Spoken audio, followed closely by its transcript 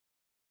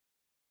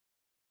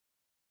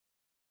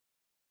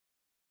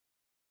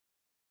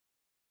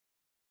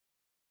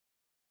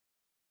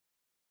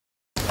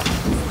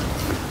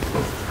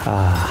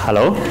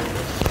Hello.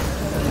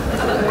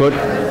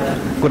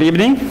 Good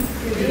evening.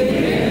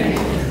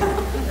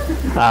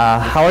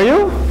 How are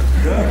you?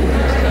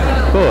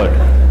 Good.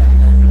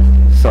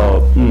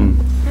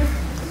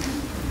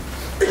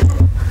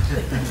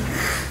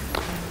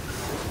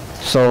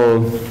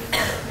 So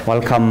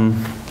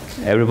welcome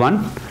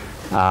everyone.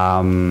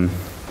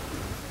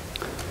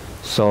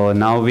 So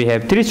now we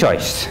have three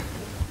choices.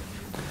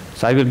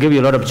 So I will give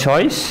you a lot of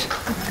choice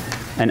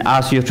and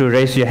ask you to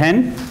raise your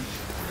hand.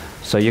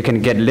 So you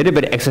can get a little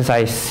bit of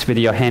exercise with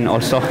your hand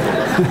also.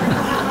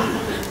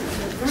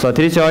 So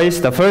three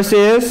choices. The first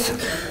is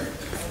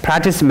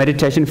practice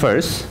meditation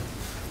first.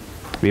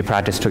 We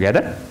practice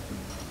together.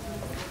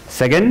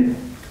 Second,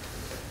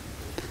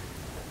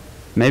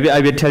 maybe I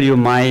will tell you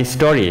my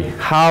story,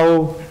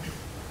 how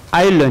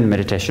I learned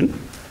meditation.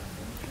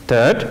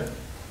 Third,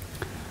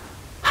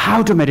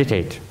 how to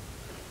meditate.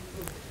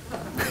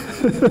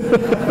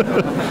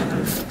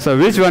 So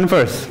which one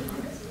first?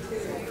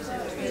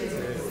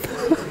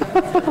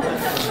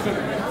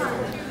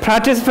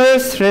 Practice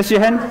first, raise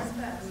your hand.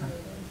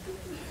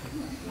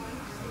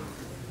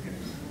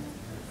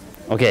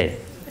 Okay.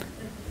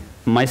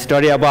 My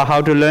story about how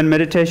to learn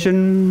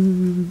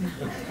meditation.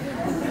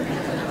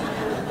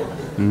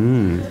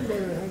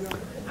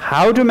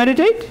 How to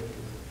meditate?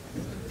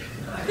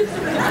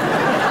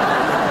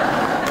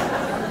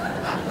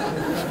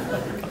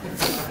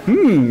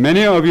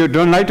 Many of you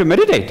don't like to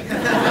meditate.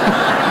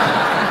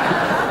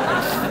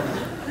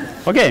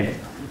 Okay.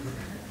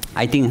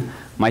 I think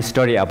my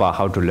story about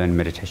how to learn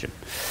meditation.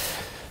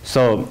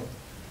 So,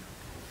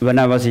 when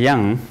I was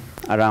young,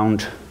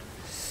 around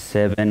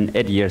 7,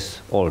 8 years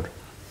old,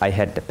 I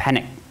had the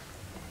panic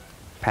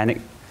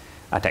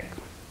attack.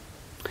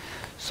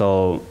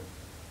 So,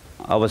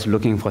 I was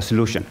looking for a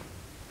solution.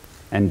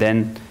 And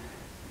then,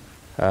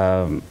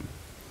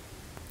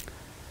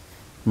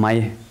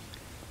 my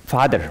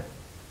father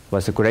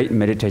was a great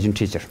meditation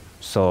teacher.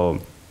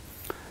 So,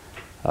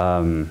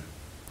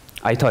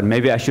 I thought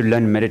maybe I should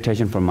learn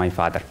meditation from my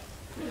father.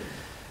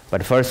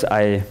 But first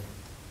I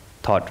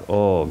thought,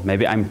 oh,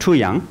 maybe I'm too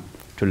young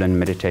to learn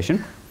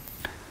meditation.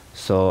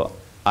 So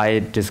I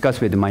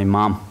discussed with my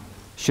mom,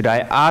 should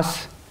I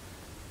ask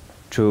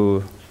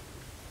to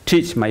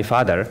teach my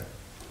father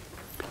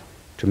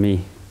to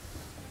me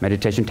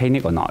meditation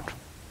technique or not?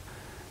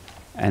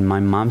 And my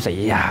mom said,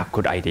 yeah,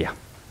 good idea.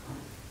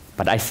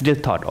 But I still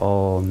thought,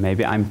 oh,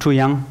 maybe I'm too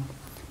young.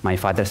 My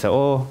father said,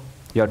 oh,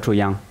 you're too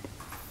young.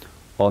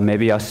 Or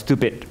maybe you're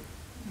stupid.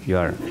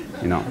 I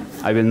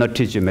will not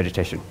teach you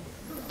meditation.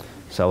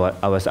 So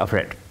I was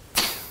afraid.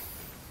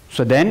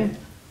 So then,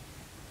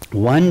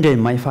 one day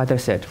my father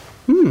said,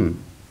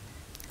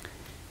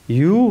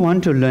 you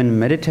want to learn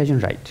meditation,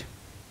 right?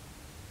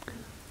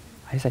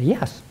 I said,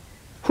 yes.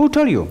 Who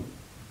told you?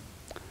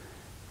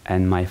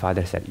 And my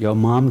father said, your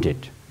mom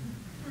did.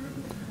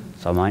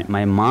 So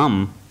my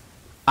mom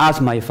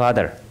asked my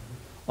father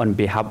on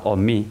behalf of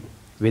me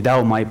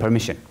without my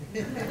permission.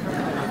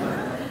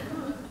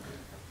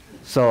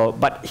 So,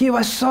 but he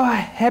was so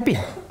happy.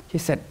 He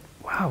said,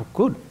 wow,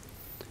 good.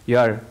 You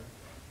are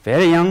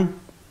very young,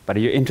 but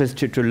you're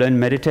interested to learn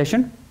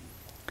meditation.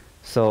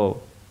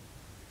 So,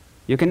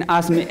 you can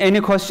ask me any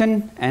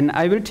question, and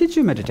I will teach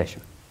you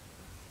meditation.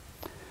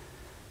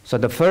 So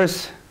the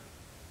first,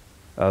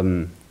 I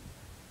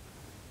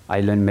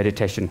learned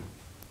meditation,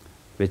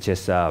 which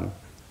is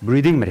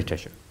breathing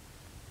meditation.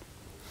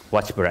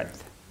 Watch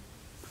breath.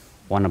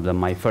 One of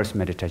my first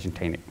meditation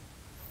technique.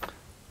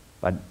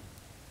 But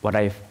what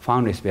I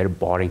found is very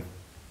boring.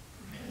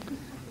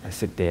 I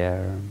sit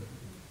there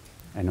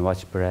and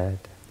watch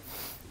breath,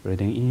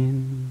 breathing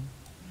in.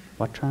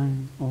 What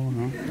time? Oh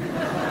no.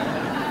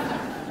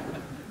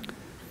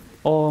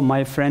 Oh,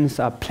 my friends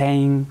are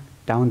playing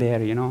down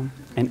there,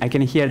 and I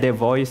can hear their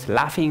voice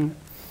laughing.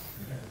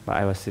 But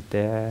I was sit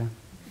there.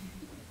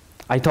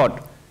 I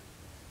thought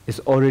it's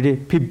already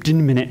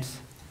 15 minutes,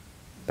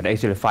 but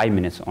actually 5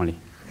 minutes only.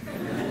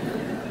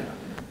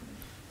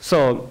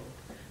 So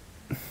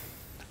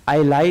I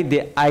like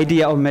the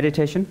idea of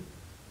meditation,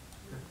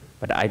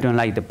 but I don't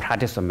like the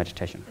practice of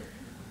meditation.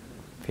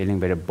 Feeling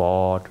very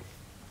bored.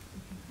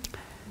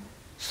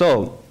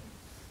 So,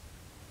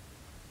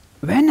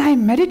 when I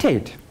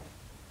meditate,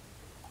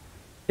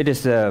 it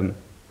is, I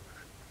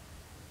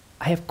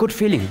have good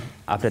feeling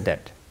after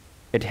that.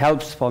 It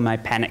helps for my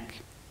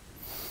panic.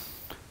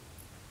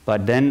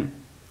 But then,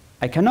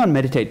 I cannot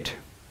meditate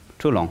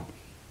too long.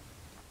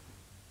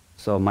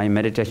 So my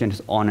meditation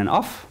is on and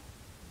off.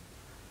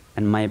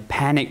 And my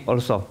panic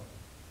also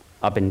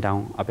up and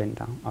down, up and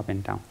down, up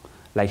and down,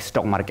 like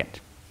stock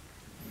market.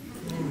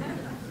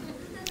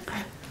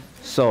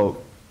 So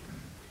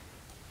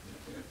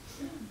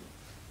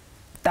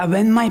that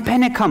when my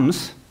panic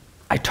comes,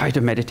 I try to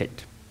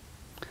meditate.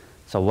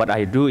 So what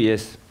I do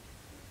is,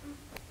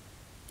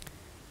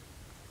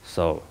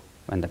 so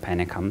when the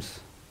panic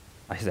comes,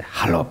 I say,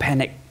 hello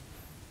panic,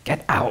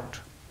 get out.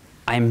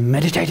 I'm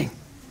meditating.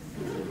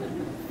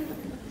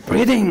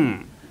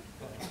 Breathing.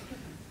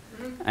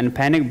 And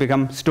panic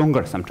becomes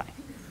stronger sometimes,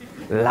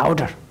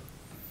 louder.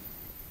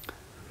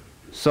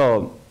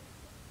 So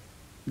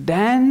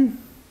then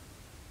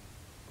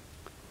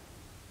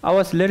I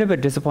was a little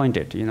bit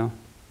disappointed, you know.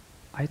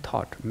 I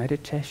thought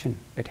meditation,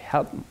 it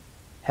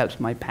helps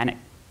my panic.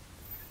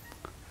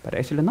 But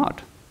actually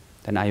not.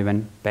 Then I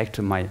went back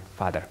to my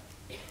father.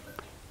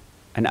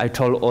 And I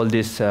told all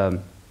this,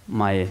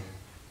 my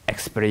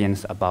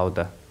experience about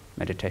the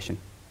meditation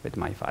with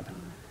my father.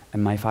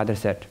 And my father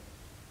said,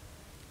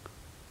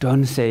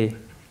 don't say,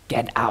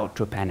 get out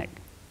to panic.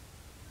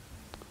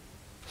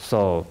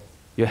 So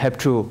you have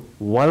to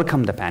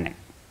welcome the panic.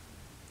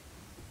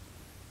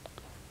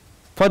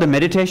 For the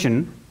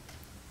meditation,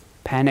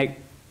 panic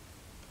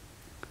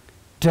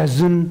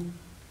doesn't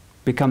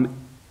become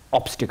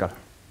obstacle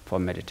for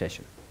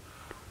meditation.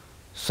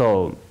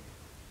 So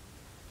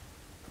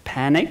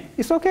panic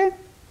is okay,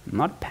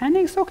 not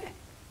panic is okay.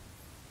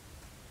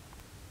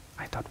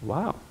 I thought,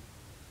 wow,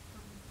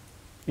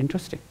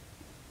 interesting.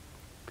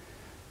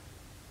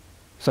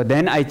 So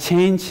then I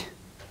changed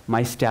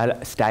my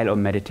style of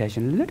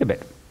meditation a little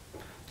bit.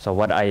 So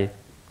what I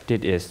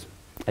did is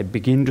I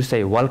begin to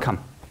say welcome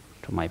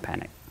to my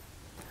panic.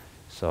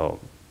 So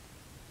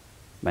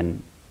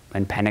when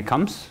panic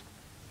comes,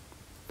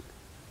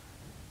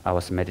 I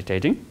was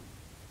meditating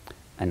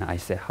and I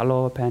say,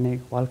 hello panic,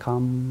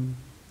 welcome.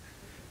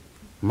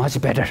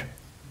 Much better.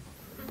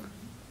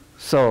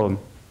 So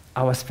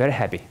I was very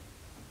happy.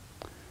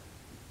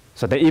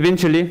 So then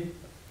eventually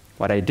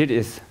what I did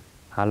is,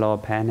 hello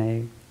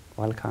panic,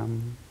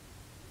 welcome.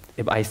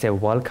 If I say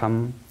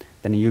welcome,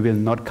 then you will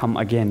not come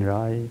again,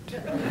 right?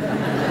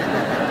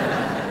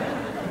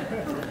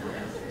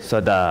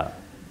 So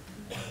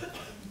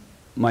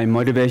my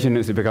motivation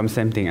is to become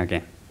same thing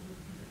again.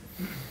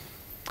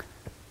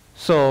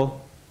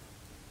 So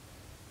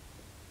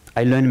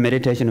I learned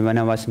meditation when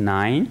I was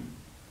 9,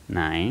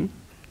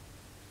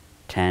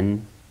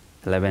 10,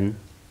 11,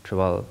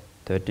 12,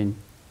 13.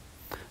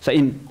 So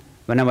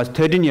when I was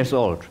 13 years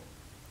old,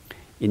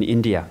 in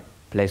India,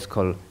 a place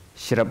called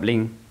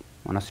Shirapling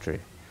Monastery.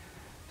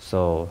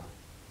 So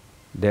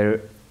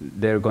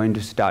they're going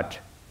to start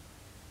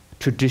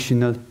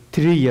traditional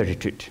 3-year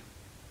retreat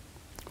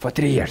for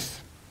 3 years.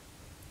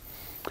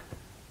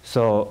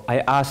 So I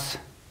asked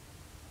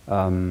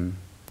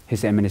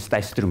His Eminence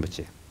Taisutru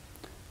Rinpoche,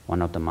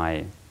 one of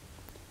my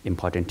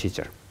important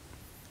teacher,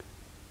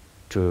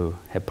 to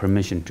have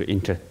permission to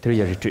enter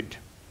 3-year retreat.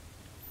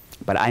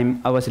 But I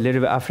was a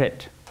little bit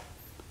afraid.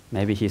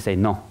 Maybe he said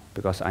no,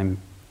 because I'm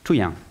too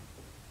young.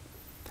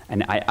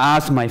 And I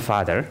asked my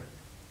father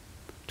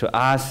to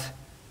ask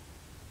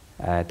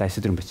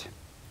Taisutru Rinpoche.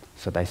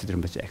 So Taisutru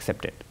Rinpoche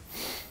accepted.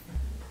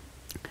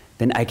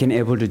 Then I can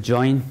able to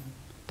join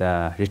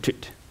the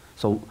retreat.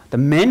 So the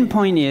main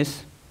point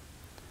is,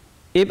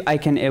 if I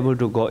can able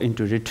to go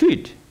into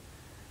retreat,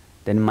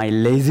 then my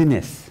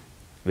laziness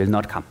will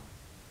not come.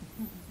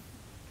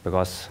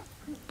 Because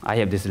I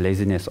have this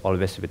laziness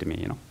always with me,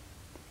 you know.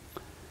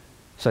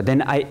 So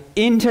then I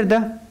entered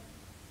the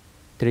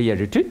 3-year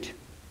retreat.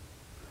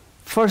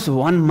 First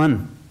 1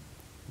 month,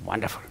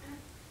 wonderful.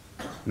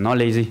 Not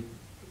lazy.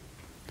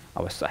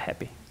 I was so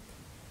happy.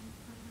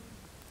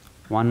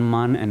 1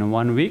 month and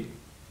 1 week,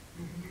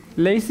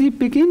 lazy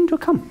begin to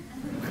come.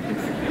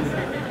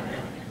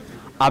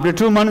 After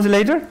 2 months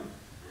later,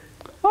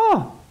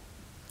 oh,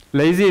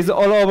 lazy is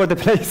all over the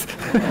place.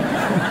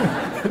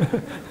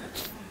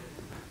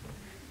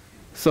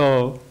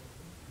 So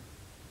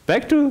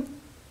back to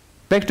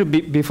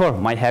before,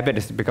 my habit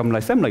has become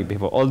like same like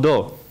before.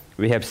 Although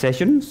we have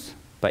sessions,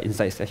 but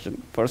inside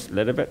session, first a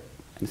little bit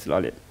and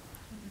slowly.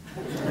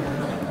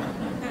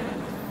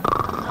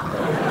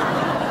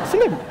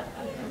 Sleep.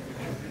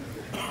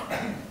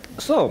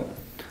 So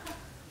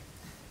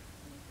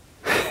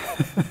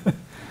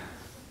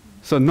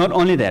not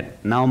only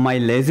that, now my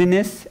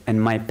laziness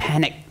and my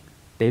panic,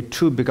 they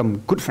two become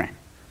good friends.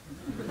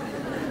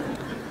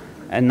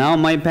 And now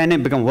my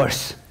panic become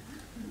worse.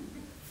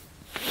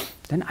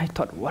 Then I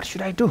thought, what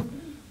should I do?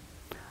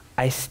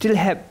 I still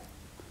have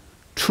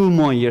 2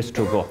 more years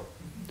to go.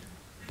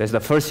 That's the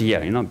first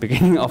year, you know,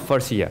 beginning of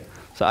first year.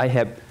 So I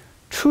have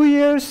 2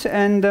 years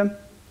and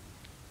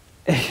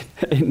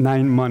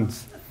 9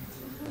 months.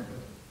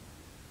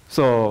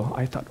 So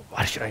I thought,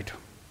 what should I do?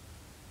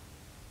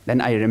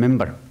 Then I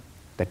remember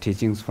the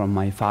teachings from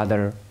my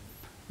father,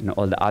 you know,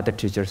 all the other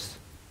teachers.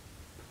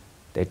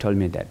 They told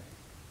me that,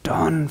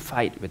 don't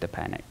fight with the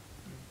panic.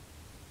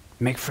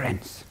 Make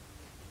friends.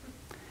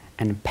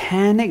 And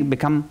panic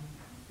become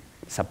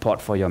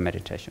support for your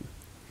meditation.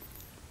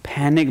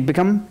 Panic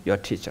become your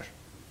teacher.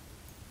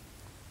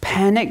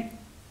 Panic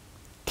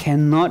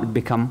cannot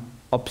become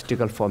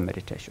obstacle for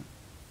meditation.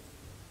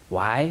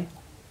 Why?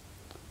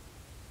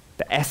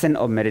 The essence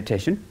of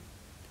meditation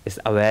is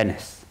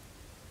awareness.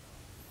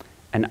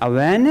 And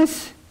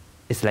awareness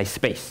is like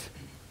space.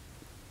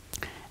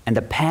 And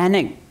the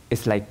panic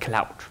is like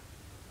cloud,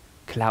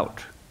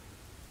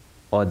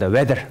 or the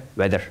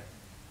weather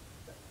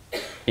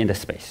in the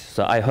space.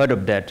 So I heard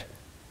of that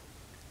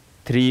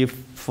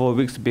 3-4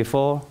 weeks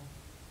before,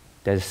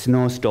 there's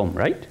snowstorm,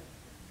 right?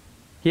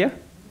 Here?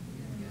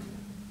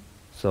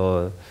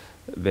 So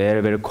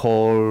very, very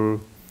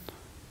cold,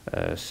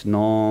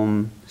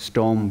 storm,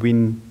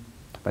 wind.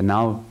 But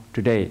now,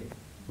 today,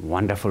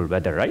 wonderful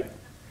weather, right?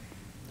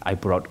 I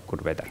brought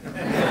good weather.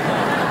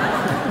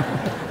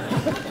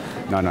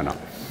 No.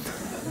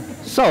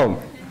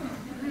 So,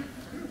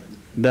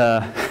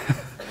 the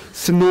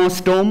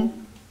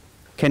snowstorm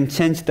can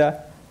change the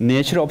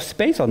nature of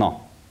space or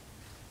no?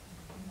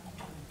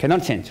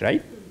 Cannot change,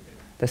 right?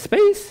 The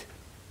space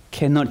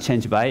cannot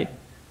change by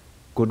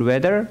good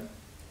weather,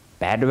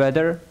 bad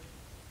weather,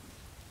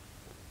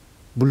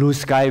 blue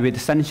sky with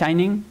sun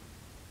shining,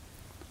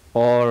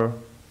 or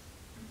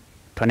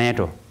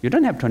tornado. You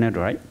don't have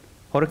tornado, right?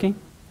 Hurricane?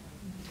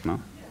 No?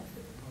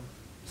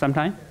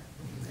 Sometime?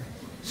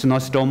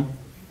 Snowstorm?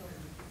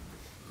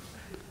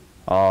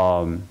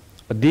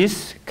 But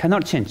this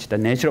cannot change the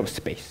nature of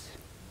space.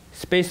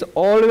 Space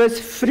always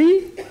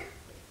free,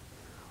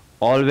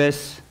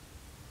 always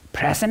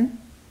present,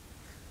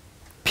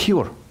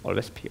 pure,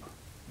 always pure.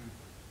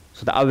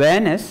 So the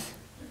awareness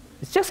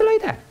is just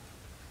like that.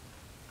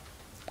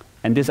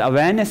 And this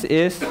awareness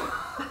is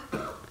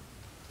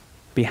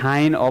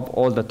behind of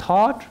all the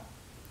thought,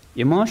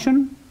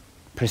 emotion,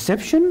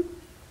 perception,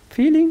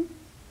 feeling.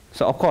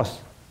 So of course,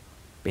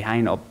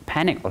 behind of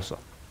panic also.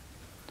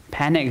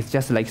 Panic is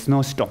just like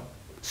snowstorm.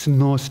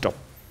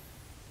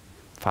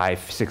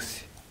 5,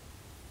 6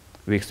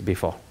 weeks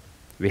before,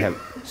 we have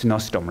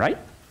snowstorm, right?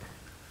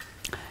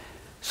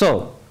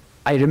 So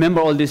I remember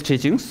all these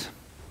teachings.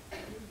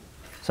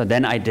 So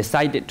then I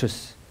decided to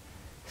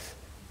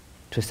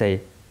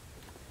say,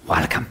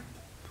 welcome,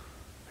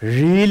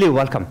 really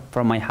welcome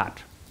from my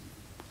heart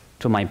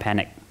to my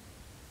panic.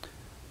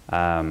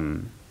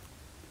 I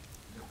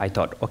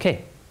thought,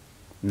 okay,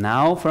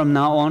 from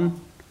now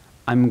on,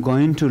 I'm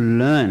going to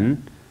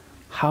learn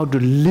how to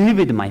live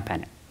with my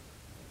panic.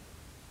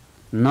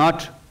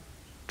 Not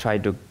try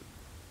to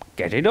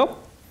get rid of,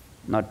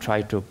 not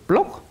try to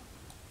block,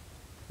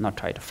 not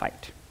try to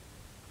fight.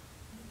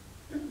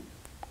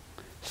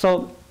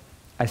 So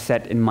I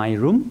sat in my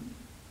room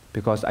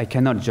because I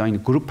cannot join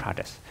group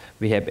practice.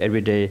 We have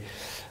every day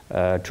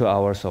 2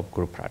 hours of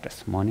group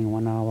practice. Morning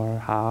 1 hour,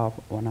 half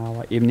 1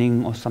 hour,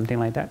 evening or something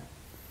like that.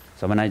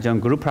 So when I join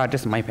group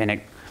practice, my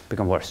panic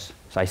becomes worse.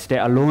 So I stay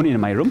alone in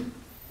my room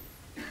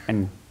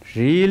and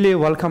really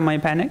welcome my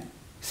panic,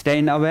 stay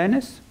in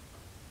awareness.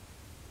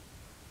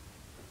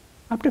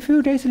 After a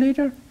few days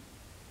later,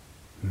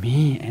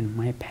 me and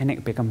my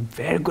panic become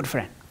very good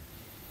friend.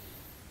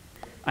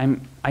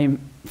 I'm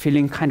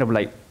feeling kind of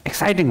like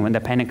exciting when the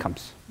panic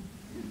comes.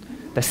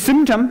 The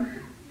symptom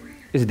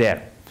is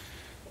there.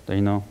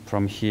 So,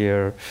 from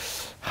here,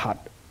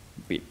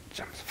 heartbeat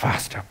jumps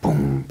faster,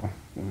 boom, boom,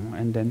 boom,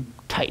 and then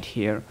tight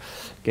here,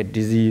 get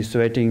dizzy,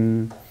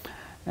 sweating,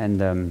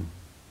 and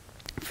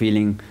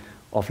feeling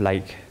of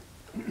like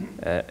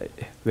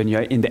when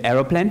you're in the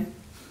aeroplane,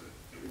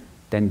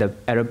 then the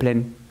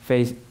aeroplane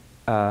facing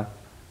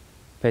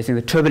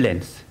the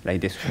turbulence like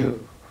this,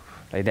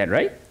 like that,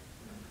 right?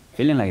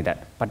 Feeling like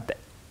that, but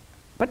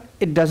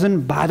it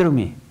doesn't bother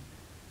me.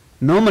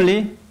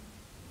 Normally,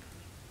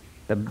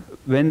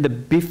 when the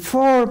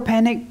before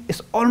panic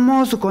is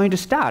almost going to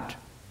start,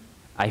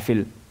 I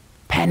feel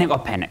panic.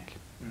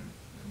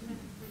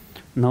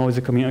 Now is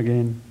it coming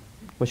again?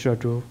 What should I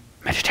do?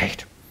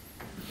 Meditate,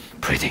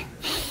 breathing.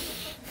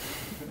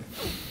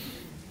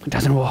 It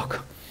doesn't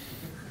work.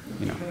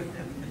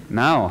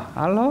 Now,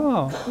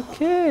 hello,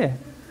 okay.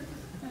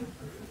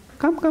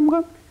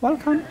 Come,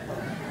 welcome.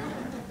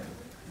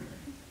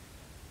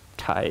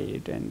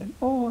 Tight and then,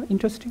 oh,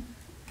 interesting.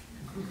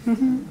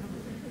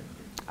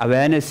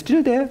 Awareness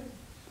still there.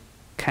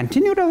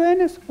 Continued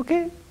awareness,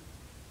 okay.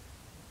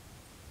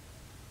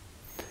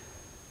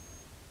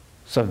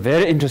 So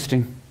very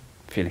interesting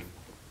feeling.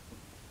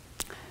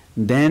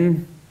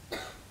 Then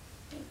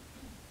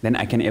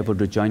I can able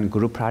to join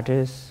group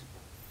practice.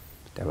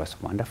 That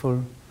was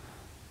wonderful.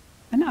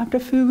 And after a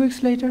few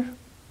weeks later,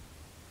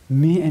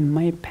 me and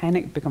my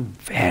panic become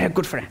very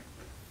good friend.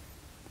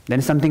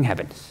 Then something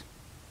happens.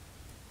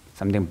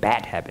 Something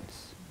bad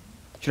happens.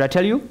 Should I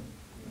tell you?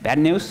 Bad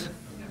news?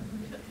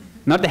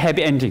 Not the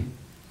happy ending.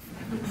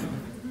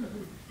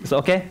 It's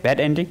okay? Bad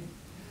ending?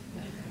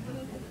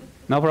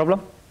 No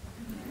problem?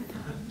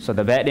 So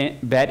the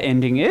bad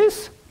ending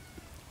is,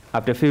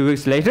 after a few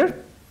weeks later,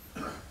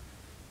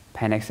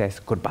 panic says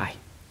goodbye.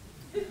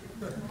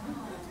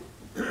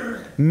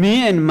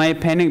 Me and my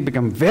panic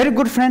become very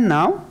good friend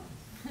now.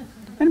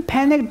 And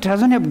panic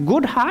doesn't have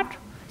good heart.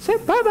 Say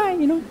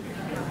bye-bye,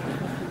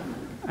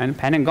 And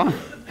panic gone.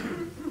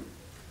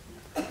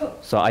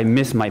 So I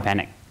miss my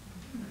panic.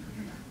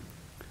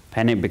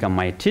 Panic become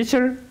my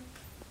teacher,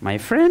 my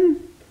friend,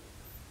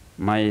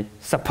 my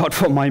support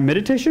for my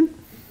meditation.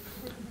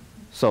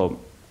 So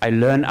I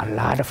learn a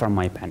lot from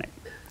my panic,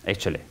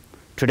 actually.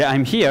 Today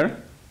I'm here,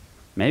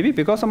 maybe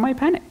because of my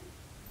panic.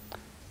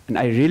 And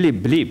I really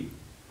believe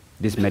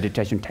this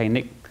meditation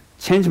technique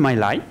changed my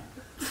life.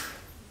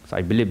 So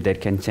I believe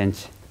that can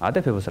change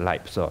other people's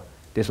life. So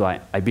this is why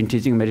I've been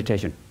teaching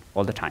meditation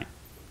all the time.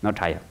 Not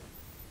tired.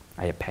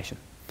 I have passion.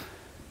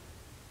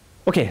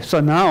 Okay, so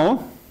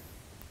now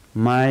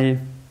my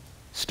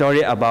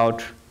story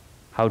about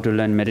how to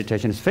learn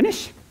meditation is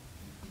finished.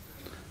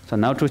 So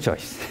now two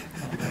choice.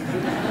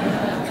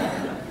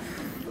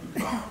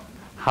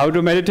 How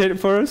to meditate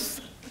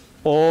first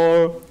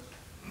or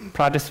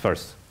practice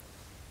first?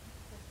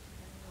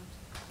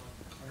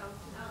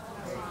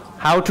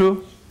 How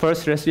to?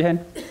 First, raise your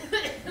hand.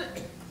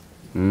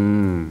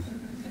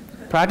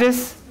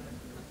 Practice?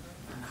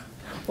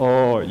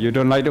 Oh, you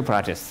don't like to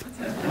practice.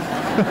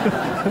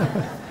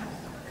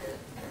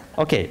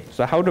 Okay,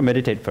 so how to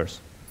meditate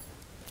first?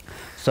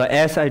 So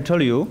as I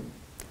told you,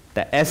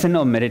 the essence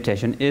of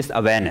meditation is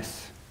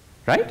awareness,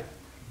 right?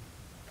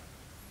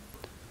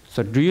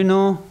 So do you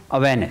know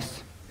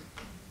awareness?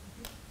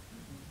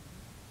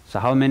 So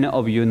how many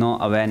of you know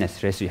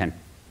awareness? Raise your hand.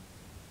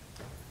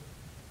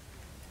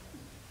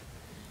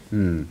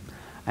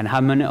 And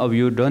how many of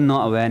you don't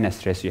know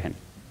awareness? Raise your hand.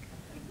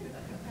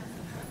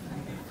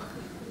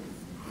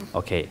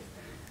 Okay.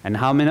 And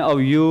how many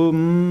of you,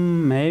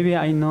 maybe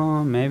I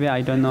know, maybe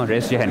I don't know?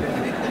 Raise your hand.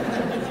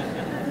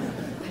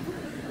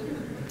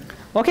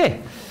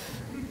 Okay.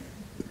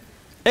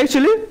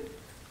 Actually,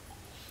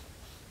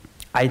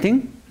 I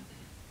think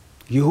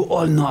you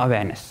all know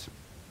awareness.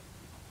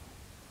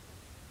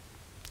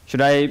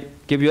 Should I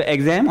give you an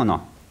exam or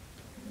not?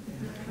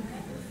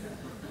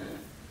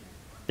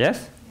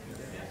 Yes?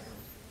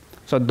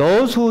 So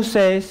those who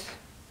says,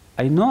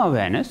 I know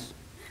awareness,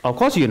 of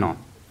course you know.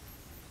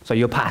 So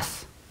you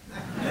pass.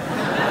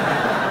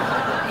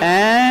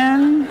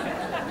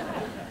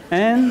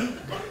 and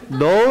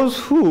those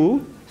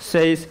who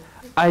says,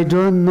 I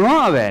don't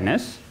know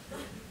awareness,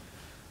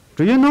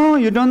 do you know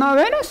you don't know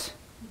awareness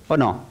or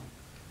no?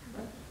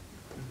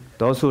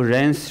 Those who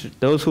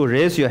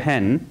raise your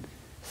hand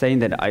saying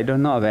that I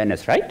don't know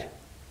awareness, right?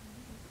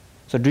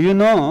 So do you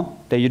know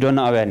that you don't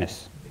know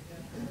awareness?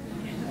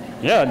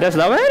 Yeah, that's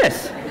the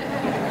awareness.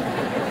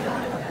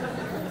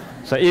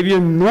 So if you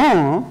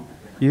know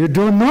you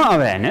don't know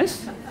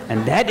awareness,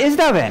 and that is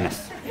the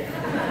awareness.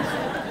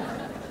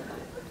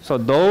 So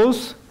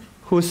those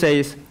who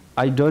says,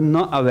 I don't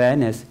know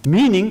awareness,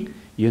 meaning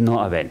you know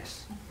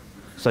awareness.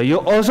 So you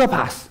also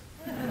pass.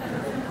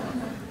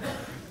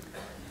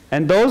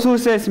 And those who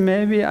says,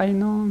 maybe I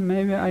know,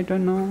 maybe I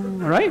don't know,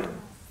 right?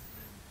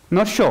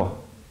 Not sure.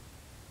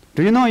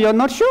 Do you know you're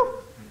not sure?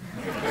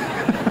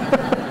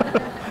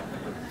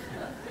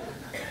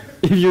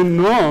 If you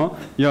know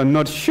you're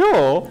not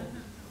sure,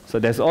 so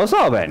there's also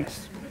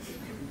awareness.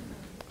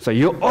 So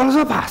you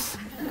also pass.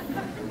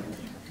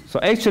 So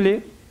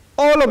actually,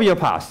 all of you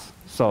pass.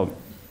 So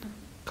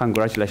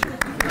congratulations.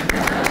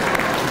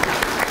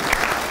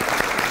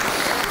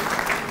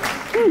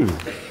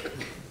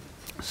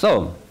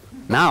 So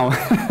now,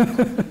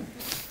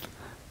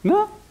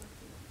 no?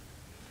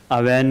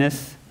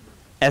 Awareness,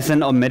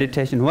 essence of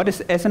meditation. What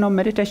is essence of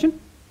meditation?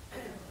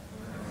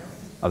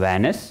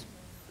 Awareness.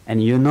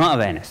 And you know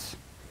awareness,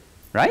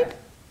 right?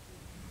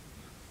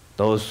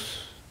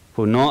 Those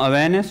who know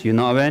awareness, you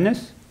know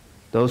awareness.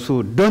 Those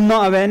who don't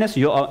know awareness,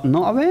 you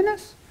know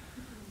awareness.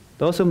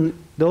 Those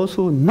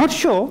who not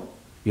sure,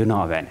 you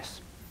know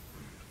awareness.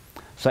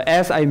 So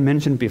as I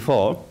mentioned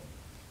before,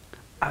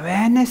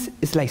 awareness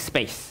is like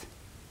space,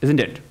 isn't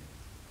it?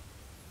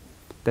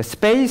 The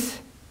space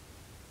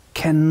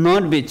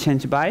cannot be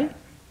changed by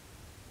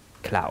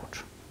cloud.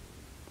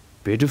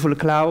 Beautiful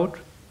cloud,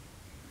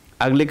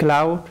 ugly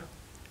cloud,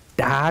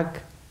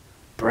 dark,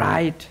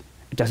 bright,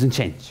 it doesn't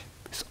change.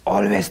 It's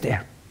always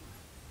there.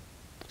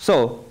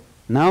 So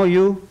now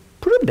you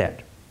prove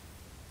that.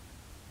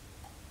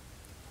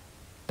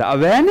 The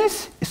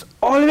awareness is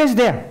always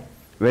there.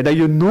 Whether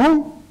you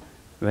know,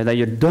 whether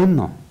you don't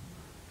know,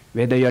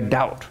 whether you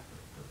doubt,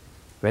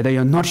 whether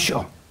you're not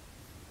sure,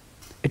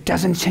 it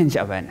doesn't change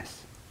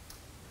awareness.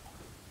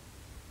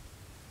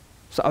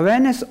 So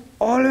awareness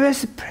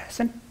always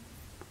present,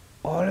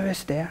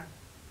 always there,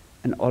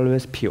 and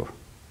always pure.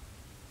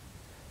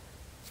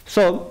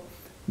 So,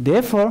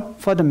 therefore,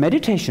 for the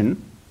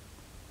meditation,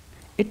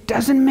 it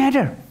doesn't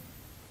matter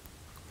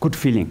good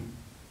feeling,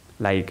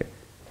 like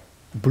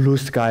blue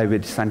sky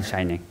with sun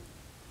shining,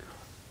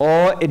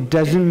 or it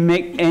doesn't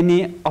make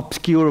any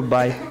obscure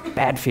by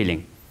bad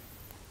feeling,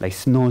 like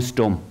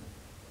snowstorm,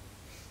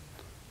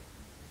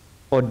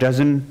 or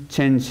doesn't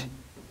change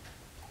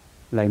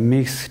like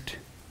mixed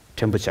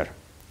temperature,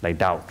 like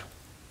doubt.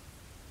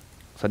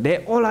 So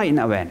they all are in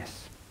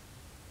awareness.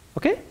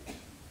 Okay?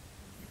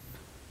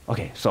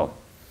 Okay, so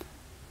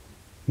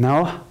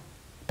now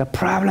the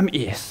problem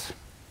is,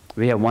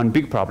 we have one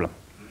big problem.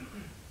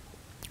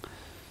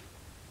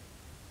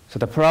 So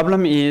the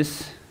problem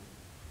is,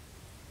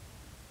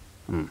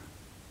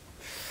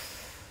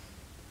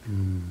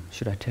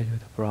 should I tell you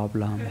the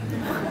problem?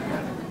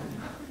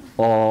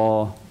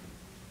 Or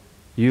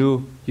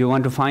you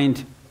want to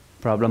find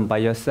problem by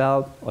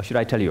yourself, or should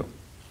I tell you?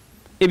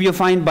 If you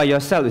find by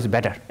yourself, it's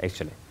better,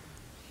 actually.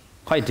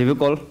 Quite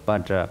difficult,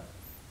 but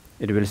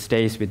it will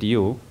stay with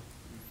you.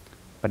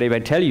 But if I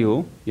tell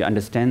you, you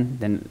understand,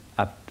 then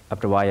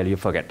after a while you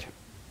forget.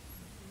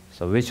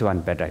 So which one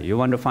better? You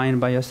want to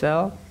find by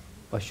yourself,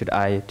 or should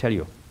I tell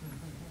you?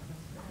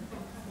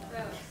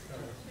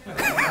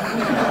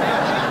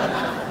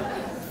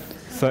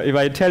 So if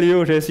I tell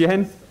you, raise your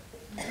hand.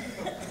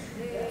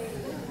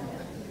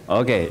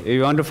 Okay, if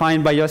you want to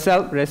find by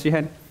yourself, raise your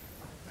hand.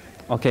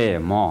 Okay,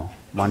 more.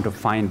 Want to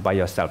find by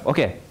yourself.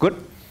 Okay, good.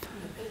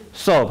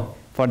 So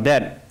for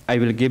that, I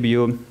will give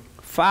you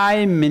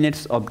 5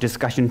 minutes of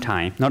discussion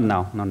time. Not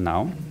now, not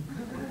now.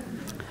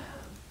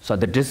 So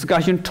the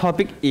discussion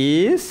topic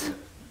is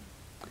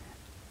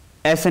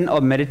essence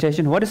of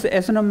meditation. What is the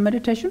essence of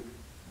meditation?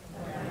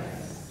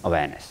 Awareness.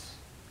 Awareness.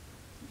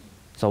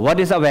 So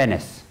what is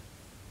awareness?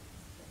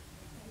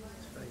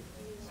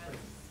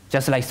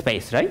 Just like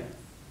space, right?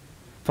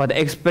 For the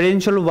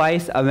experiential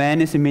wise,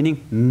 awareness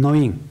meaning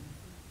knowing.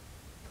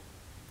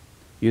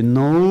 You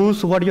know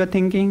what you are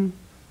thinking,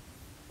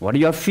 what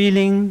you are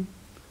feeling,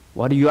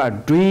 what you are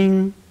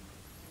doing,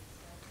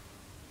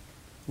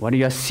 what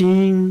you are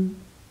seeing,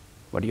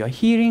 what you are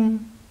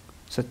hearing.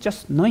 So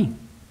just knowing,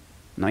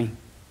 knowing,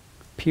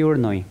 pure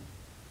knowing.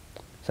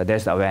 So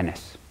there's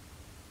awareness.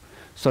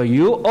 So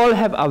you all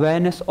have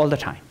awareness all the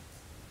time.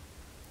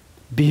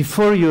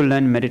 Before you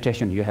learn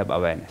meditation, you have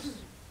awareness,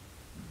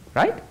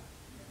 right?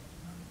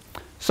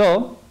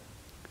 So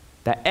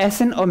the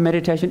essence of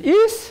meditation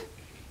is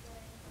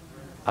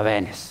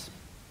awareness.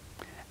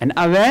 And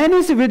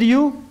awareness with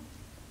you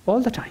all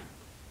the time.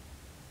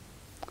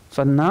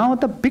 So now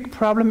the big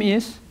problem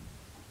is,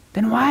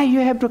 then why you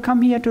have to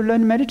come here to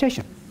learn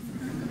meditation?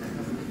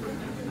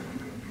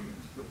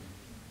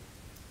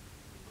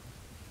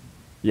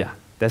 Yeah,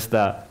 that's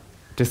the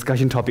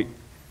discussion topic.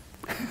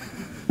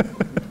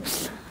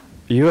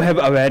 You have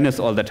awareness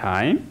all the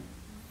time.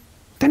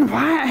 Then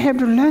why I have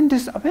to learn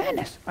this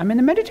awareness? I mean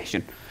the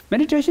meditation.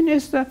 Meditation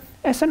is the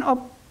essence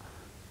of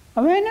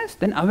awareness.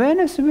 Then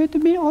awareness with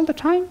me all the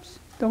times.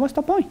 Then what's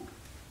the point?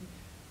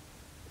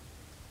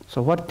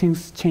 So what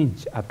things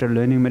change after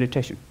learning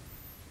meditation?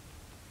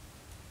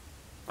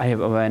 I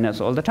have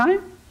awareness all the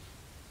time.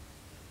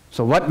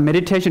 So what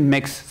meditation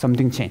makes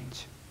something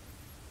change?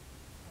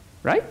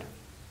 Right?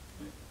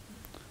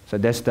 So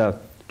that's the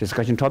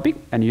discussion topic,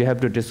 and you have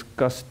to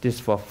discuss this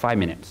for 5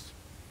 minutes.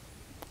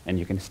 And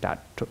you can start.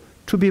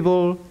 2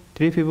 people,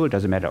 3 people,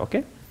 doesn't matter,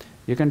 okay?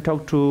 You can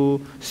talk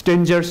to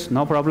strangers,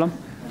 no problem.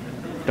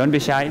 Don't be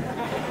shy.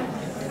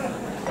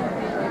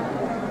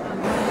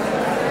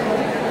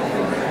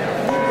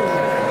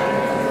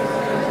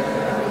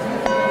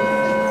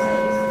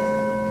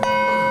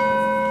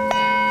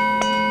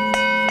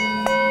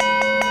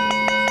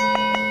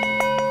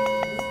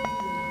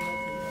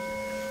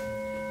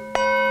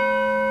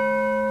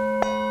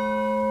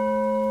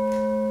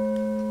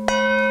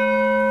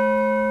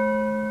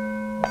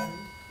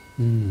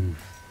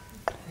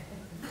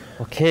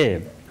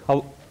 Okay,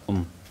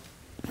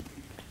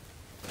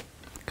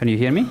 can you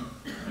hear me?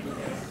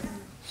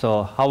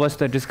 So how was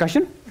the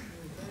discussion?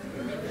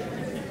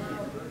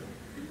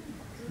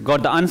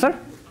 Got the answer?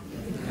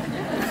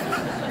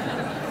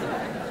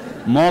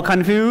 More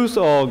confused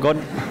or got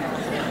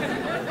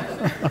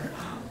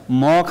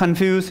more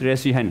confused?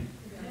 Raise your hand.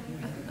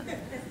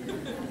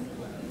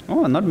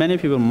 Oh, not many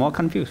people more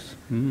confused.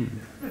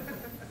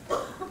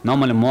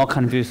 Normally more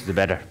confused is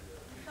better.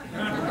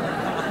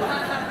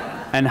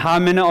 And how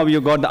many of you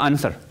got the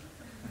answer?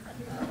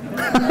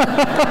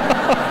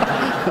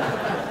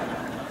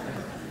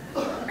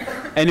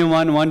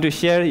 Anyone want to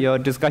share your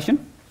discussion?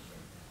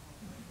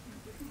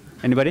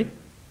 Anybody?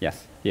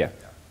 Yes, here.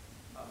 Yeah.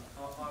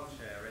 I'll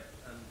share it.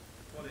 And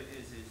what it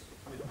is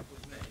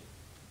with me,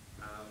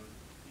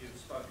 you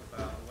spoke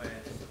about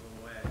awareness of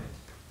unawareness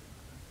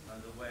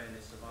and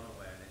awareness of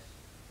unawareness.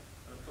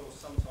 And of course,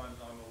 sometimes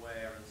I'm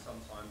aware and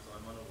sometimes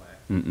I'm unaware.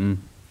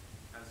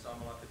 And so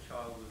I'm like a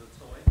child with a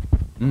toy.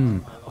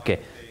 Okay,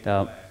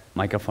 the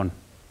microphone.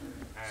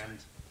 And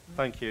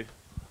thank you.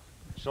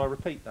 Shall I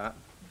repeat that?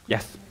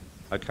 Yes.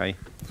 Okay.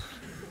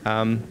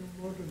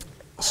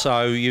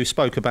 So you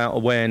spoke about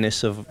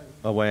awareness of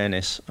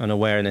awareness and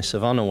awareness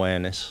of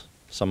unawareness.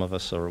 Some of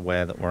us are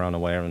aware that we're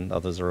unaware and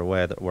others are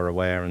aware that we're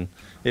aware. And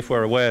if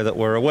we're aware that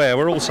we're aware,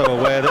 we're also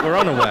aware that we're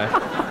unaware.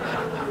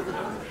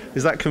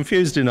 Is that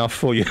confused enough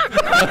for you?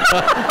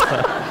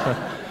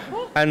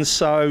 And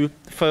so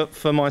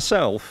for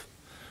myself,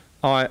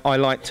 I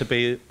like to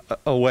be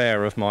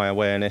aware of my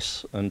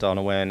awareness and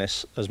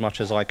unawareness as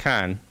much as I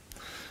can.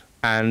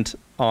 And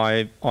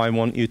I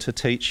want you to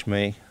teach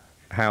me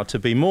how to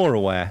be more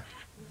aware.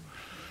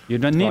 You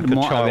don't need like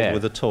more a child aware.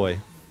 with a toy.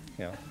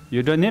 Yeah.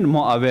 You don't need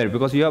more aware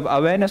because you have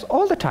awareness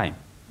all the time.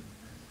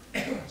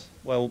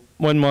 Well,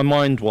 when my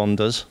mind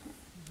wanders,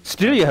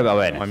 still you have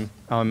awareness.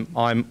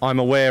 I'm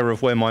aware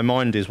of where my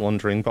mind is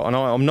wandering, but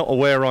I'm not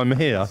aware I'm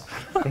here.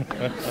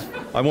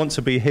 I want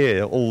to be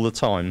here all the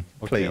time,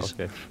 please.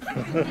 Okay.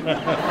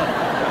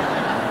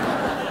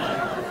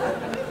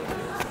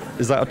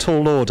 Is that a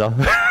tall order?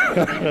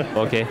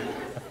 Okay.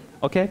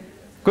 Okay.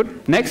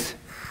 Good. Next.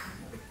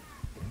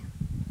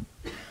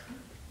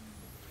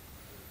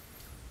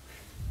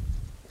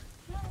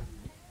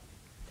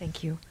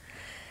 Thank you.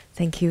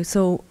 Thank you.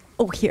 So,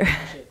 here.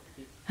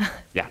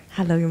 Yeah.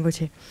 Hello,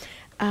 Rinpoche.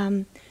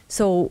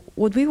 So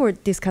what we were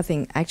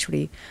discussing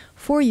actually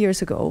 4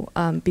 years ago,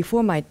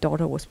 before my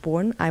daughter was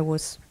born, I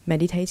was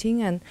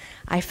meditating and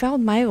I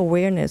felt my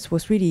awareness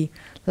was really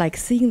like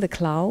seeing the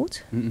cloud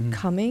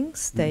coming,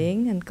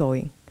 staying and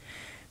going.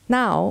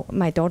 Now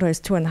my daughter is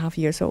 2.5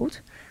 years old.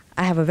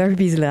 I have a very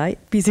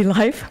busy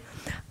life.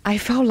 I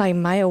felt like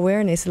my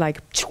awareness like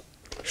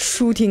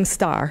shooting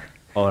star.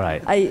 All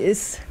right.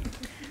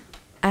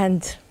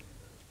 And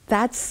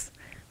that's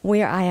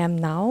where I am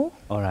now.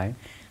 All right.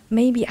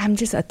 Maybe I'm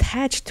just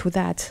attached to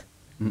that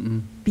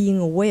being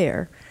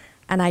aware,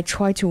 and I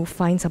try to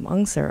find some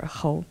answer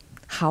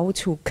how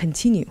to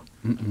continue.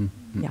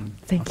 Yeah,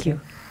 thank you.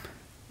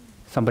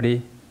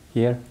 Somebody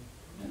here?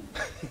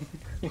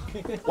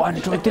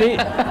 1, 2, 3.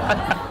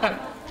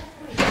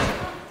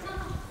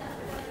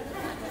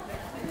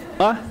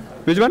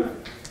 Which one?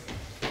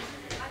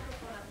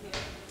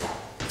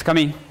 It's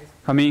coming.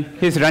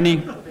 He's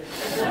running.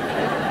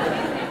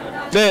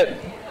 There.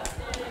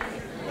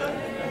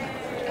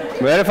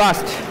 Very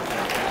fast.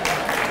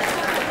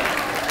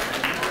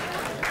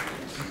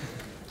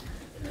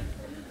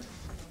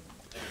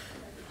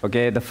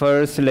 Okay, the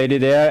first lady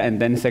there and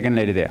then second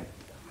lady there.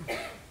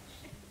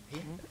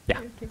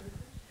 Yeah.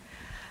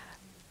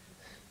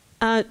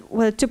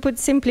 Well, to put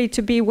simply,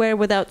 to be aware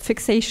without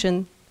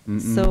fixation.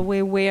 So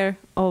we're aware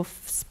of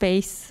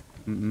space,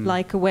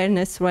 like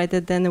awareness, rather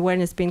than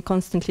awareness being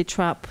constantly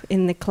trapped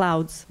in the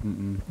clouds.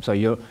 So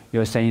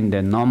you're saying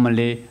that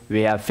normally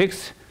we have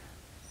fixation,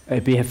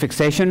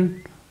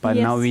 but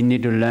Yes. now we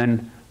need to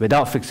learn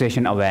without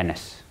fixation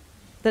awareness.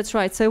 That's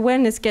right. So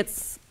awareness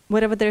gets,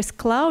 wherever there's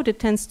cloud, it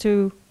tends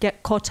to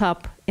get caught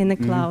up in the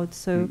cloud.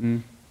 So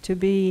to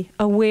be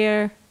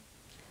aware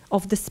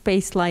of the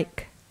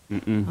space-like,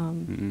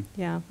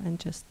 yeah, and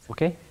just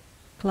Okay.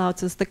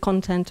 clouds as the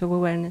content of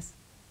awareness.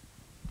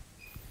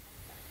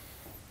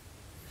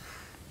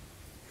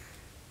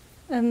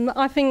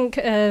 I think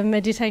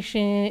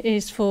meditation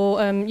is for,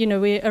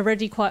 we're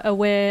already quite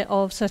aware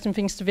of certain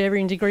things to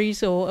varying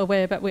degrees, or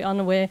aware but we're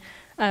unaware.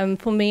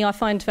 For me, I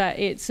find that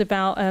it's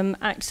about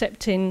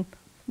accepting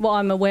what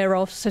I'm aware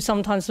of. So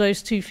sometimes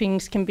those two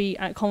things can be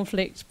at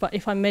conflict, but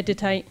if I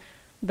meditate,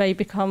 they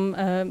become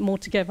more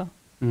together.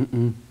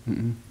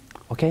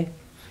 Okay.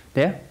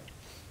 There?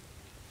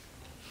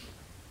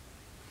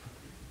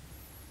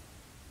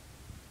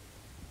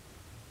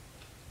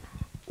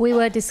 We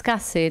were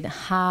discussing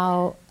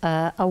how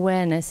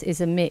awareness is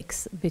a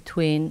mix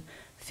between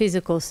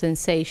physical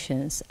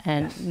sensations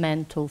and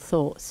mental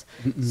thoughts.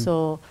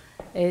 So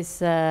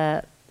it's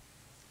a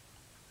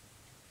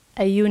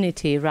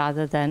unity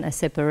rather than a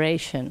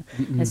separation.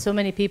 And so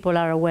many people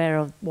are aware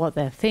of what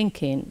they're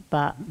thinking,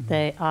 but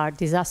they are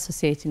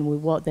disassociating with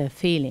what they're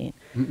feeling.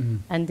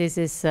 And this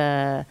is,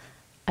 I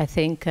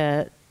think,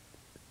 the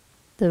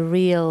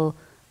real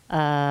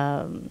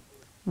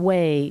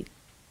way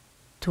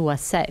to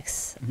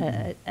access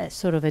a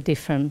sort of a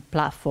different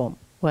platform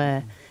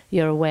where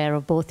you're aware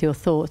of both your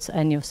thoughts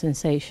and your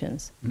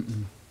sensations.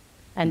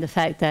 And the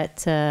fact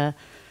that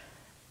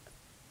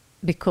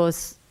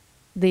because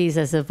these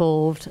has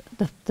evolved,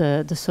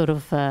 the sort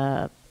of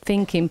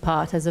thinking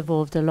part has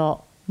evolved a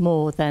lot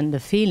more than the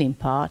feeling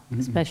part,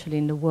 especially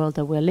in the world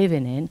that we're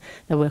living in,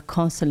 that we're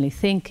constantly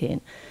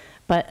thinking.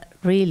 But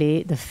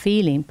really, the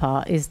feeling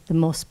part is the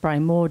most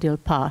primordial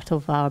part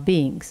of our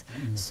beings.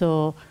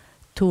 So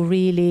to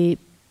really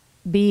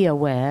be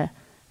aware,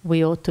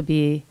 we ought to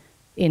be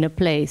in a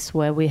place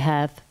where we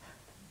have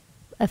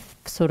a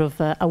sort of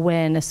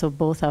awareness of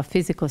both our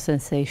physical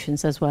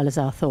sensations as well as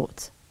our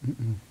thoughts.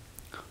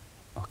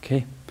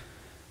 Okay.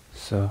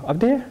 So up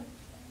there,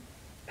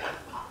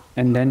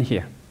 and then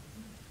here.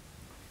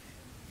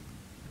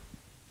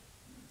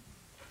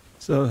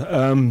 So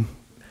I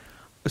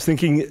was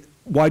thinking,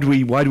 why do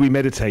we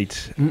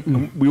meditate?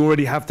 We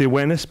already have the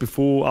awareness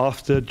before,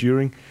 after,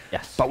 during,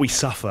 Yes. but we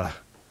suffer.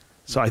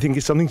 So I think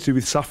it's something to do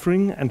with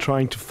suffering and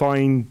trying to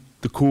find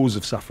the cause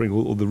of suffering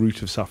or the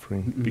root of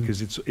suffering,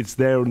 because it's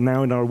there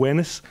now in our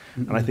awareness,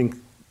 and I think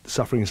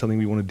suffering is something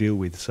we want to deal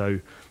with. So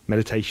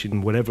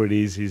meditation, whatever it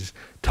is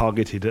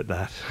targeted at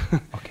that.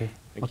 Okay.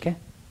 Okay.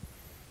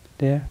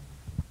 There.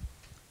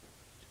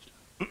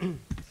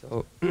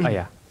 So,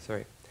 Yeah.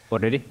 sorry.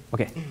 Already?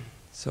 Okay.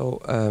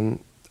 So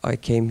I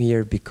came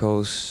here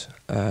because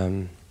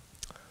I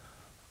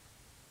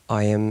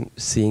am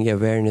seeing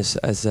awareness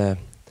as a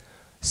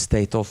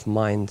state of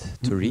mind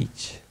to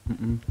reach,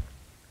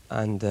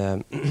 and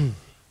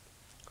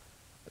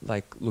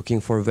like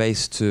looking for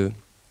ways to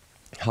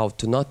how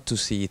to not to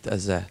see it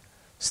as a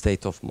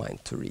state of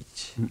mind to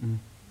reach,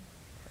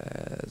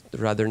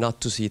 rather not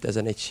to see it as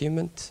an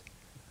achievement,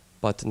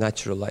 but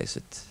naturalize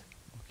it.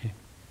 Okay.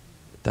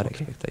 That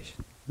Okay.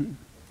 expectation.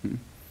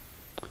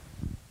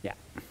 Yeah.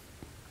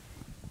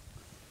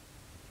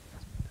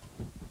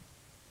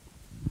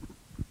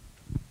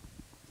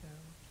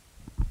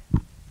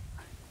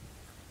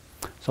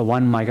 So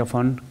one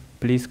microphone,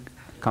 please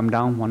come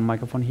down. One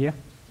microphone here.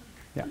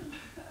 Yeah.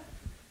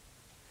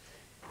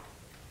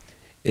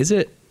 Is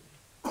it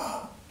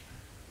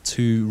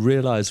to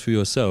realize for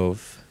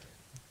yourself,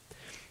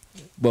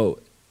 well,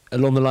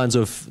 along the lines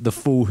of the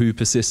fool who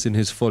persists in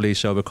his folly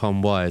shall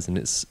become wise, and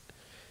it's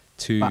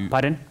to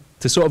Pardon?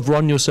 to sort of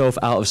run yourself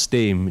out of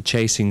steam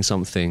chasing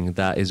something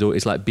that is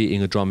it's like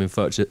beating a drum in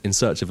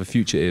search of a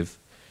fugitive,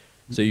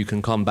 so you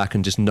can come back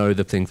and just know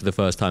the thing for the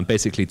first time,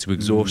 basically to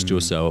exhaust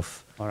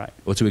yourself. All right.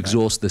 Or to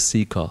exhaust the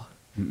seeker.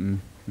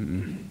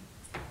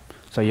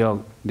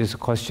 So this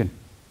question.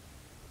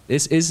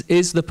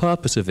 Is the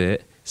purpose of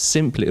it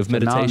simply of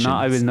meditation? Now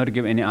I will not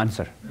give any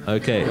answer.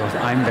 Okay. Because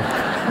I'm the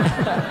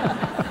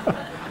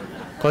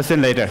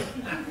question later.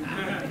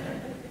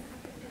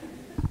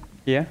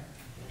 Yeah?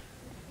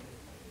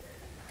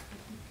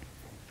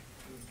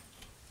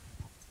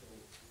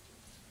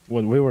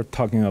 What we were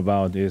talking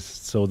about is,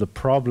 so the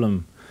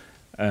problem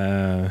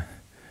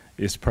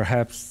is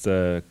perhaps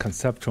the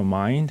conceptual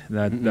mind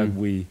that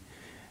we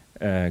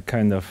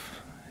kind of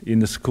in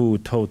the school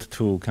taught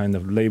to kind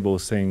of label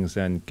things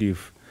and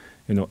give,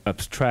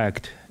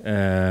 abstract,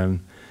 the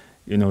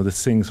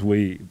things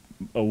we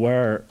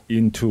aware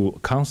into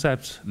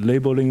concepts,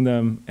 labeling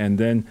them, and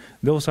then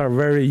those are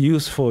very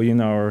useful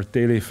in our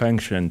daily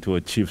function to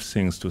achieve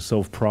things, to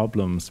solve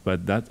problems,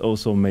 but that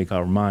also make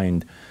our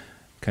mind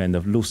kind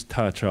of lose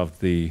touch of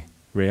the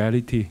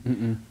reality.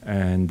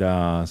 And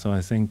so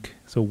I think,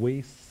 so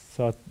we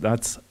thought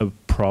that's a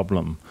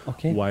problem.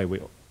 Okay. Why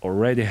we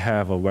already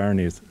have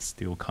awareness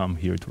still come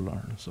here to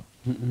learn. So.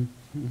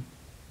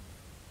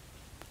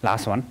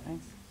 Last one.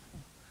 Thanks.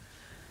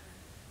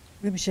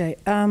 Rinpoche,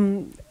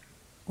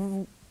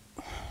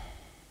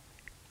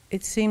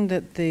 it seemed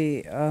that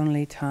the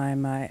only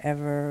time I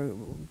ever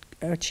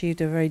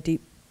achieved a very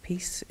deep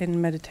peace in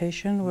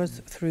meditation was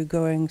through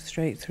going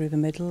straight through the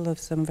middle of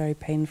some very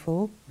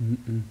painful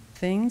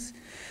things.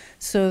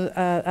 So,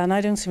 and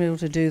I don't seem able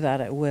to do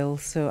that at will,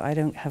 so I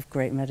don't have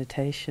great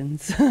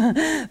meditations.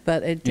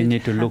 But it did You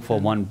need to look happen. for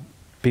one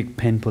big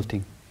painful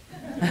thing.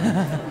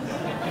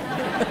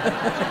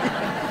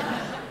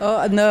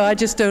 Oh, no, I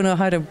just don't know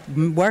how to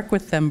work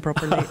with them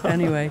properly.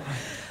 Anyway,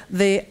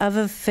 the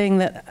other thing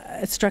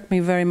that struck me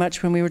very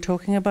much when we were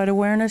talking about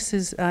awareness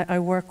is I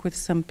work with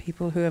some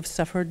people who have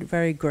suffered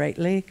very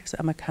greatly, because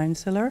I'm a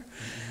counselor,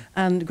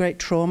 and great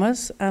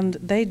traumas, and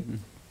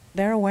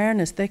their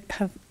awareness, they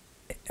have,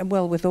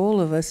 well, with all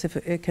of us, if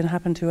it can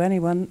happen to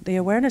anyone, the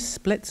awareness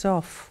splits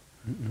off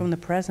from the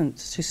present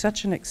to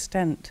such an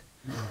extent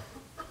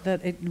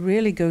that it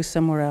really goes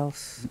somewhere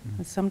else.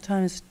 And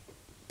sometimes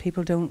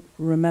people don't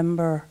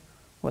remember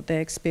what they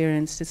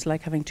experienced. It's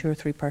like having 2 or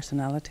 3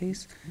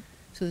 personalities.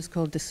 So it's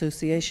called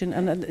dissociation.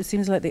 And it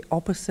seems like the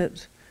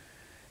opposite.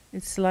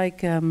 It's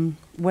like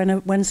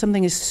when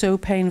something is so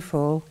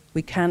painful,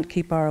 we can't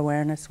keep our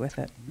awareness with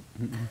it.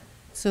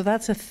 So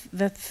that's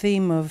that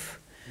theme of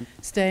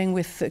staying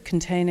with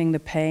containing the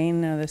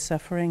pain or the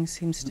suffering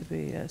seems to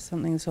be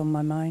something that's on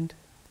my mind.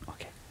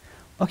 Okay.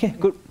 Okay,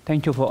 good.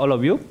 Thank you for all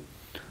of you.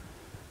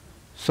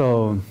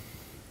 So,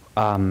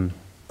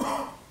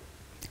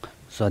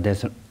 so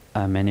there's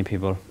many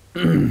people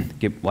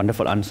give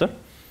wonderful answer.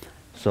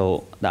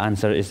 So the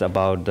answer is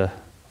about the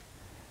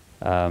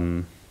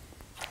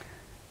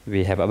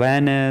we have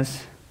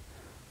awareness,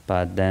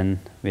 but then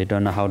we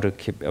don't know how to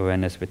keep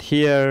awareness with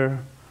here,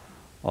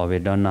 or we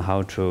don't know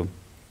how to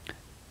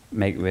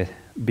be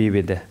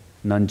with the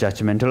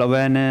non-judgmental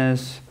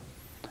awareness.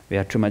 We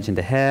are too much in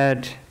the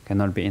head,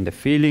 cannot be in the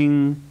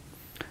feeling,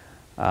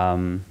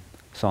 so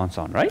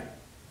on, right?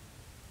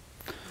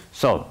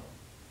 So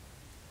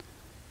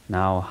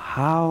now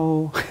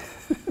how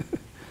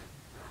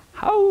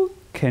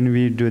can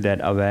we do that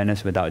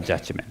awareness without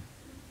judgment?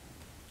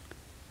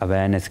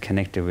 Awareness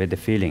connected with the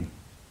feeling,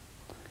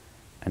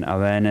 and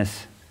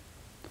awareness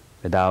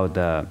without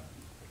the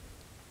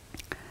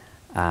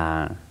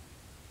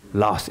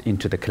lost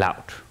into the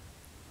cloud,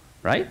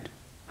 right?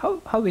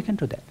 How we can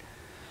do that?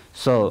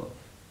 So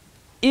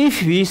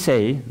if we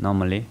say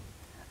normally,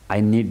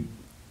 I need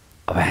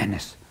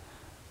awareness,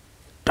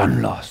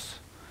 don't lose,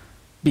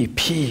 be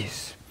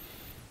peace,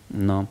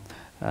 don't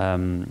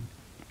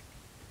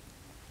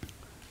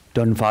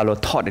follow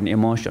thought and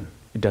emotion,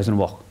 it doesn't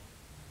work.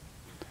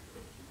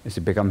 It's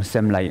become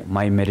same like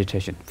my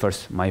meditation,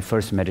 my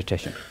first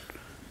meditation.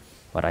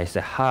 But I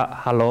say,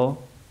 hello,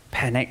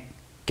 panic,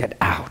 get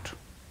out.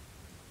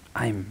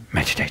 I'm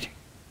meditating.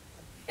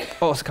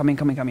 Oh, it's coming,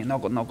 no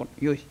good,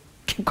 you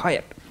keep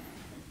quiet.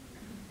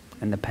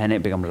 And the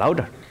panic becomes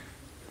louder.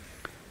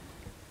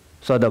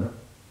 So the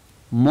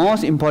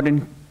most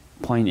important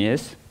point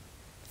is,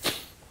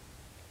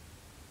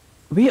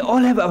 we all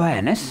have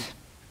awareness.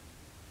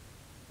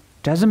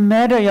 Doesn't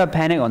matter you have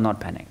panic or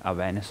not panic.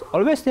 Awareness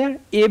always there,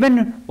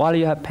 even while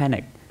you have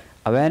panic.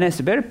 Awareness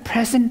is very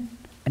present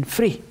and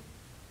free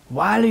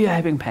while you are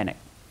having panic.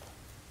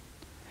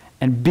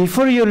 And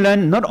before you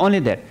learn, not only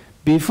that,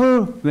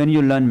 before when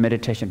you learn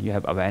meditation, you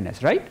have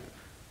awareness, right?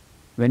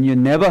 When you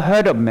never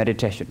heard of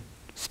meditation,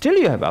 still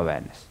you have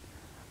awareness.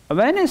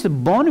 Awareness is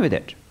born with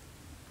it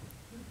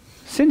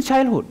since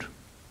childhood.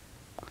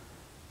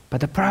 But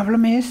the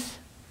problem is,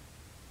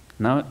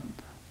 now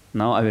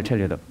I will tell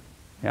you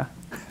yeah?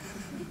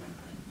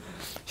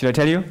 Should I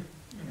tell you?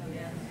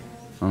 Yes.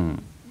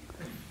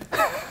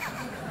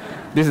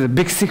 This is a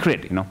big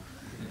secret, you know.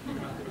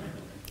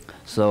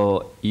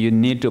 So you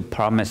need to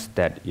promise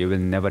that you will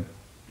never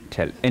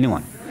tell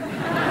anyone.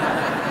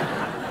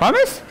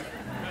 Promise?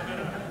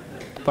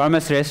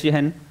 Promise, raise your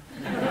hand.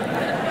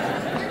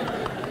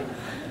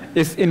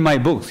 It's in my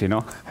books, you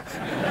know.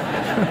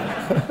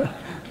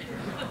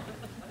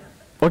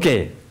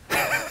 Okay.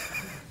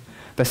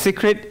 The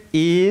secret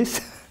is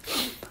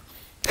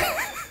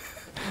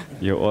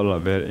you all are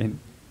very in.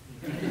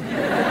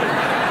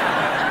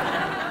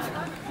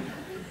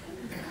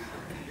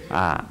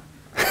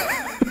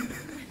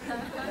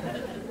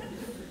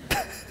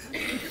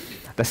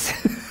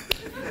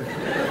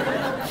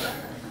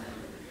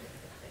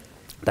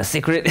 The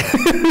secret.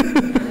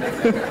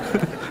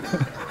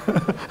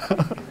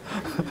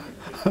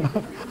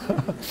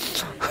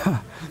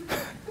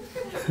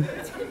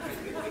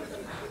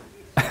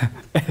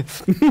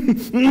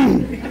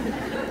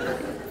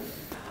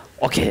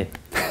 Okay.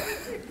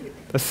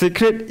 The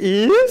secret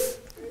is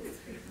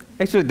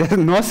actually there's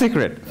no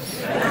secret.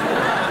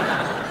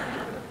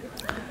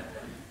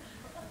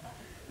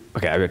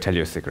 Okay, I will tell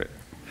you a secret.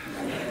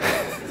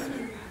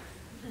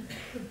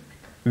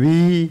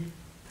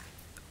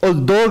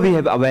 Although we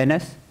have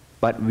awareness,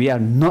 but we are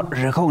not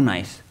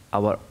recognize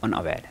our own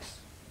awareness.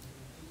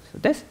 So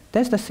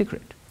that's the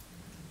secret.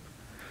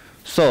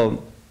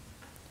 So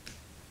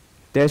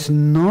there's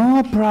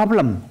no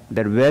problem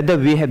that whether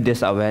we have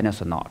this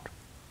awareness or not.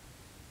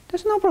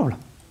 There's no problem.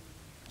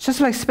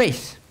 Just like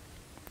space.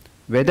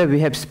 Whether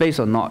we have space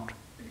or not,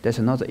 there's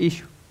another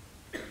issue.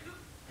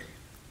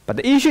 But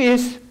the issue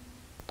is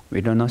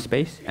we don't know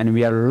space and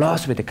we are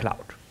lost with the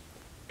cloud.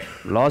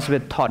 Lost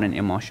with thought and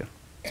emotion.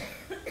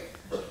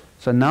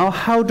 So now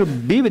how to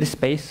be with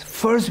space?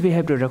 First we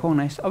have to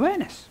recognize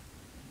awareness.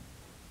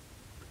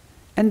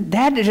 And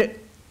that is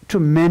to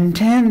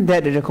maintain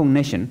that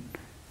recognition,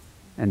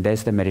 and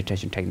that's the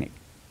meditation technique.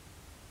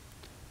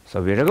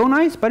 So we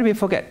recognize, but we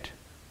forget.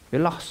 We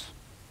lost.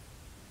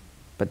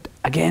 But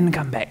again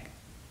come back,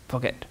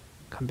 forget,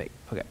 come back,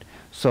 forget.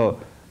 So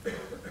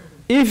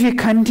if you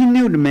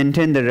continue to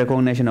maintain the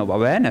recognition of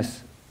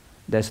awareness,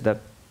 that's the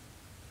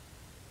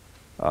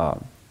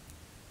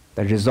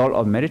result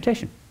of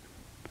meditation.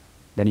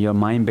 Then your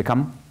mind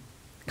become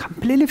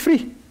completely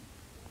free.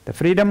 The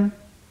freedom,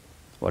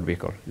 what we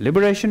call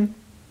liberation,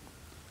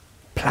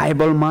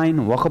 pliable mind,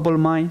 walkable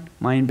mind,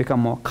 mind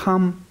become more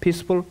calm,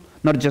 peaceful,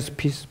 not just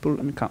peaceful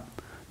and calm,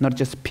 not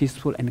just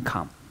peaceful and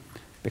calm,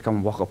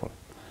 become walkable.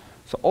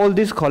 So all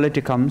this quality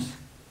comes,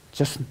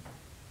 just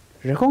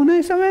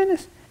recognize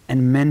awareness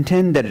and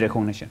maintain that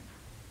recognition.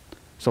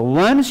 So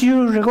once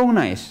you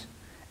recognize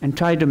and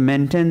try to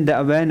maintain the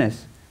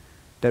awareness,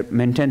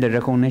 maintain the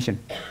recognition,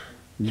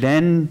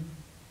 then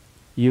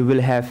you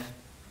will have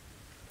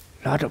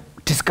a lot of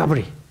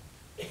discovery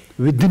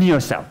within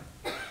yourself.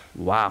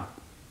 Wow.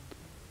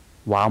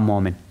 Wow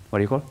moment. What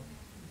do you call?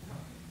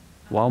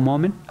 Wow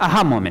moment?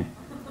 Aha moment.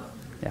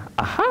 Yeah.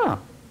 Aha.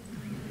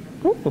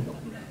 Ooh.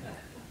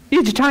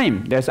 Each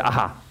time there's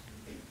aha.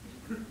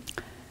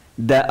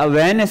 The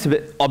awareness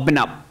will open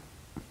up.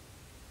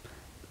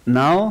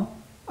 Now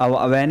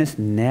our awareness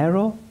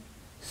narrow,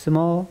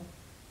 small,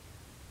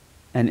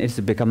 and it's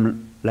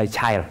become like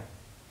child.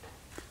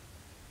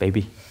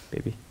 Baby.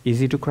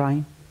 Easy to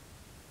cry.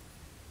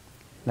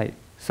 Like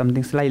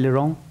something slightly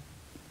wrong,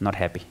 not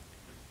happy.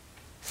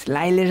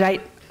 Slightly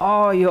right,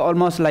 oh, you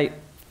almost like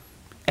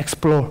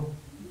explore.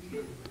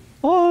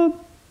 Or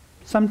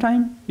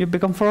sometimes you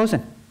become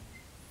frozen.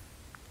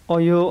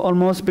 Or you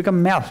almost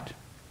become melt.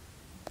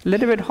 A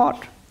little bit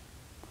hot.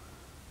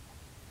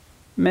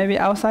 Maybe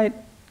outside,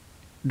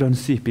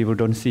 people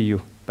don't see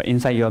you. But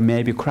inside you're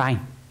maybe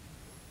crying.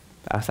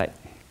 Outside.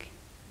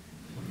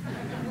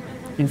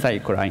 Inside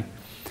you're crying.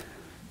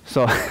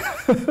 So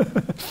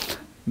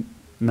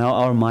now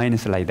our mind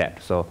is like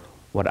that. So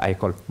what I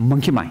call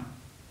monkey mind.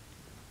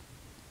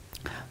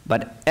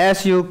 But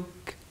as you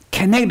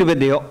connect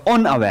with your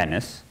own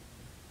awareness,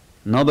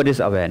 nobody's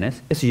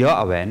awareness, it's your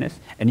awareness,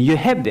 and you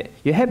have it,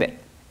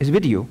 it's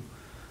with you.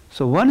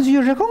 So once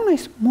you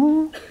recognize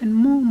more and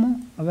more,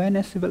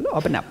 awareness will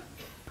open up.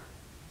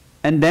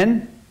 And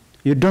then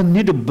you don't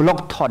need to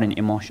block thought and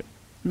emotion.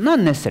 Not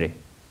necessary.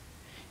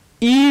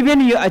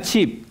 Even you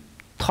achieve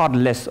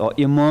thoughtless or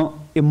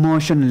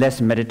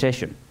emotionless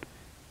meditation,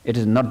 it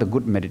is not the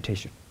good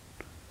meditation.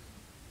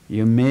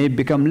 You may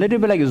become a little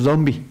bit like a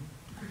zombie.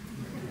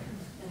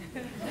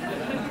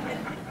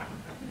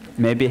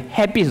 Maybe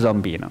happy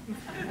zombie, you know.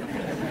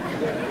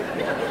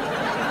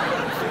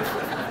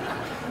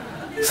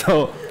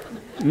 So,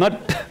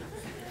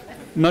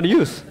 not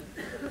use.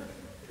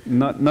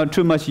 Not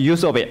too much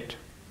use of it.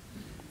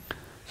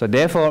 So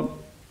therefore,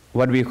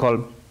 what we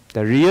call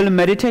the real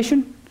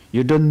meditation,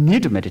 you don't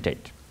need to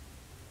meditate.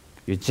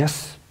 You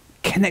just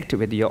connect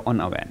with your own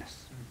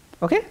awareness.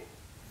 Okay?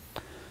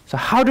 So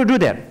how to do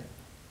that?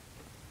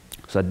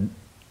 So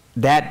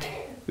that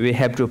we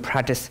have to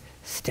practice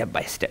step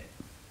by step.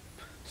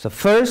 So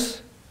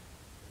first,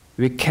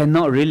 we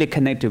cannot really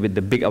connect with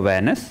the big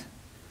awareness.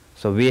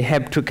 So we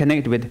have to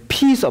connect with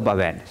piece of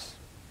awareness.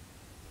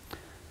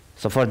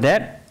 So for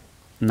that,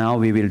 now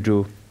we will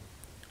do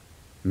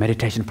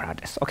meditation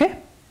practice, okay?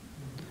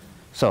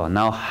 So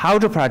now how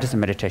to practice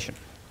meditation?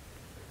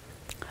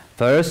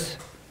 First,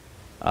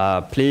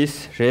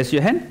 please raise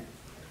your hand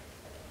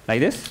like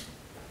this.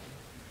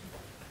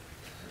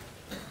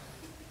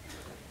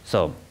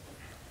 So,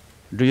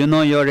 do you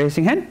know your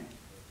raising hand?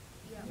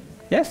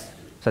 Yes?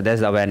 So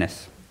that's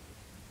awareness.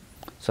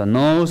 So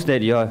knows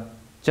that you're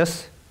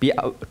just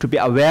to be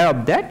aware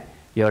of that,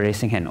 you're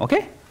raising hand,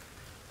 okay?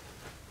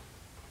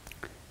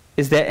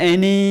 Is there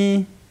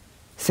any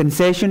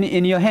sensation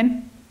in your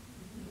hand?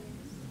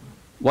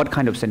 What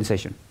kind of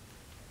sensation?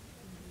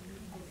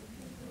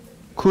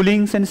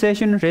 Cooling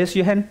sensation, raise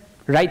your hand.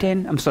 Right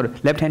hand, I'm sorry,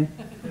 left hand.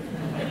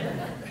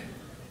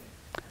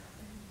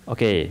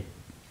 Okay,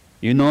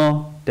 you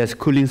know there's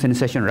cooling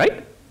sensation,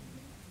 right?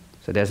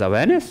 So there's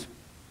awareness.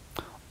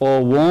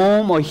 Or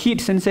warm or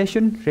heat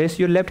sensation, raise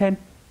your left hand.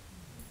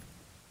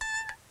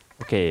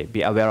 Okay,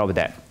 be aware of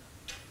that.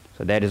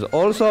 So that is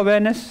also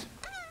awareness.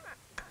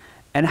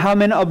 And how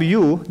many of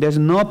you, there's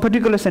no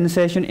particular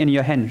sensation in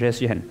your hand,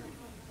 raise your hand.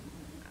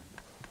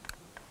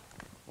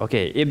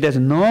 Okay, if there's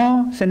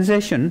no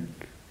sensation,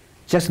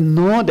 just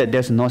know that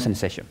there's no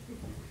sensation.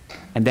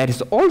 And that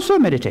is also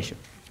meditation.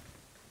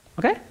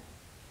 Okay?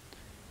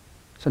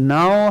 So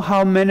now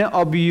how many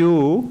of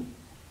you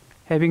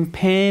having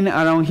pain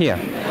around here?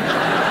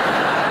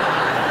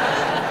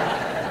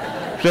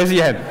 Raise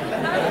your hand.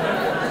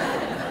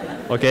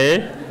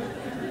 Okay?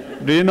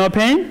 Do you know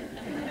pain?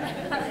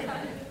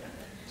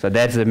 So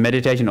that's the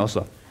meditation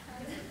also.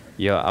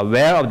 You're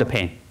aware of the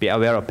pain. Be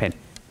aware of pain.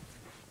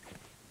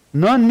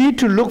 No need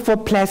to look for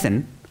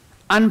pleasant.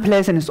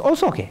 Unpleasant is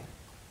also okay.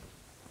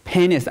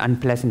 Pain is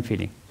unpleasant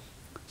feeling.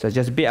 So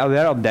just be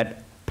aware of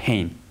that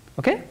pain.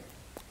 Okay?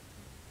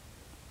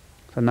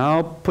 So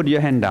now put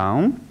your hand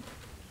down.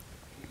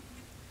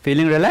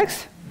 Feeling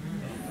relaxed?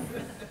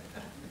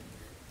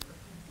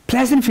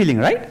 Pleasant feeling,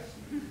 right?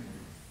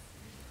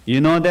 You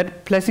know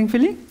that pleasant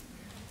feeling?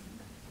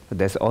 So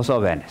there's also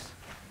awareness.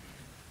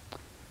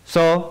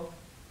 So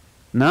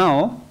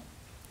now,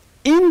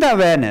 in the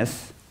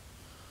awareness,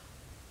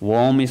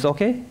 warm is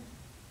okay,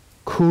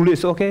 cool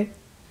is okay,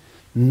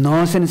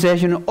 no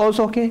sensation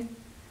also okay,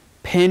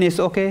 pain is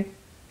okay,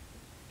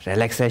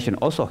 relaxation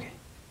also okay.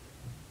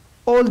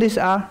 All these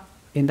are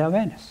in the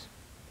awareness,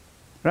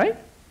 right?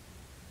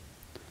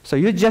 So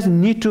you just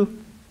need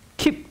to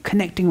keep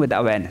connecting with the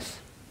awareness.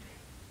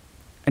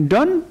 And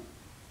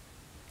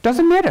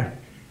doesn't matter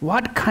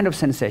what kind of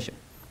sensation,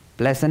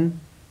 pleasant,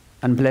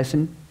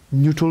 unpleasant,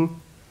 neutral,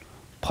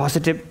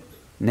 positive,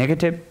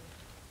 negative,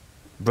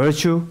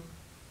 virtue,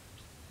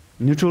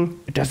 neutral,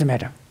 it doesn't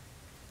matter.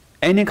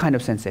 Any kind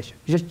of sensation.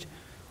 Just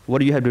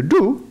what you have to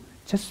do,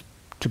 just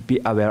to be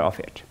aware of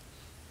it.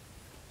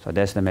 So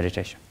that's the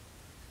meditation.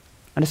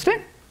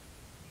 Understand?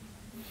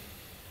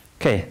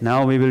 Okay,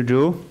 now we will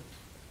do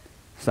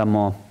some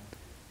more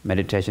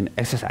meditation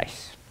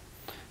exercise.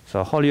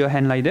 So hold your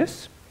hand like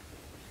this.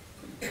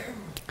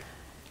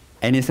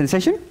 Any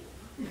sensation?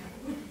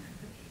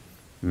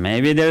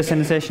 Maybe there's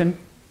sensation,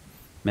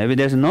 maybe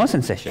there's no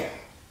sensation.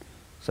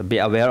 So be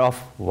aware of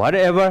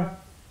whatever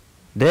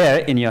there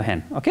in your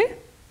hand, okay?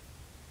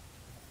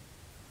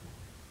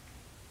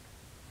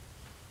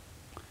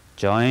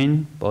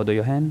 Join both of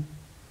your hands.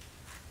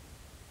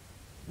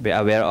 Be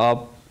aware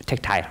of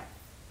tactile.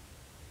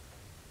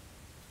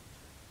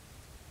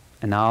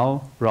 And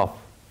now rub.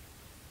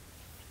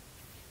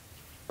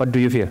 What do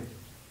you feel?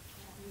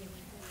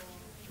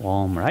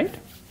 Warm, right?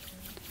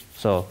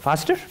 So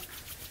faster.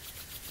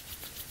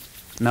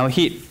 Now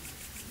heat.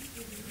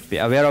 Be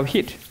aware of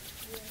heat.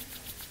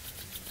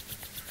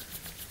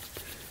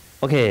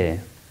 Okay.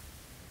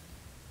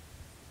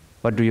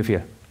 What do you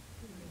feel?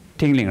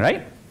 Tingling,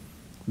 right?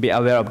 Be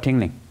aware of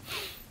tingling.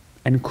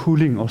 And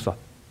cooling also.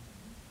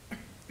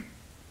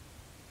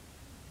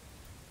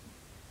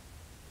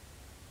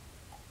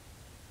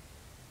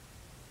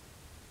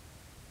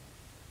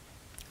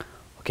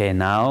 Okay,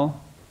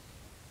 now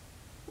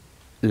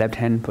left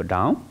hand put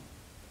down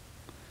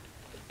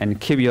and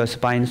keep your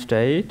spine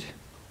straight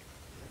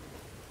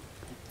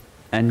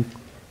and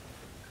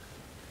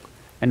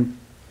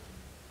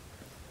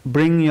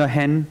bring your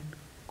hand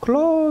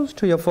close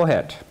to your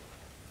forehead,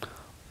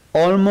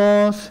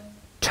 almost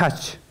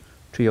touch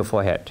to your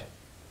forehead.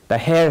 The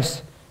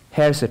hairs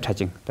are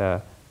touching,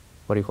 the,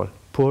 what do you call,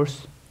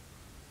 pores,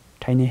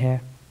 tiny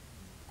hair.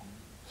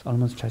 It's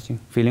almost touching,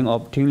 feeling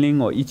of tingling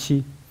or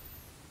itchy,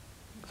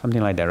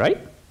 something like that, right?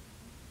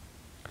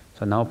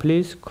 So now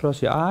please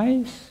close your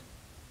eyes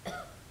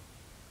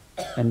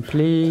and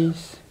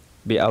please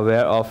be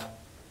aware of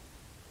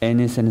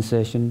any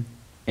sensation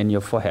in your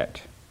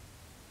forehead.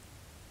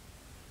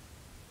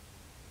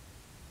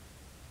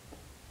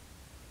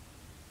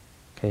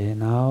 Okay,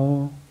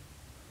 now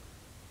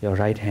your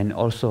right hand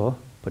also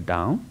put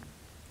down.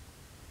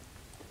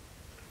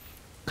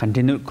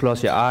 Continue to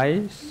close your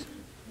eyes.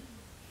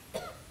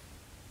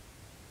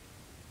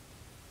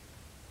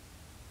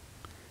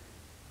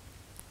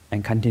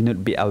 And continue to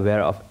be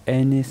aware of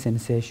any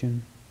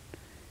sensation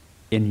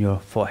in your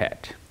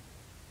forehead.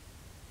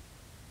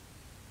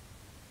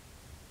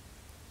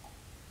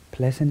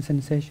 pleasant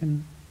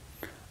sensation,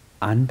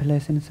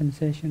 unpleasant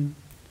sensation,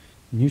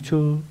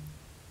 neutral,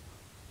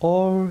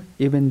 or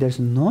even there's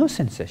no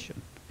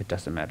sensation, it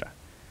doesn't matter.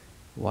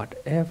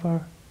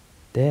 Whatever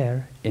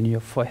there in your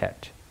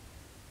forehead,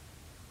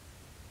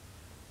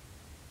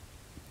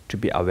 to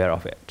be aware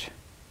of it.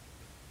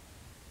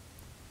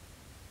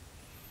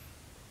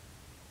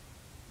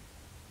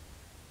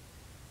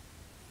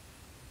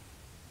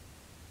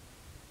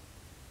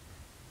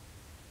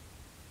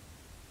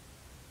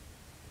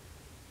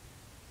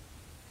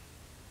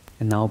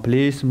 And now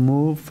please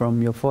move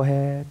from your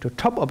forehead to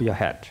top of your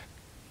head.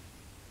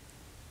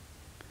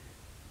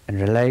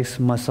 And relax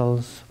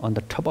muscles on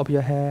the top of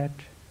your head.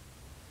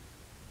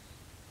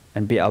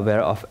 And be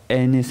aware of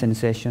any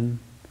sensation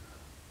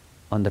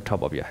on the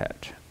top of your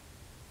head.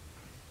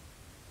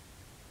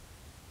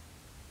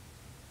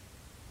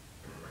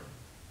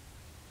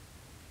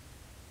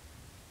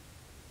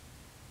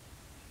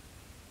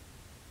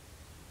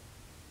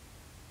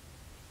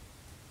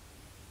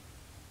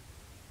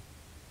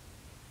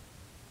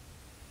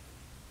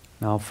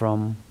 Now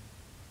from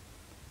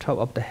top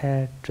of the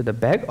head to the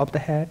back of the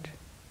head,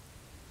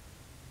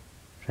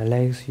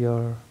 relax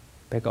your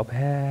back of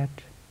head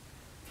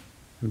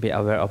and be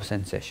aware of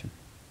sensation.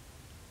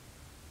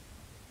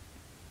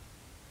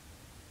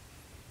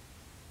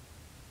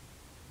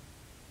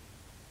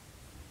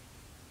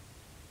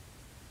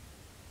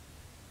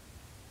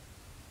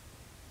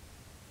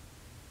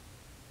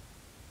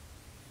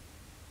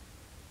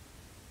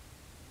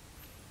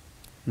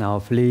 Now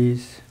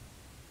please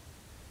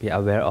be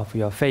aware of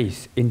your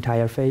face,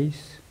 entire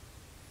face.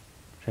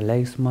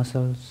 Relax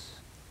muscles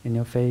in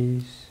your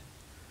face,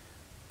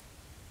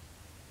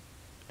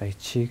 like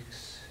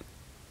cheeks,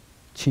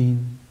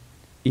 chin,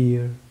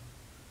 ear,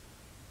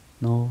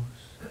 nose.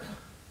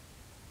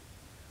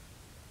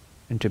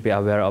 And to be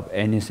aware of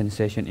any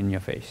sensation in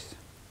your face.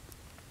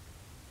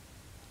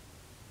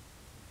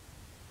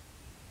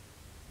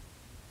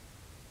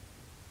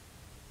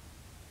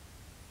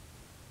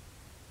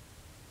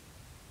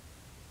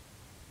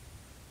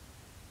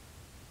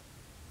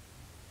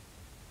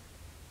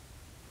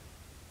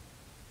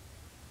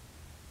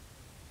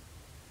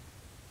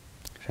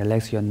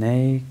 Relax your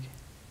neck,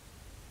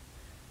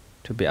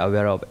 to be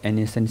aware of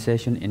any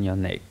sensation in your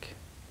neck.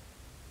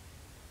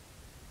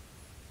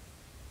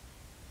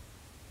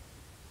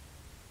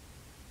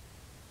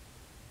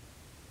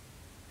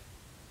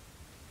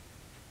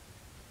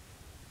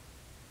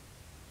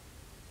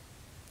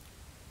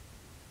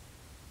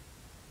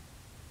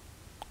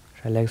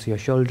 Relax your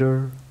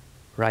shoulder,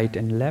 right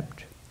and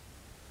left,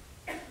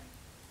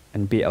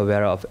 and be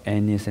aware of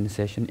any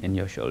sensation in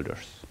your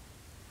shoulders.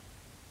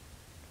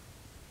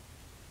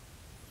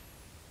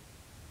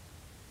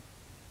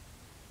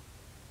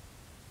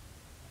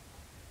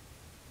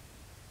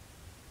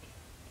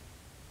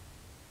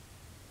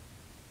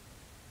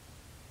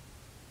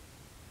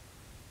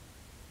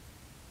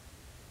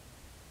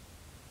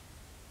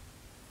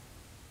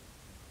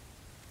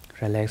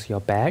 Relax your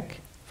back,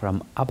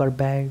 from upper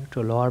back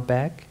to lower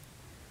back,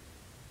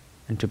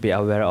 and to be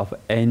aware of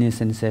any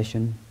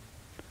sensation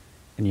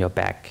in your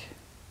back.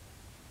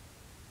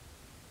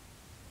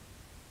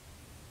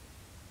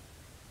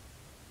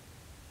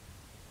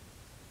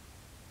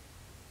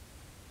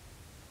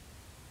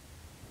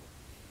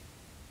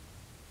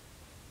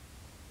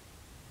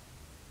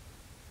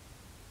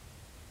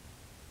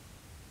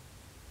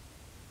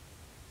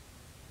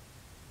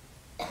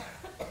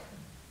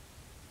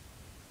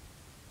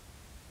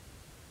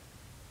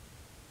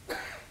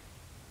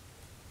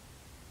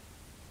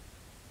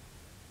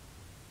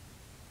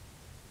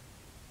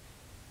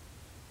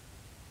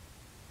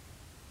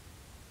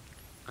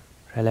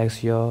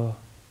 Relax your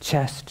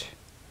chest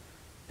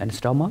and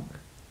stomach.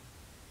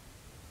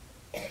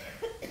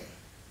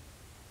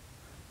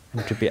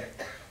 And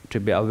to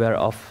be aware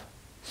of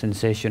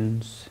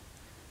sensations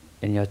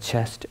in your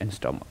chest and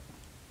stomach.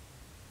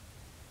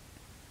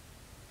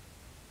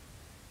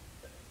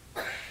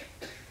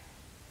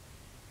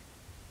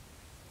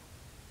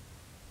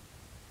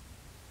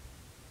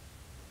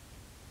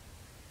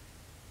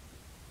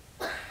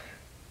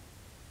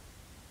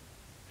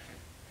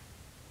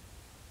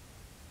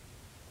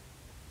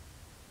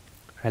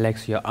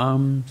 Relax your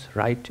arms,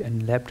 right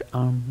and left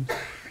arms,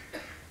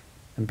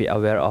 and be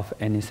aware of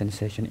any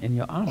sensation in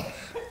your arms.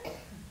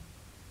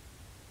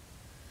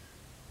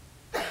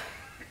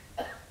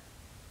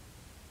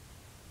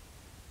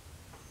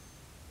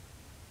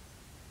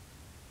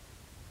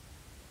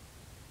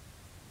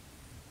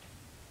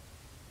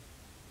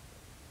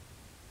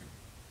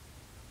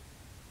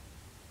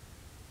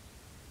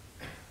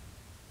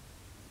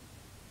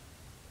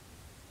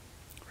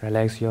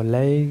 Relax your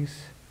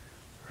legs,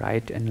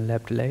 right and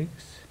left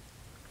legs,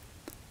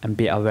 and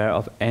be aware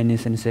of any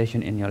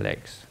sensation in your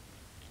legs.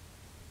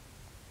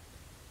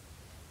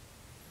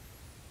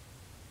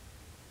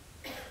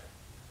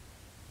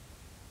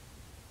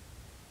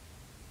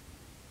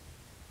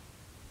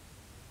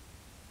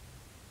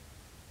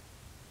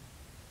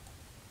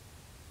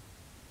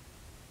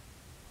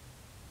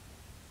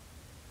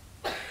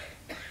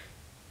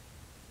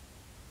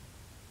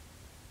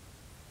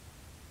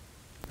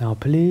 Now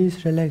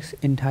please relax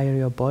entire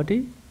your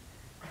body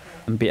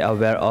and be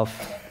aware of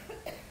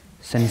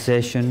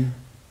sensation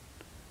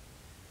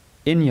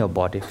in your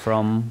body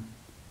from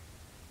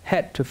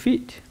head to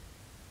feet.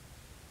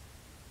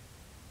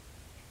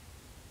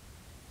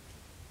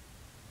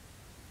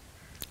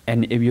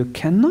 And if you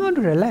cannot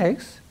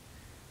relax,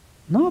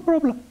 no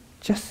problem.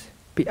 Just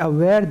be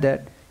aware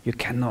that you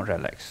cannot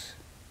relax.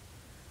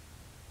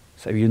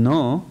 So if you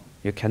know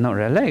you cannot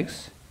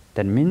relax,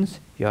 that means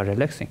you are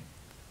relaxing.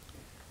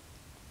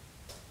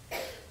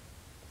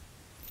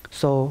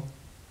 So,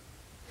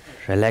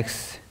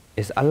 relax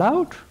is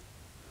allowed,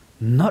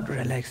 not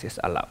relax is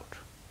allowed.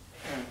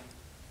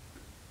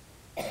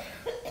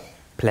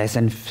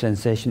 Pleasant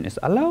sensation is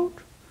allowed,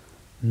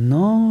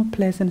 no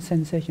pleasant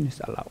sensation is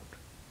allowed.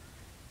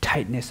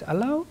 Tightness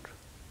allowed,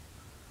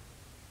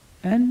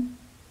 and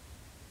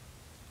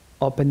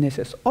openness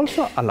is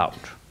also allowed.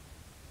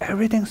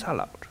 Everything's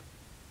allowed.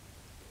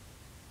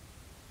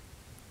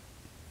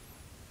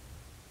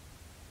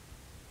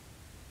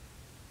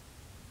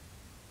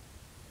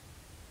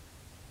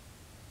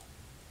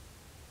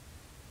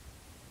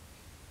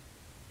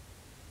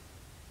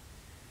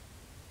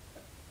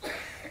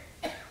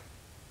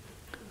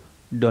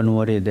 Don't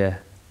worry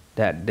that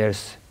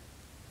there's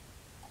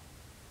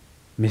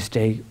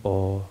mistake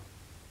or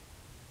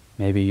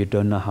maybe you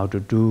don't know how to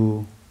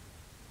do.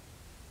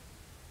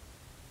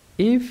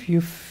 If you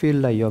feel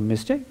like your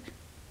mistake,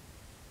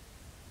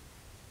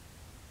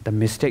 the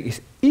mistake is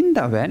in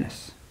the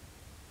awareness.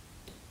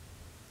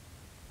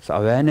 So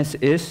awareness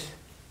is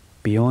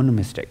beyond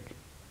mistake.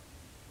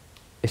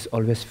 It's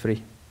always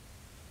free.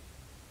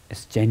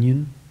 It's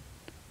genuine.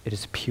 It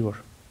is pure.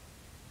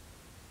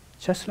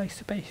 Just like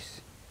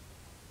space.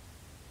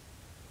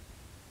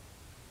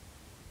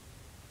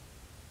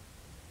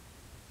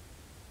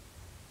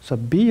 So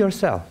be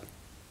yourself.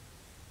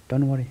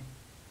 Don't worry.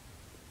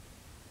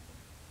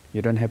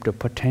 You don't have to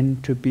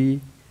pretend to be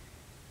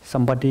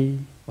somebody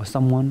or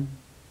someone.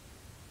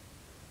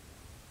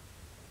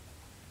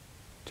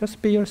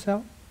 Just be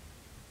yourself.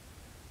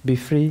 Be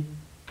free.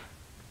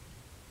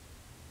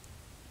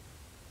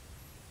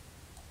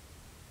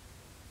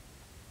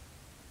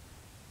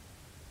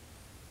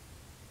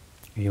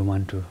 You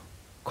want to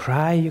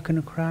cry, you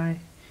can cry.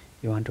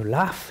 You want to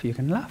laugh, you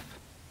can laugh.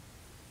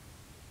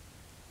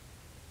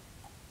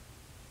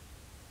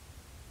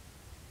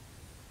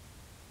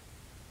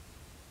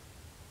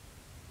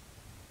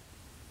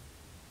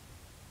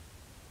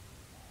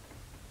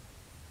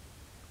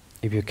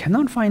 If you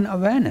cannot find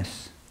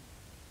awareness,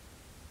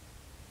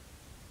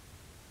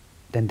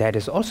 then that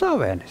is also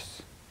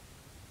awareness.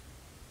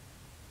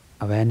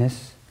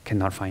 Awareness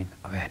cannot find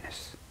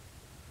awareness.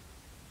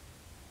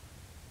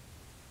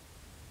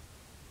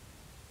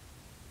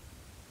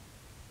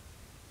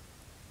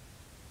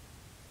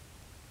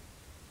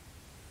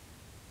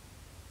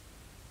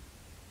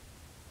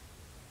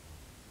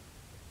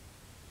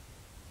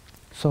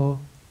 So,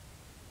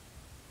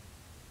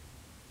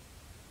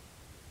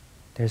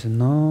 there's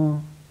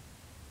no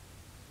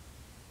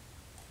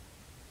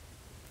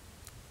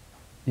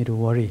need to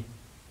worry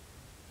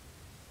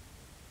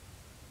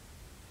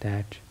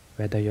that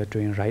whether you're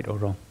doing right or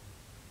wrong.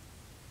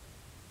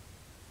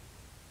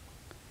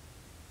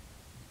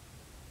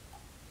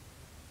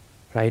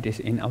 Right is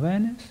in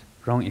awareness,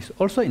 wrong is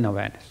also in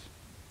awareness.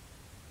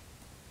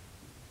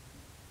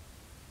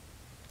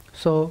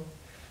 So,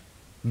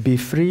 be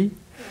free.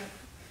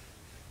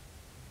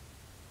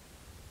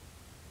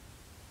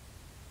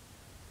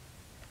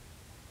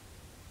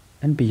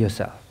 And be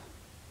yourself.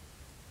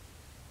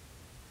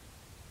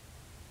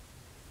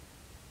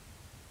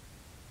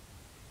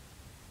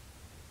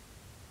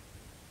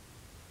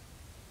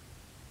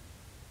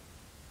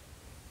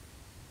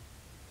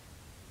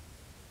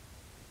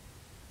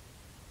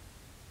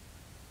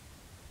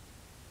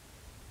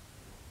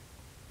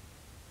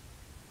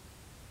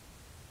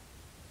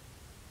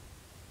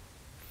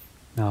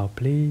 Now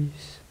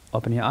please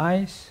open your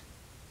eyes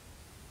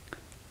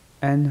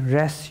and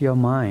rest your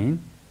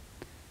mind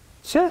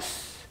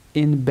just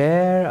in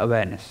bare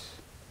awareness.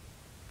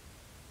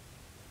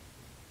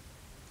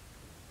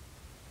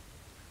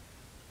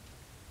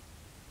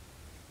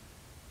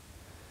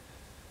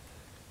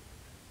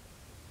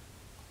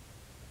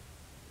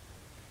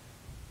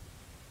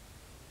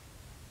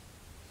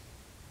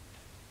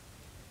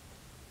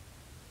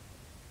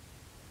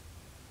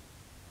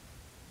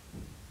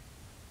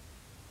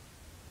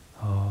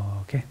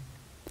 Okay.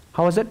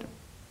 How was it?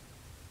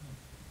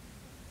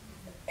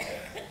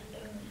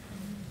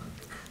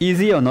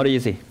 Easy or not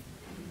easy?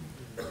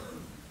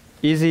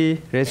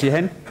 Easy, raise your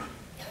hand.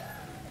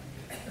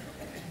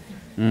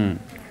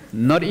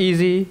 Not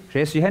easy,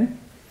 raise your hand.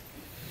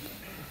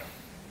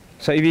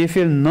 So if you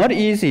feel not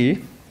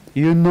easy,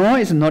 you know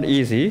it's not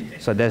easy,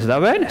 so that's the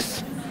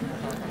awareness.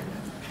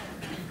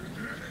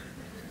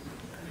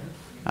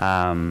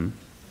 And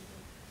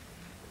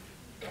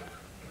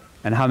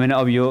how many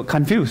of you are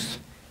confused?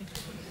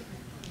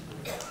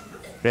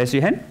 Raise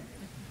your hand.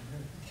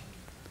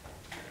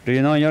 Do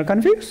you know you're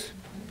confused?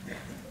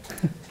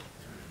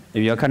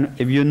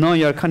 If you know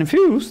you're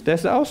confused,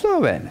 there's also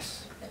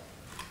awareness.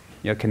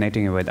 You're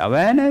connecting with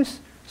awareness,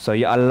 so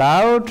you're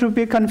allowed to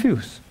be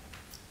confused.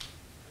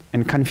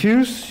 And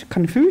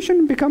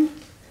confusion become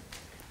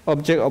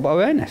object of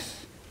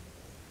awareness.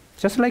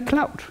 Just like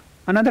cloud,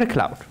 another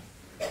cloud.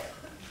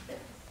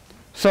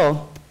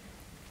 So,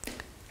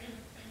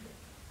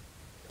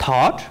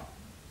 thought,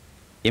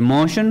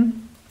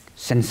 emotion,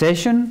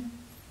 sensation,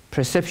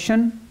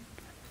 perception,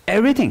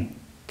 everything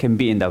can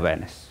be in the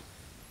awareness.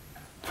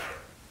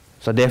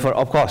 So therefore,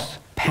 of course,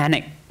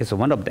 panic is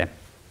one of them.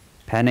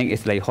 Panic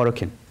is like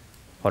hurricane,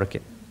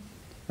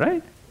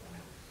 right?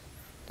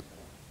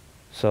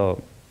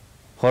 So,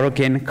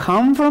 hurricane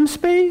come from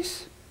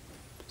space,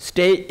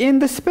 stay in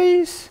the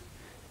space,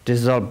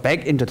 dissolve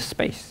back into the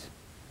space.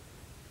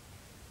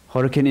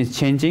 Hurricane is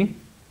changing,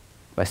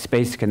 but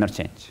space cannot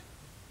change.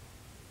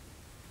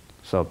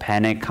 So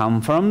panic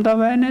come from the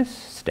awareness,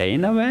 stay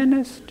in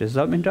awareness,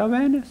 dissolve into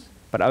awareness,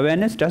 but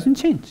awareness doesn't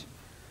change.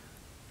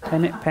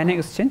 Panic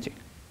is changing,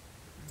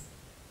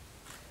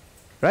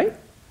 right?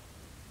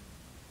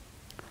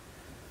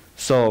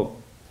 So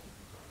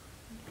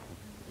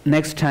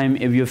next time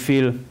if you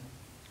feel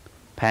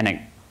panic,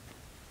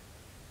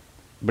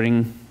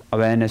 bring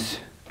awareness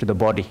to the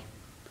body,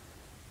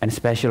 and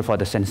special for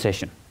the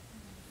sensation.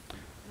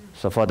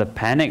 So for the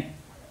panic,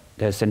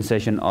 there's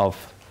sensation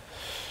of,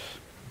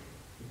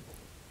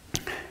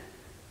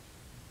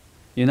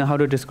 you know how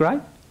to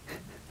describe?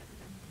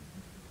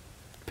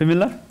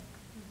 Familiar?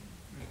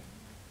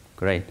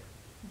 Great.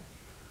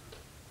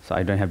 So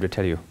I don't have to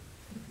tell you.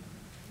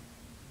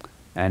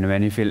 And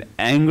when you feel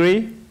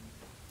angry,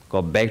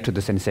 go back to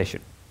the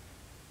sensation,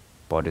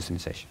 body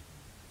sensation.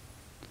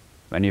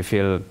 When you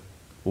feel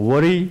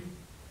worry,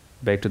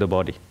 back to the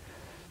body.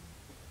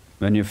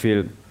 When you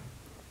feel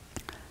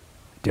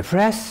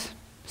depressed,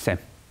 same.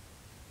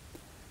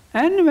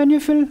 And when you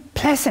feel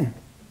pleasant,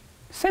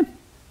 same.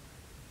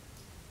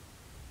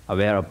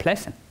 Aware of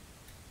pleasant.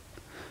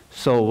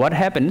 So what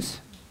happens?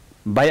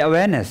 By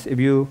awareness, if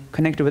you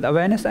connect with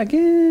awareness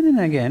again and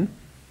again,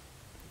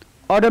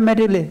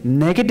 automatically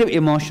negative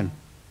emotion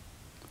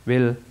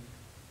will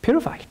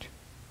purify it.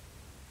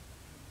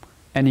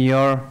 And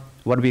your,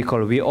 what we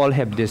call, we all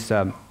have this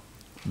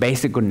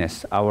basic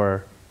goodness,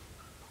 our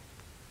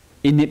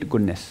innate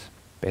goodness,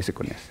 basic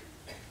goodness,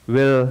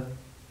 will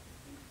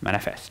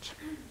manifest.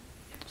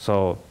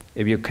 So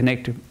if you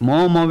connect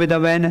more and more with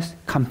awareness,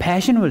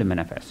 compassion will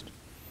manifest,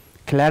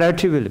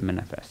 clarity will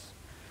manifest,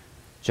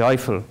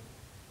 joyful,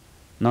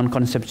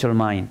 non-conceptual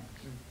mind,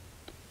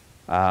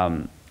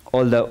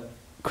 all the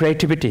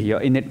creativity, your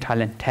innate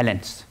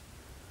talents,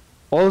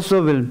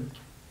 also will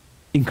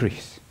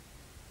increase.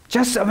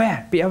 Just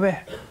aware, be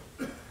aware.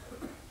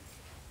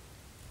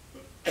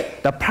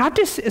 The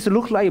practice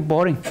looks like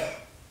boring,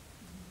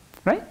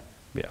 right?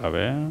 Be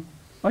aware.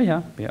 Oh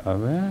yeah, be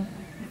aware.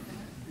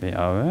 Be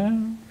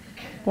aware.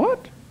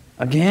 What?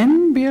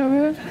 Again, be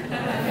aware.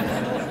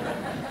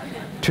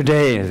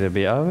 Today is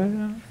be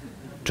aware.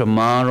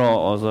 Tomorrow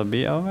also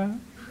be aware.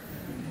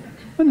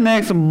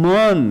 Next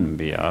month,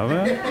 be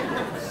aware.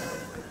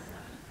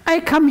 I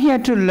come here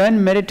to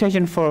learn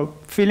meditation for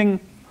feeling,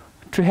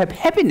 to have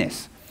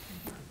happiness.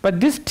 But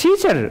this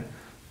teacher,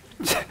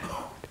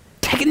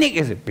 technique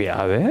is be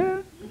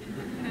aware,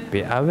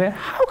 be aware.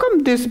 How come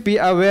this be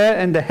aware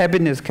and the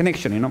happiness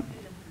connection, you know?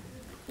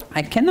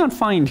 I cannot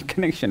find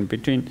connection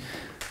between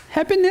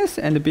happiness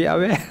and be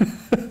aware.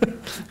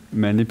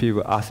 Many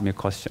people ask me a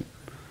question.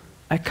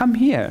 I come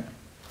here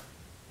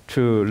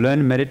to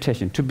learn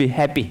meditation, to be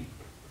happy.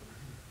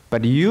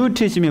 But you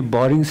teach me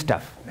boring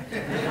stuff,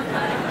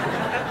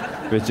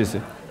 which is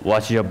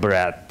watch your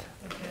breath,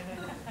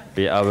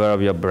 be aware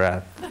of your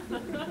breath,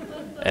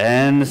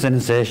 and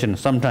sensation.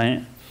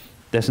 Sometimes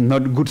there's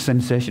not good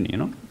sensation, you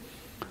know.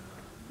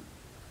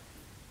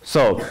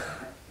 So,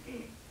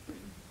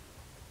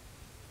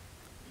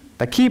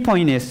 the key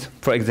point is,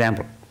 for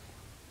example,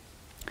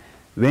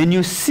 when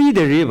you see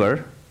the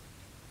river,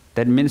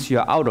 that means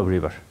you're out of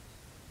river,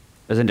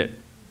 isn't it?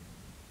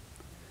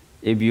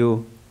 If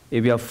you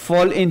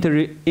fall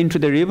into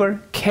the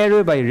river,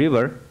 carried by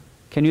river,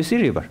 can you see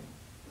river?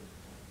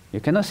 You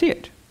cannot see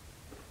it.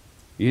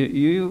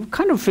 You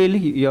kind of feel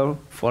you're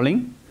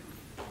falling,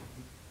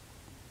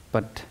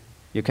 but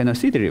you cannot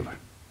see the river,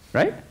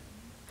 right?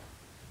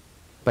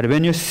 But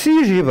when you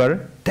see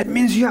river, that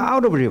means you're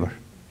out of river.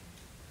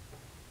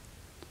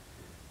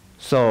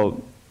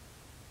 So,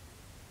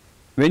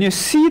 when you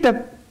see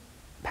the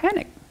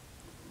panic,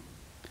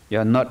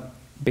 you're not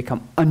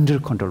become under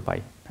control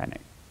by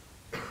panic.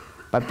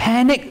 But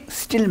panic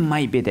still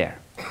might be there.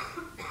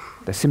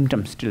 The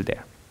symptoms still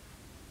there.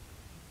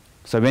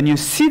 So when you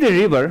see the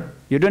river,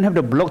 you don't have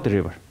to block the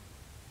river,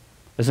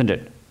 isn't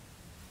it?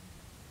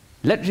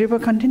 Let river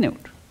continue.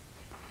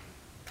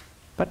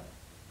 But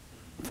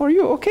for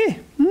you, okay,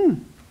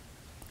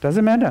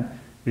 doesn't matter.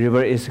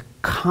 River is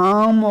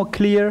calm or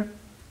clear,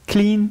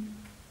 clean,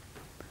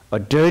 or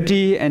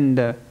dirty and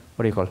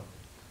what do you call?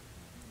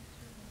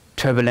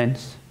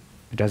 Turbulence.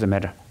 It doesn't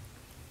matter.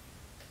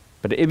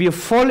 But if you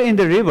fall in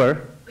the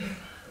river,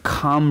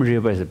 calm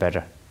river is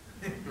better.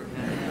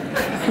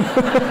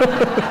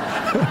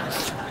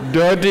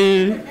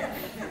 dirty,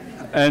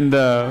 and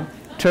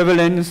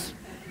turbulence,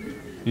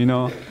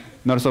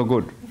 not so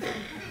good.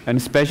 And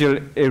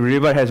especially a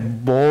river has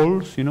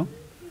bowls,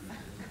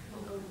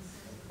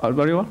 What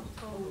do you want?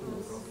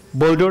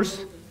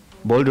 Boulders,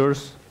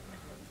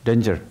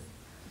 danger.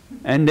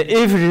 And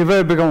if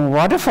river become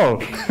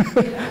waterfall,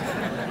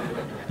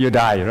 you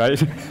die,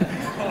 right?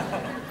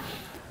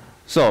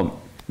 So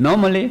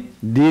normally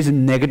these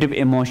negative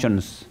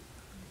emotions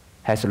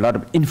has a lot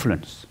of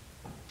influence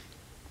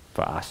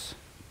for us.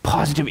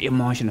 Positive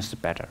emotions is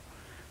better.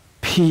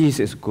 Peace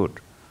is good.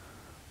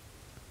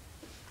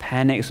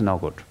 Panic is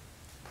not good,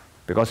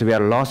 because we are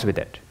lost with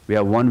it. We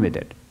are one with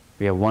it.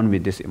 We are one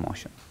with this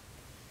emotion.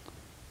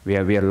 We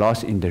are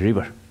lost in the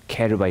river,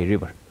 carried by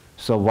river.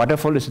 So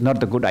waterfall is not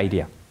the good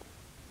idea.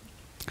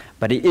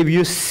 But if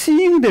you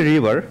see the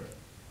river,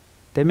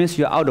 that means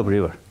you're out of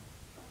river.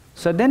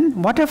 So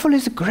then waterfall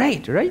is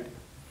great, right?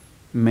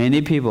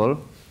 Many people,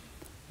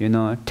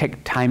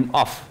 take time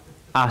off,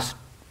 ask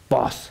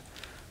boss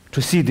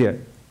to see the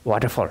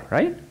waterfall,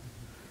 right?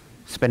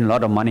 Spend a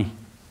lot of money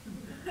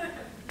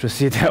to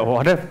see the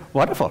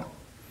waterfall.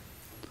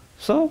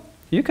 So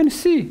you can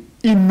see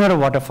inner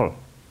waterfall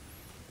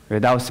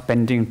without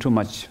spending too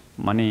much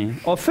money,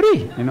 or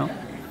free,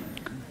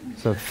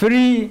 So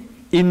free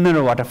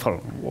inner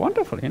waterfall,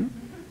 wonderful,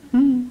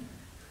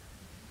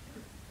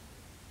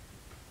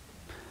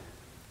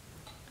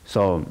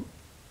 So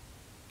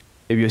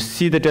if you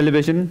see the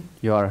television,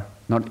 you are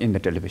not in the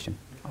television,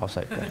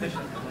 outside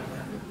television.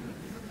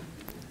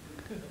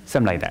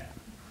 Something like that.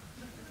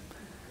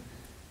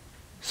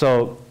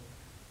 So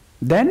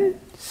then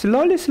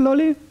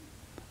slowly,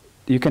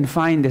 you can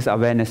find this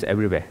awareness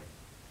everywhere.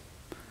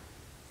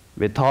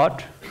 With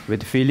thought,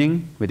 with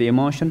feeling, with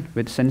emotion,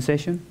 with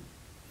sensation.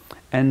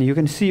 And you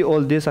can see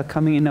all these are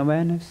coming in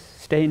awareness,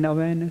 stay in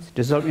awareness,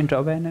 dissolve into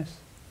awareness.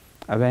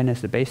 Awareness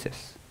is the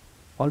basis,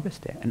 always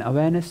there. And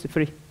awareness is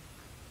free,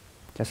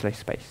 just like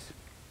space.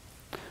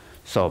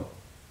 So,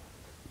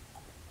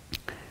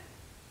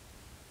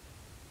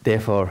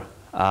 therefore,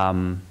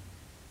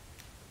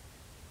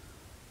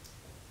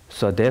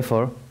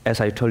 as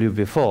I told you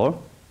before,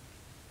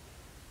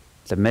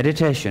 the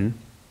meditation,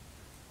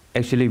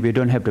 actually we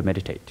don't have to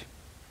meditate.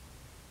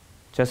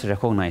 Just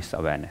recognize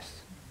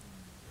awareness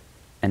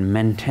and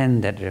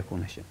maintain that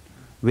recognition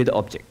with the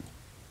object.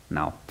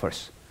 Now,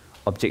 first,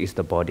 object is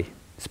the body,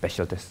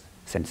 special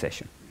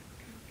sensation.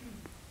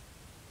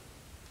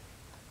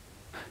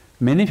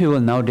 Many people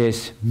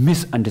nowadays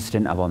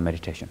misunderstand about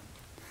meditation.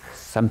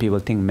 Some people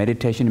think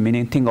meditation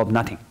meaning think of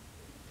nothing,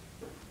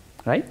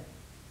 right?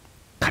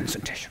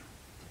 Concentration.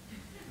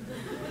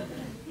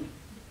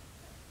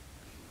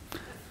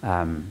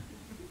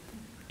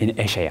 In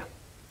Asia,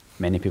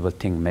 many people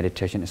think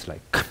meditation is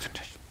like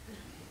concentration.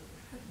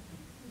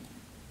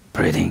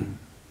 Breathing.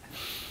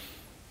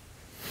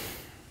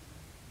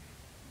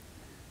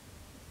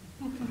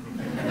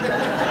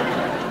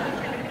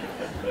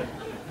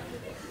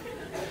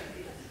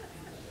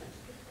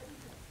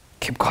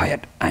 Keep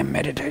quiet, I'm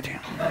meditating.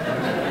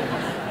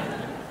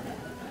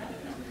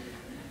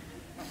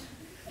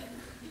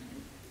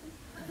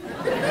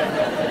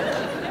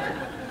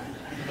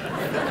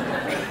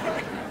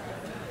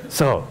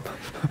 So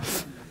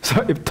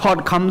if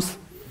thought comes,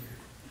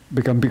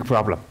 become big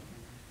problem,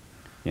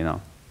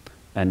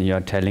 and you're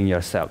telling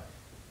yourself,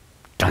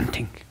 don't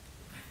think.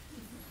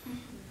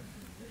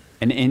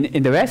 And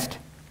in the West,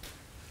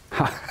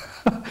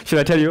 should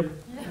I tell you?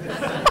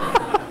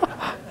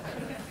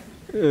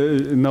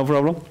 No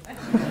problem.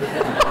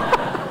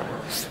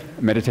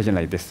 Meditation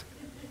like this.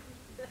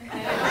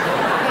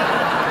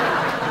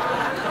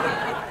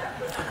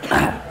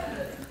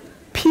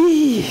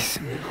 Peace.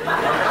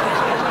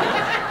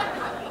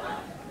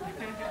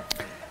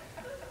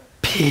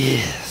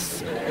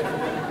 Peace.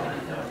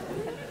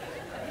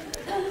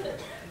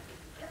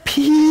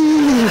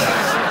 Peace.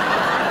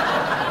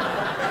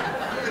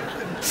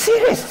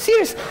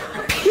 Serious.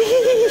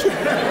 Peace.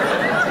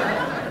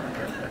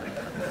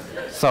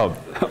 So,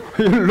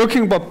 you're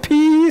looking for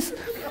peace,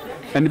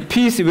 and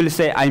peace will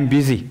say, I'm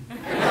busy.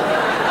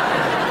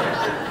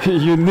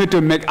 You need to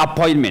make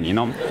appointment,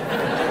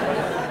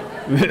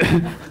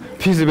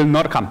 Peace will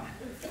not come.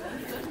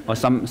 Or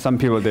some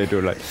people, they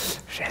do like,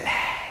 relax.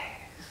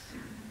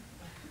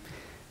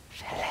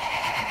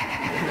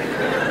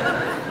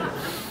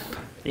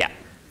 Yeah.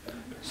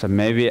 So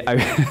maybe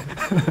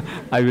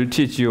I will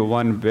teach you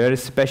one very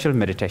special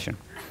meditation.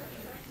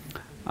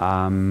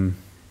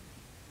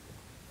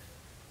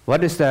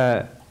 What is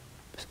the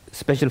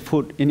special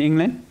food in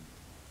England?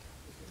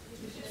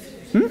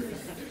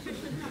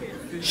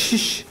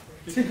 Shish.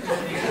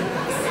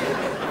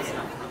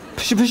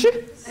 Pushy?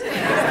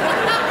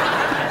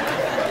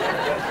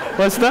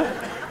 What's that?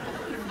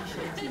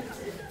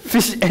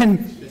 Fish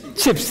and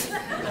chips.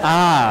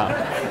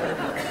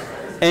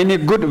 Any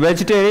good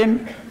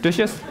vegetarian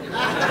dishes?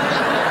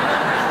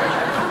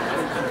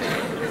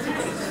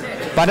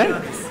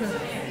 Pardon?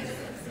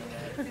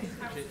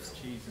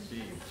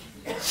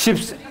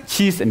 Chips,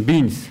 cheese, and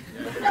beans.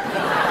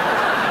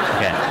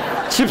 Okay.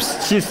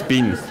 chips, cheese,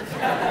 beans.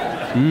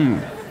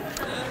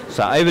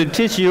 So I will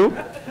teach you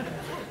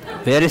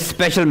very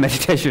special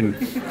meditation.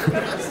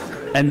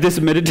 And this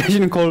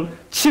meditation called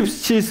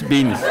chips, cheese,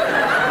 beans.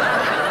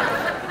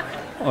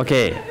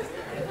 Okay.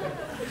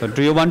 So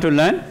do you want to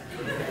learn?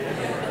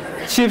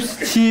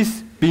 Chips,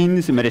 cheese,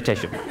 beans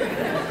meditation.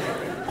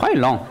 Quite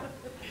long.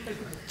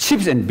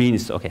 Chips and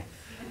beans, okay.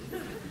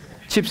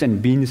 Chips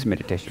and beans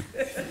meditation.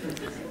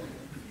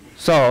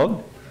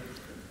 So,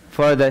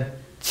 for the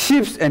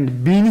chips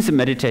and beans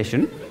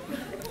meditation,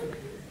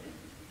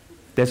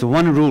 there's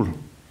one rule.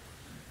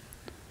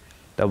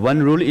 The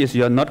one rule is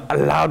you're not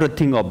allowed to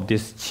think of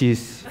this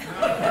cheese,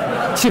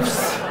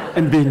 chips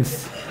and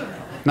beans.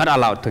 Not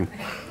allowed to.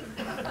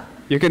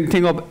 You can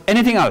think of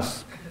anything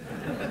else.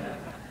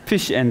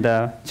 Fish and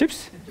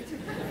chips.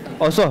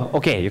 Also,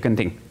 okay, you can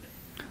think.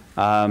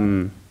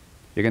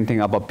 You can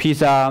think about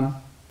pizza,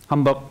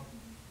 hamburger,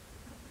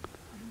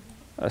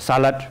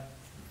 salad,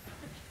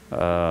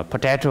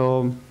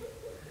 potato,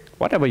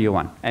 whatever you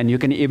want. And you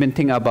can even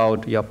think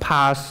about your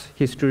past,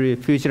 history,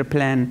 future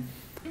plan.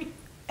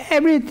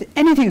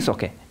 Anything's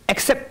okay,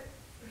 except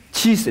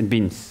cheese and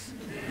beans.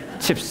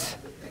 Chips.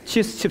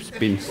 Cheese, chips,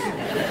 beans.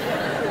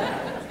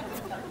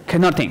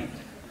 Cannot think.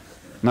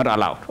 Not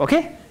allowed,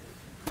 okay?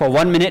 For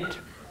 1 minute.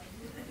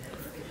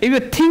 If you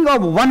think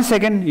of 1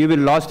 second, you will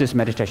lose this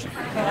meditation.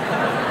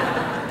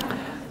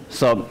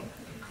 So,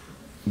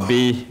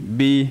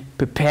 be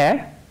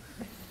prepared.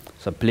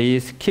 So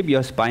please keep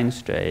your spine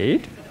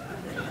straight.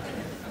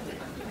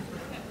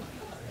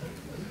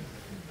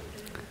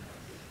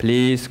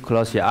 Please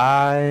close your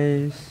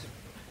eyes.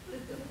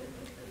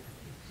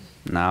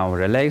 Now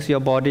relax your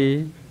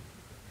body.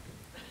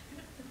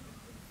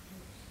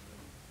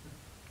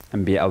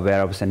 And be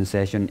aware of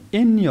sensation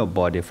in your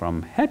body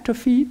from head to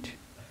feet.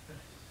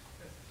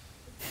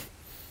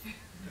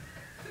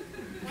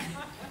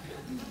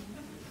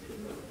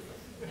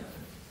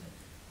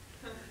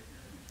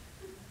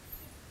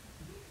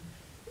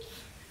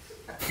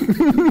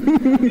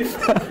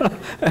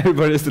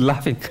 Everybody's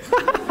laughing.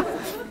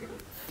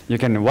 You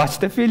can watch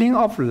the feeling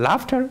of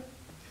laughter.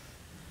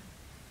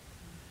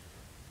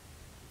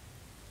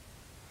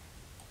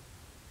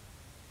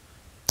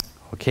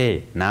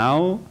 Okay,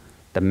 now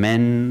the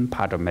main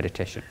part of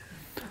meditation.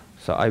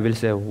 So I will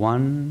say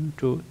 1,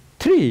 2,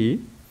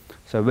 3.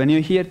 So when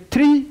you hear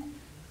 3,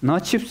 no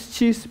chips,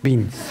 cheese,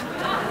 beans.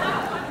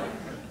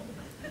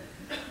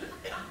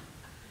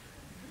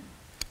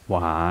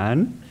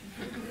 1,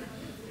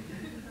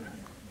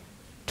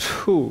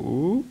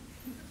 2,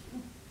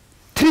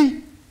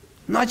 3.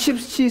 No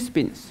chips, cheese,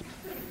 beans.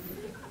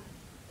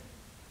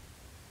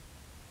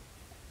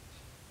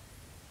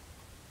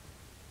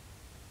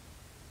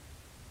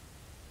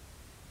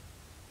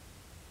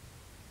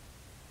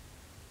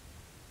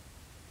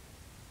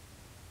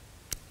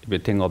 If you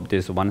think of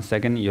this 1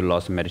 second, you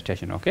lost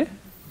meditation, okay?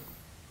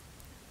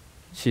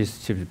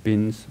 Cheese, chips,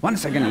 beans. 1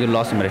 second, you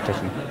lost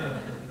meditation.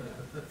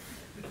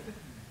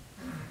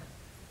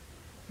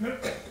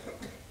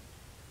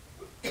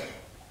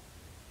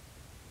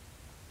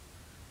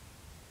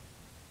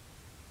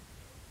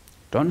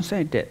 Don't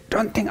say that.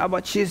 Don't think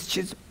about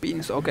cheese,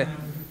 beans, okay?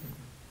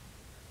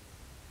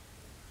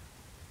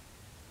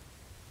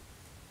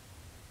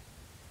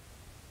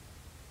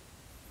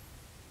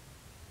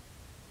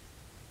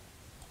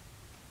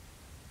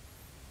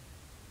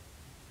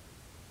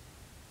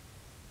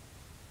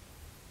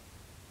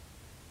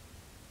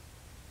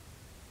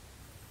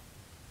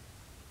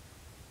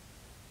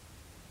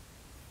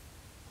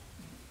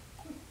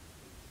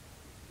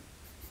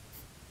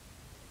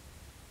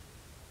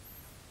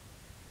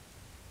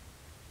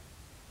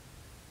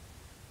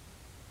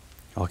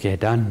 Okay,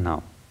 done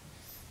now.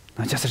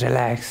 Now just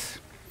relax.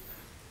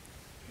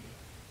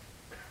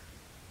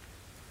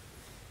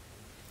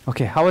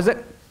 Okay, how was it?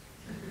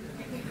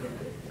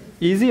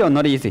 Easy or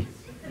not easy?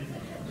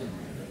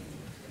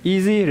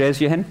 Easy, raise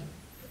your hand.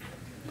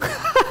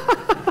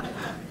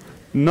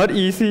 Not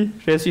easy,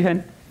 raise your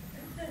hand.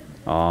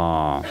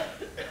 Oh,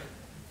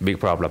 big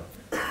problem.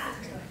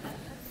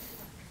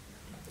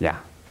 Yeah,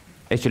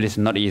 actually it's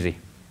not easy.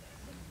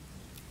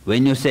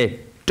 When you say,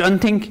 don't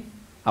think,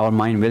 our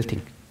mind will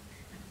think.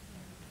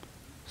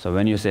 So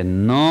when you say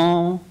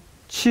no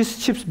cheese,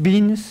 chips,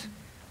 beans,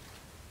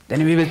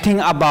 then we will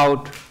think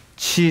about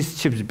cheese,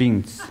 chips,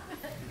 beans.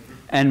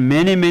 And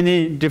many,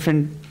 many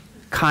different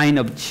kind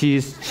of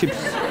cheese,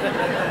 chips,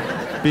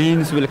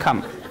 beans will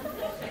come.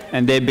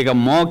 And they become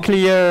more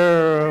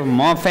clear,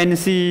 more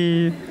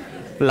fancy,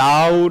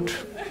 loud,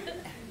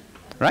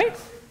 right?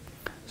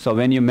 So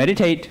when you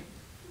meditate,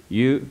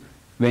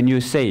 when you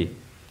say,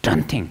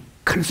 don't think,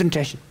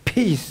 concentration,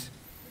 peace,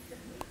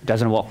 it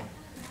doesn't work.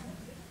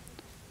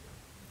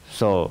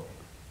 So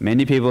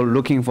many people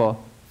looking for,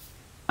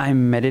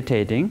 I'm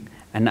meditating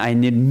and I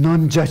need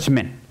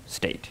non-judgment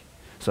state.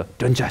 So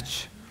don't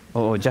judge.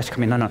 Oh, judge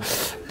come in. No.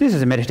 This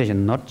is a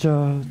meditation, not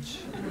judge.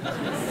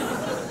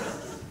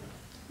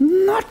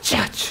 Not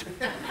judge.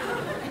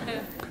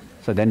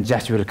 So then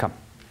judge will come.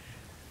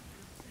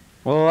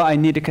 Oh, I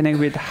need to connect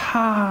with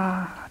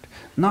heart.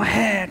 No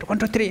head. 1,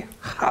 2, 3.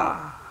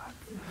 Ha.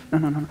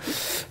 No.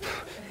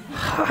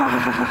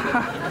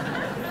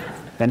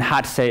 Then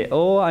heart say,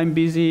 oh, I'm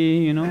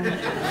busy, you know.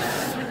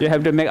 You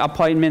have to make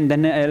appointment,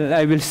 then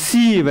I will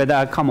see whether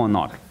I come or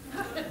not.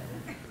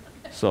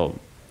 So,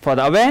 for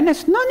the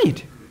awareness, no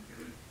need.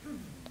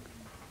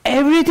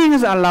 Everything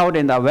is allowed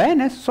in the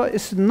awareness, so it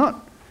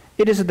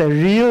is the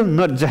real,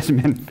 not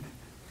judgment.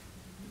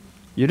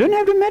 You don't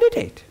have to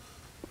meditate.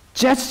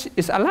 Judge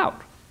is allowed,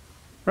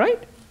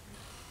 right?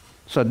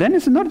 So then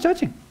it's not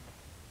judging.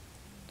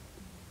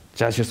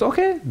 Judge is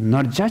okay,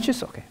 not judge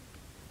is okay.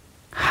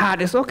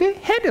 Heart is okay,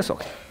 head is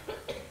okay.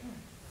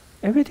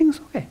 Everything is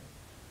okay.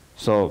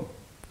 So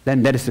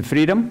then that is the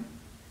freedom,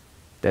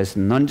 there's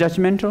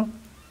non-judgmental,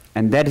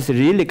 and that is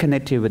really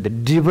connected with the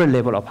deeper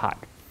level of heart.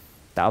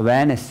 The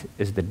awareness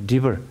is the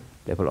deeper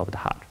level of the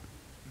heart.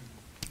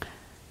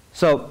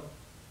 So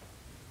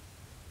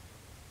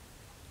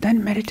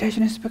then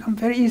meditation has become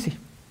very easy,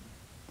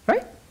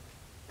 right?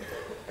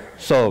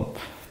 So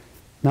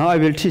now I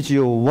will teach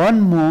you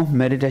one more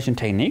meditation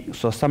technique.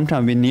 So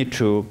sometimes we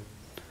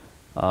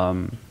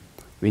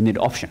need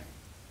option,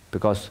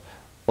 because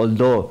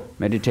although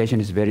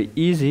meditation is very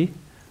easy,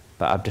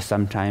 but after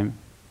some time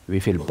we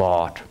feel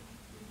bored.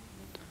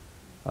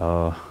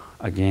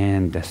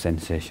 Again the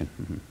sensation.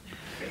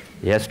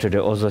 Yesterday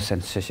also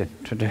sensation.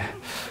 Today,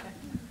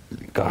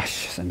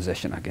 gosh,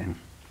 sensation again.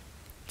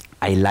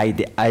 I like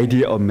the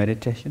idea of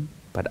meditation,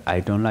 but I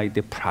don't like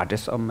the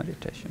practice of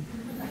meditation.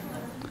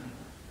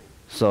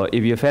 So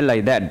if you feel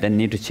like that, then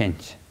need to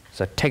change.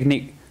 So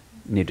technique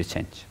need to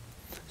change.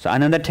 So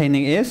another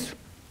technique is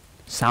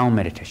sound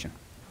meditation.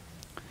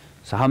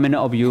 So how many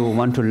of you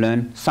want to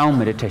learn sound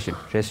meditation?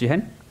 Raise your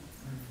hand.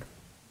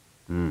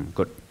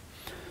 Good.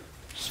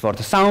 So for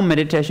the sound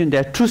meditation,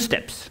 there are 2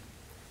 steps.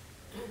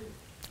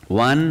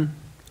 One,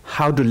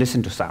 how to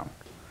listen to sound.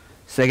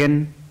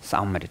 Second,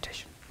 sound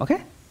meditation.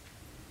 Okay?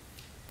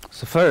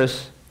 So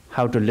first,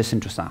 how to listen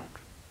to sound.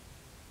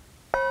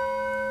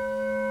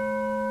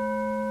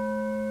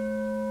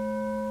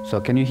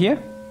 So can you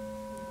hear?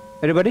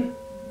 Everybody?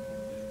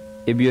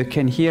 If you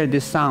can hear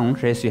this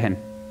sound, raise your hand.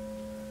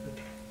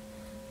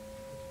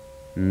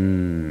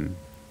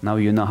 Now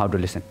you know how to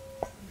listen.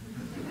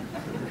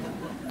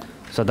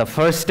 So the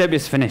first step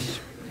is finished.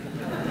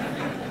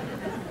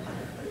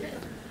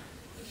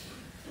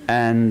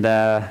 And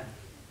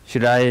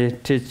should I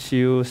teach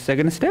you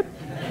second step?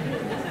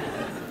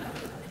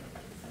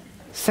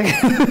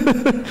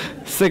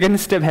 Second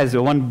step has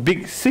one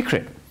big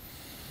secret.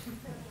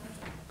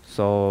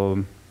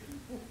 So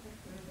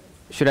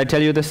should I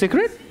tell you the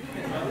secret?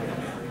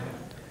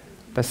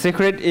 The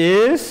secret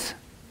is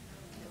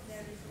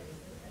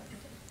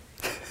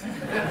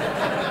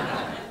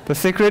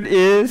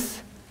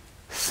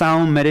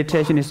sound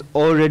meditation is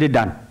already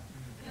done.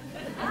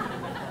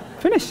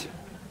 Finish.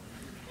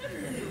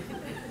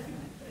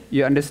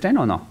 You understand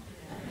or no?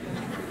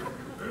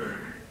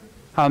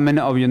 How many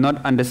of you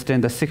not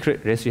understand the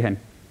secret? Raise your hand.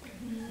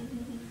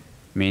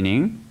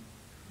 Meaning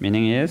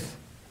is,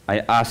 I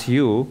ask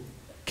you,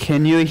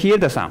 can you hear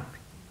the sound?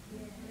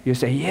 You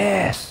say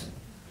yes.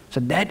 So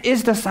that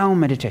is the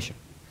sound meditation.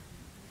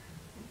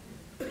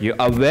 You're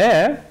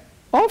aware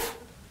of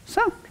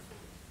sound,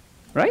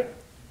 right?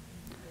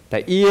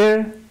 The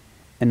ear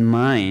and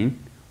mind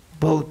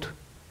both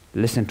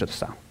listen to the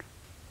sound.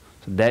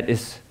 So that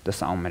is the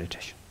sound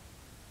meditation.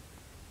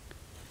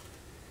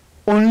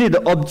 Only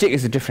the object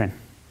is different.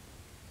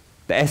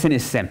 The essence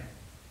is same.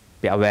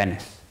 The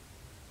awareness.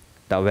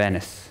 The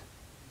awareness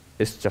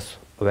is just,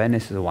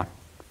 awareness is one.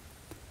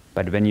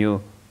 But when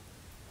you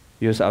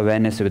use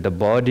awareness with the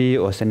body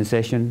or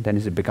sensation, then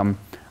it becomes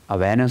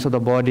awareness of the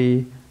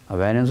body,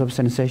 awareness of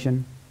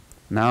sensation.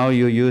 Now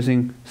you're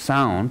using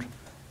sound,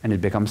 and it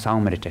becomes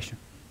sound meditation.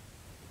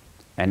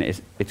 And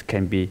it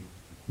can be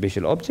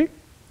visual object,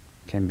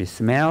 can be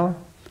smell,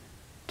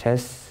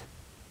 taste,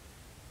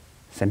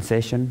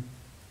 sensation,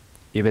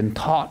 even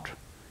thought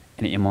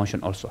and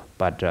emotion also.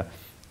 But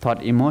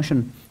thought,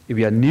 emotion, if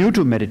you are new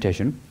to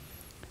meditation,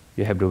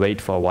 you have to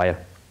wait for a while.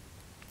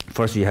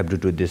 First you have to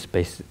do this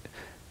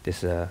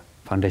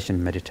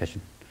foundation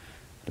meditation,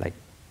 like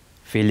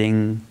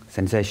feeling,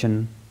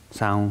 sensation,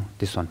 sound,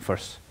 this one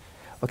first.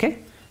 Okay?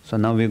 So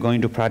now we're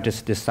going to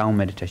practice this sound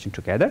meditation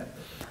together.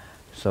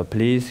 So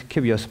please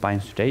keep your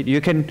spine straight.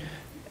 You can,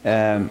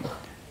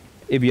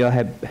 if you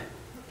have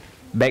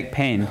back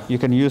pain, you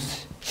can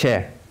use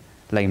chair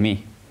like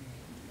me.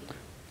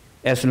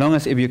 As long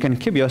as if you can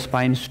keep your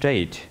spine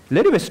straight,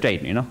 little bit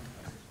straight, you know.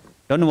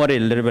 Don't worry, a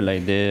little bit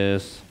like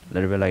this, a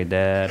little bit like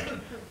that, a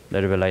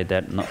little bit like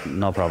that,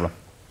 no problem.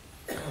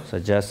 So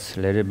just a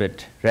little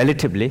bit,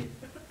 relatively,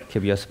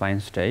 keep your spine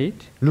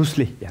straight,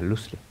 loosely,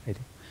 loosely. I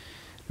think.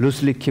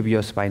 Loosely keep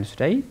your spine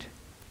straight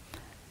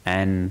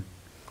and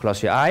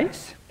close your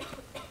eyes.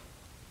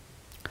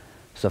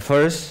 So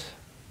first,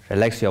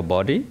 relax your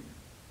body.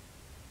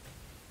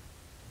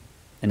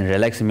 And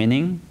relax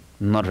meaning,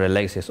 not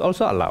relax is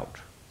also allowed.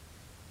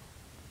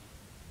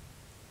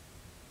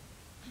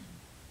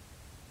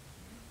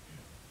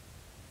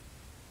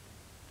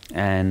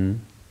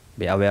 And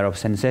Be aware of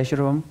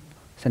sensation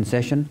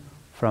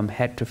from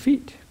head to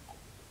feet.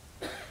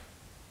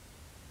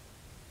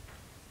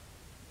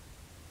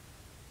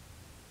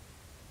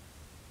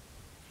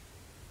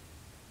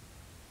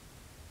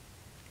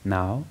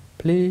 Now,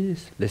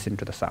 please listen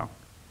to the sound.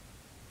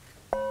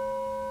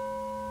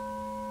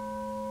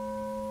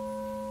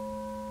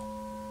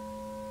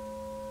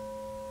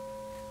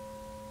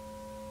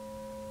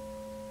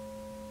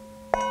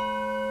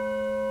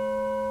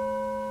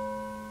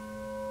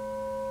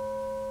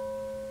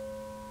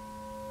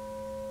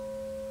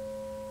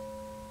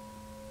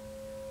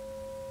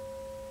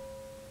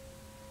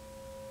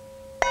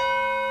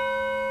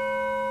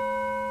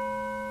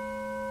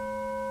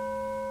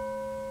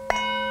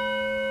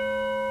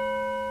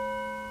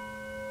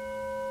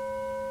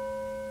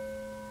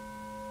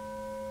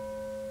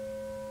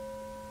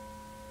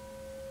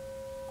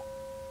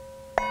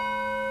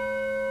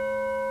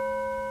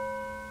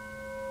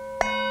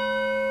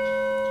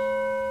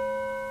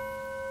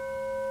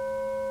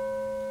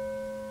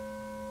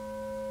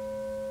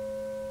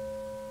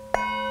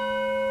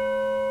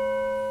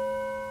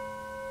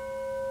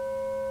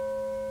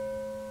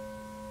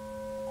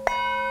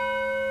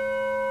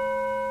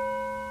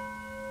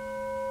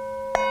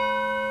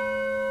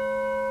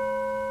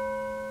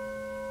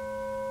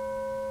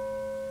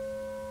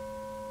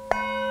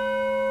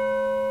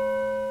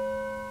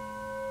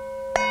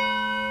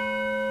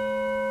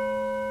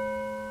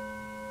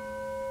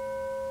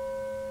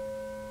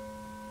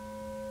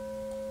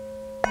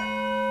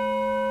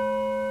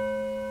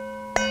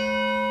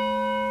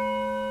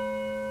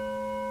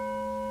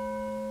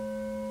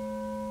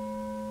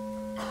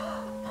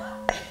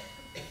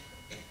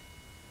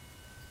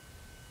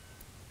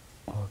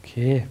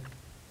 Okay,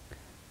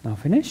 now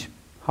finish.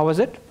 How was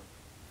it?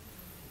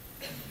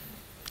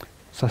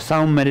 So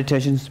sound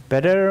meditation's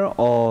better,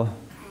 or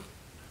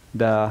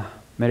the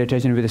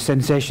meditation with the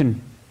sensation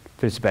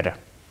feels better?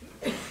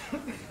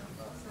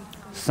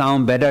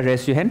 Sound better,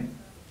 raise your hand.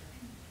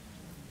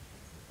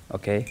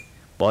 Okay,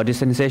 body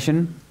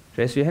sensation,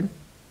 raise your hand.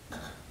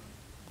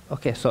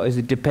 Okay, so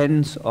it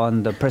depends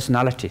on the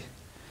personality.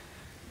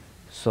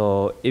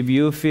 So if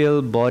you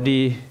feel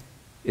body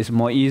is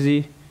more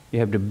easy, you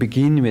have to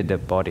begin with the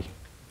body,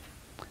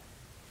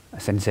 a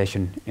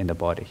sensation in the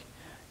body.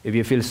 If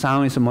you feel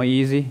sound is more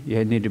easy,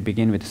 you need to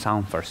begin with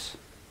sound first.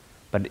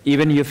 But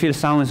even you feel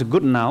sound is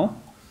good now,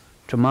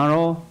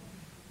 tomorrow,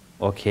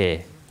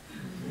 okay.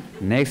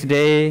 Next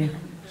day,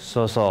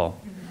 so.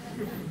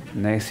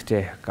 Next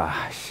day,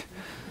 gosh,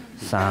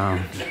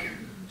 sound.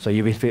 So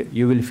you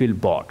will feel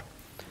bored.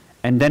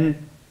 And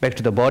then back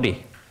to the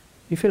body.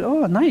 You feel,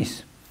 oh,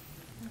 nice.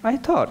 I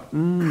thought,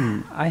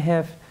 I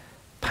have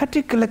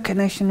particular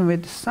connection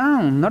with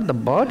sound, not the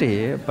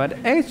body, but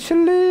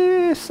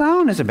actually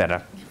sound is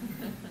better.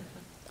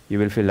 You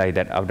will feel like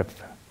that after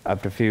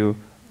a few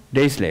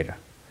days later.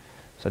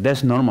 So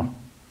that's normal.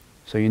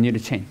 So you need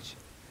to change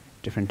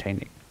different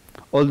technique.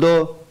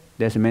 Although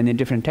there's many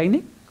different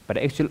techniques, but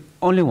actually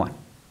only one,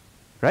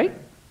 right?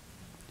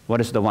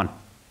 What is the one?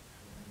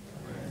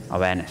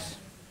 Awareness.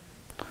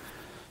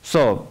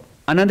 So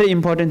another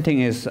important thing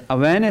is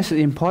awareness is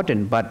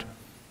important, but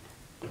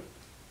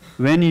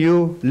when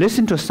you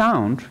listen to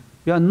sound,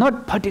 you are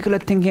not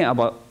particularly thinking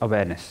about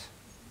awareness,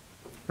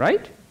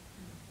 right?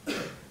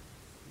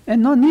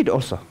 And no need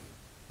also,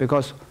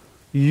 because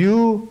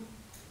you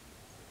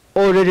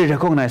already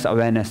recognize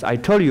awareness. I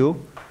told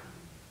you,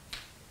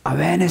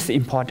 awareness is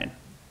important.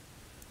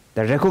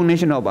 The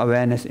recognition of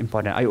awareness is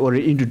important. I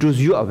already introduced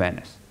you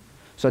awareness.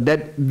 So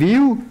that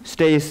view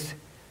stays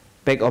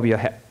back of your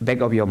head, back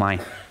of your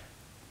mind,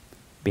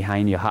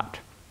 behind your heart,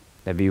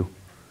 the view.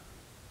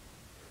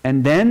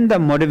 And then the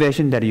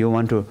motivation that you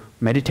want to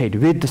meditate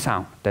with the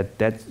sound,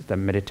 that's the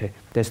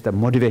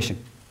motivation.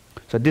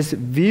 So this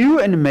view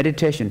and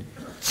meditation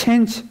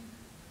change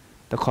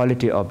the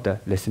quality of the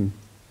listen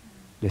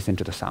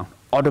to the sound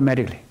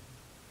automatically.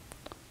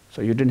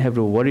 So you didn't have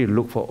to worry,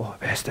 look for, oh,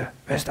 where's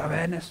the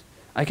awareness?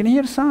 I can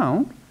hear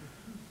sound,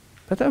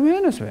 but the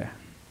awareness where?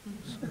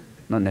 So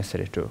not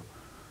necessary to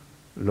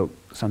look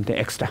something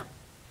extra.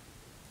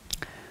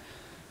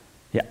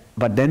 Yeah,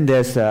 but then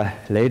there's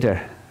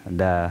later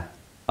the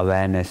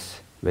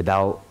awareness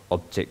without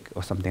object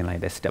or something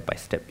like that, step by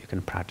step you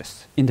can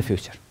practice in the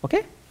future.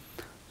 Okay?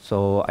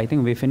 So I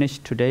think we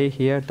finished today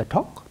here the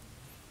talk.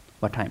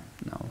 What time?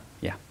 No,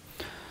 yeah.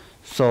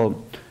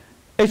 So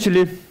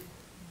actually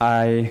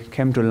I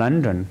came to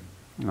London.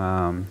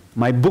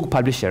 My book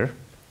publisher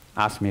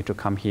asked me to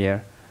come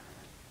here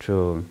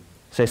to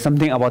say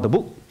something about the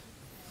book.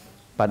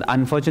 But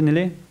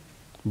unfortunately,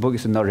 book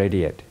is not ready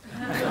yet.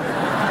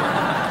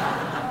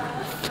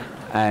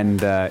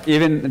 And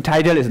even the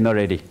title is not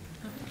ready.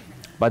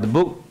 But the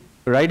book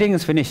writing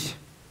is finished.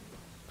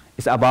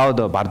 It's about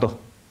the Bardo,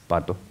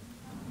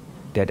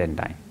 dead and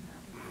dying.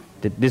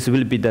 This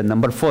will be the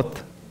number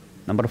fourth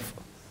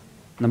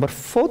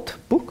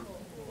book?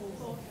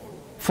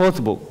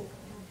 Fourth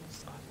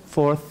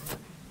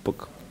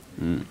book.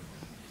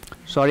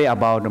 Sorry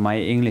about my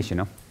English,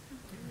 Do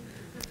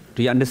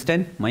you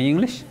understand my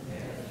English?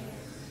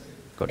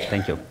 Good,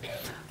 thank you.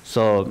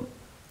 So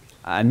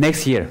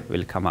next year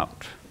will come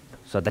out.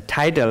 So the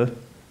title,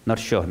 not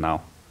sure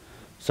now.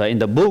 So in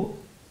the book,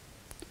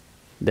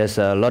 there's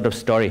a lot of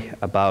story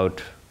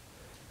about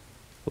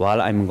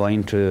while I'm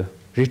going to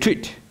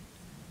retreat.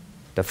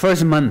 The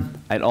first month,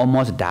 I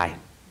almost died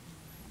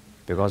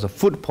because of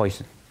food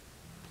poison.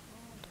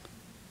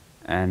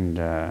 And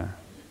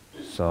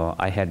so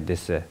I had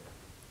this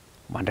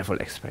wonderful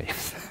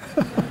experience.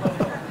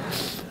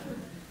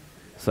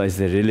 So it's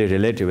really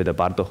related with the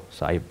Bardo.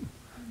 So I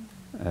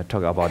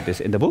talk about this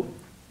in the book.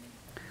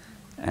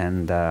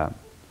 And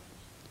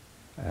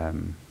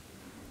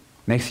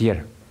next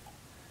year,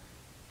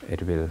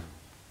 it will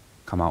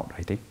come out,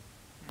 I think.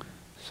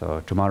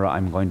 So tomorrow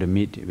I'm going to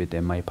meet with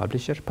my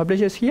publisher.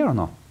 Publisher is here or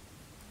no?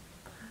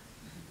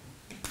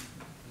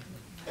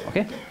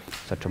 Okay,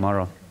 so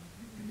tomorrow.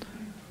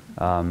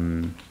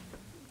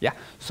 Yeah,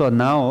 so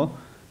now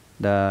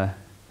the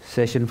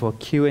session for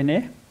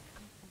Q&A.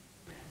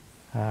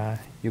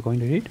 You going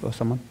to read or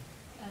someone?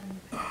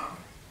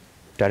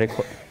 Direct.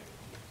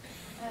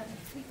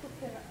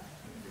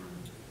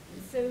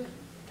 So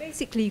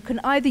basically, you can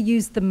either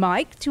use the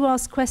mic to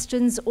ask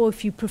questions, or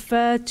if you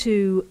prefer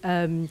to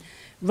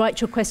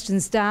write your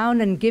questions down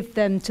and give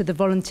them to the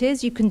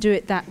volunteers, you can do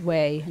it that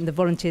way, and the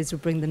volunteers will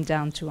bring them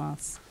down to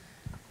us.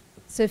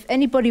 So if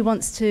anybody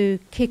wants to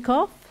kick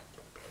off,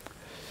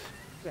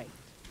 great.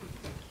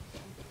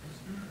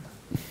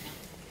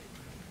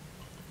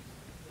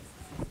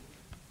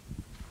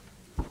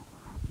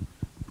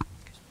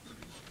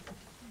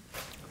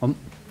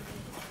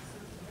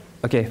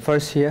 Okay,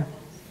 first here.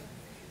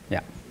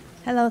 Yeah.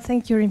 Hello,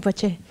 thank you,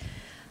 Rinpoche.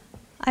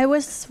 I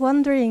was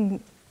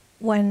wondering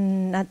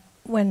when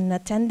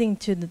attending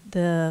to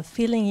the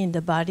feeling in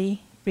the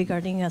body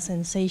regarding a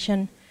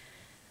sensation,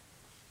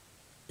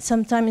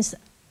 sometimes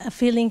a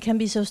feeling can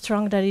be so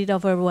strong that it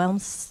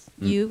overwhelms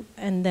you,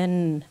 and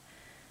then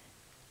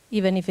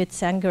even if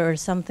it's anger or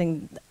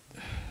something,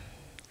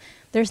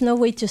 there's no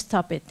way to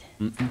stop it.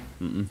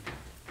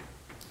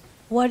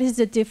 What is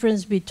the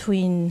difference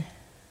between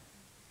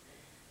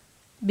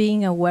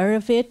being aware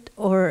of it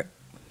or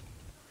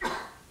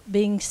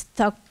being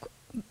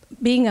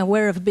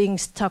aware of being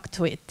stuck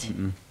to it?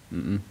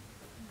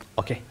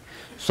 Okay,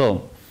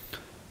 so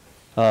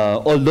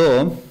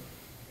although,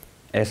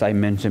 as I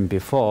mentioned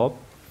before,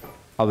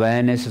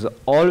 awareness is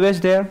always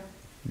there,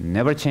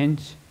 never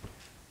change,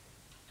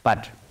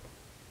 but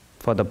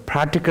for the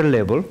practical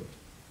level,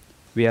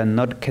 we are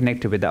not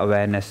connected with the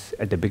awareness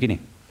at the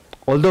beginning.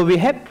 Although we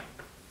have,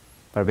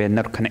 but we are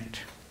not connected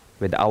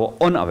with our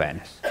own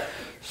awareness.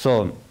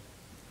 So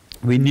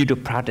we need to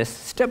practice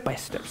step by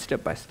step,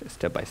 step by step,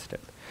 step by step.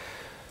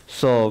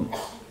 So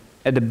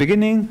at the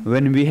beginning,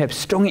 when we have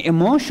strong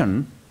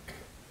emotion,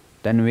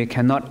 then we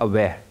cannot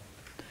aware.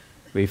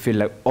 We feel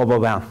like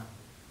overwhelmed.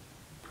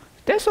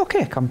 That's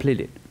okay,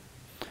 completely.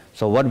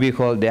 So what we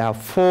call, there are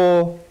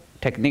 4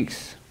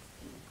 techniques,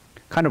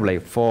 kind of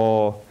like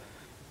 4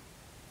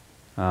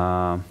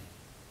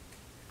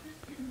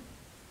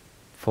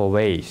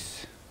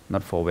 ways,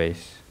 not 4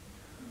 ways,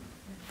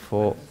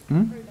 4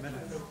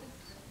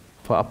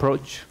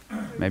 approach,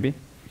 maybe.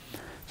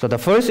 So the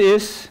first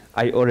is,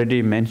 I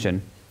already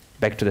mentioned,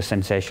 back to the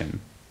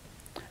sensation.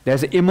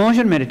 There's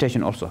emotion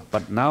meditation also,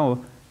 but now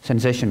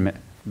sensation,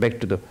 back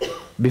to the,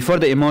 before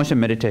the emotion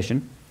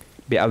meditation,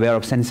 be aware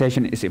of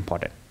sensation is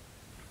important.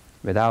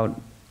 Without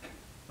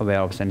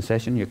aware of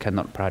sensation, you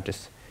cannot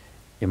practice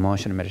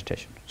emotion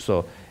meditation.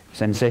 So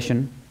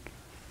sensation,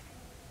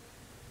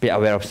 be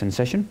aware of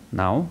sensation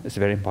now is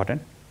very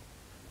important.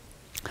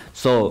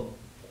 So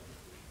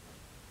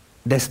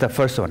that's the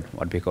first one,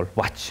 what we call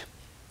watch.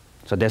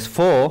 So there's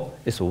 4,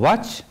 is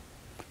watch,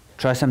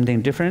 try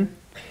something different,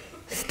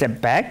 step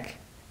back,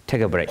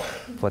 take a break,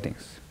 4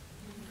 things.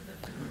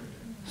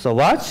 So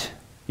watch,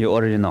 you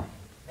already know.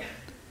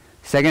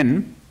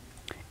 Second,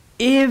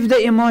 if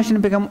the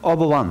emotion become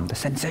overwhelmed, the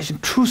sensation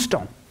too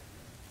strong,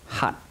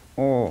 hot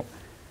or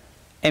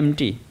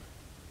empty,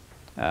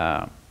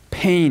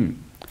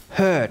 pain,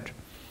 hurt,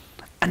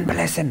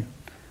 unpleasant,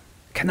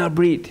 cannot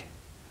breathe,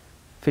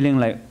 feeling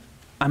like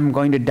I'm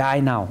going to die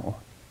now.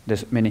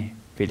 There's many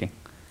feelings.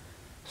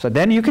 So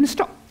then you can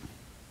stop.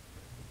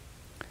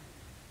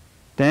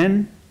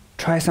 Then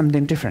try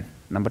something different.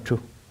 Number 2.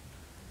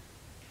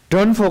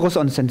 Don't focus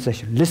on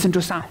sensation. Listen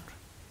to sound.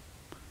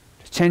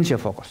 Change your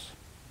focus.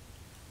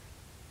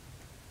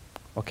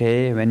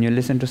 Okay, when you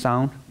listen to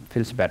sound,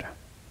 feels better.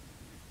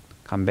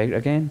 Come back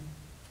again.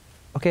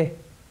 Okay,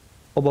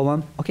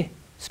 overwhelmed. Okay,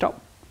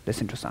 stop.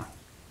 Listen to sound.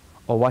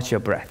 Or watch your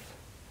breath.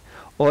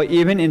 Or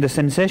even in the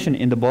sensation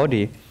in the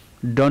body,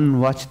 don't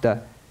watch the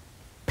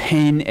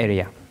pain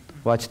area.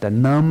 Watch the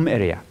numb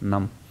area.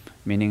 Numb,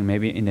 meaning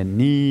maybe in the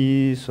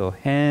knees or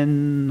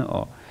hand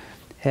or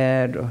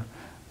head, or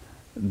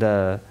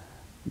the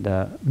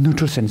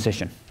neutral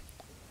sensation,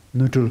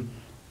 neutral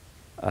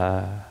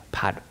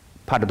part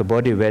of the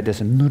body where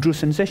there's a neutral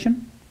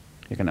sensation.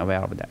 You can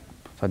aware of that.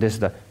 So this is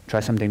the try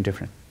something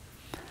different.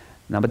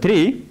 Number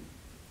 3,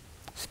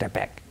 step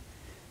back.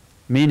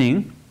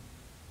 Meaning,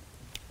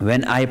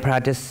 when I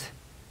practice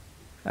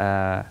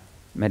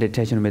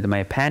meditation with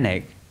my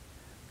panic,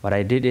 what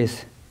I did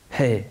is,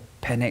 hey,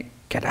 panic,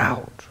 get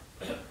out.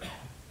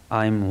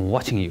 I'm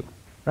watching you,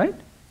 right?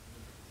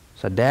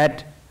 So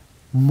that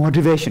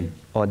motivation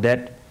or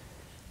that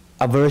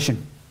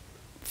aversion,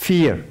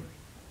 fear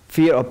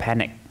of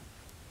panic,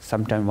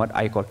 sometimes what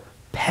I call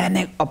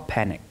panic of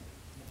panic,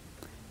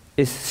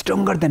 is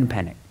stronger than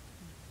panic.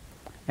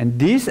 And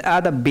these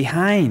are the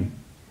behind,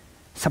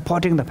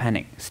 supporting the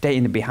panic, stay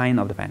in the behind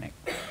of the panic.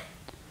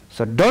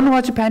 So don't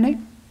watch panic,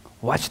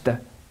 watch the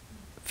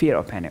fear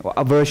of panic or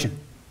aversion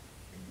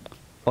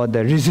or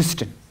the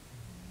resistance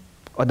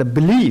or the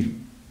belief.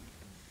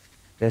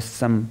 There's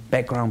some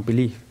background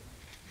belief.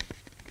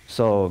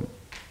 So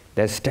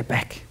there's step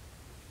back.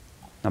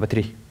 Number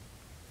 3.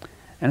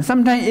 And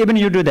sometimes even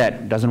you do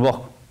that, doesn't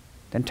work.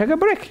 Then take a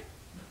break.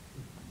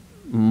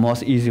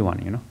 Most easy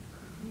one, you know.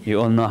 You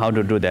all know how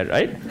to do that,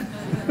 right?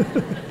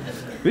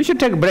 We should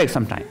take a break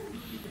sometime.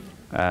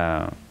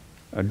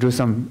 Do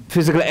some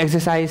physical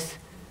exercise,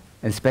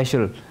 and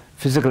special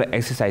physical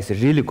exercise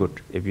is really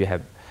good if you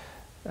have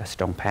a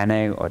strong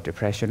panic or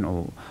depression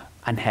or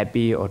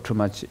unhappy or too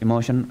much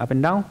emotion up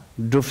and down.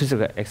 Do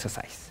physical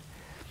exercise.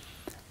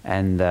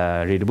 And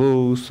read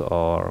books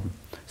or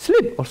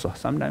sleep also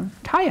sometimes.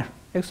 Tired,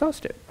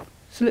 exhausted,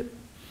 sleep.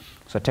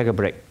 So take a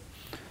break.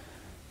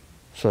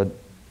 So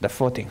the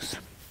 4 things.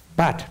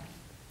 But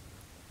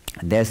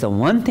there's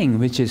one thing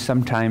which is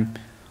sometimes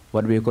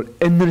what we call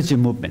energy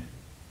movement.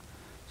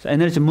 So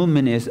energy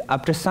movement is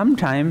after some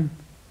time,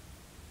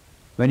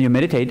 when you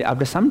meditate,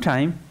 after some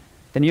time,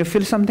 then you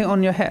feel something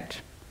on your head.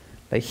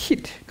 Like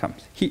heat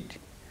comes, heat.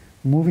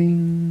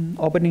 Moving,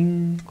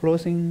 opening,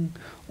 closing.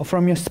 Or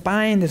from your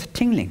spine, there's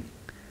tingling.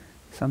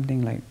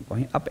 Something like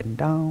going up and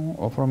down.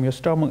 Or from your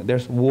stomach,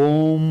 there's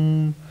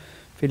warm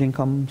feeling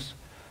comes.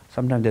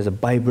 Sometimes there's a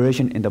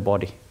vibration in the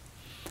body.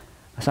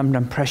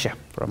 Sometimes pressure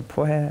from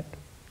forehead,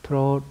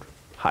 throat,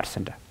 heart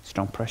center,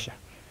 strong pressure.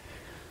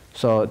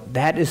 So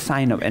that is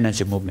sign of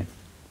energy movement.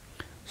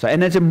 So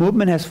energy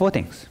movement has 4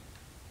 things.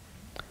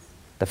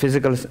 The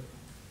physical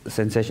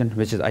sensation,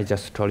 which is I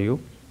just told you.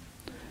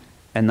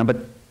 And number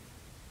 2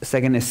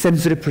 is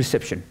sensory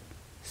perception.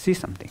 See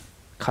something.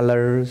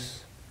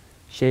 Colors,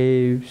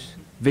 shapes,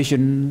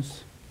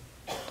 visions,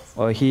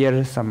 or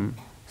hear some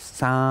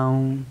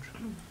sound,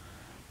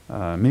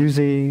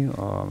 music,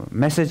 or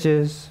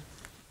messages,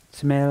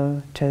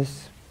 smell,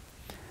 taste.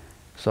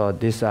 So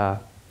these are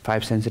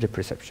 5 sensory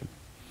perception.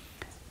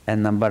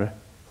 And number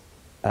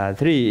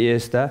 3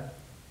 is the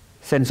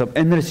sense of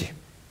energy.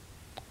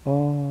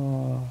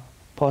 Oh,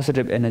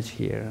 positive energy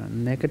here,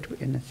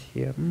 negative energy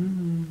here.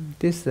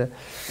 This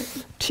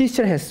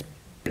teacher has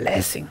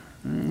blessing,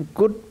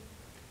 good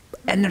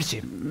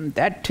energy.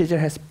 That teacher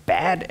has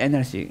bad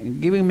energy,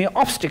 giving me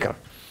obstacle.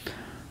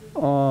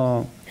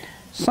 Or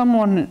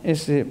someone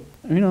is,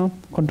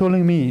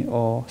 controlling me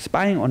or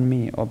spying on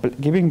me or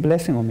giving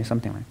blessing on me,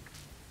 something like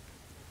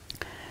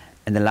that.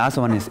 And the last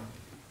one is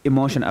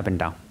emotion up and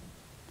down.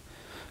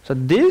 So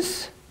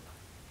this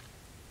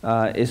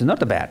is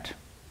not bad.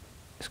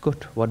 It's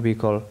good. What we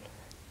call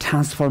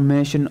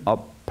transformation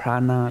of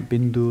prana,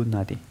 bindu,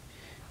 nadi.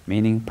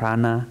 Meaning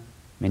prana,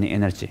 meaning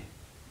energy.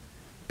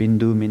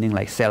 Bindu meaning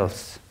like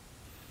cells.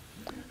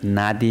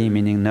 Nadi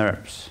meaning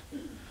nerves.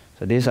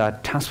 So these are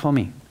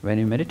transforming when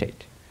you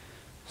meditate.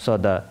 So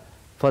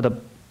for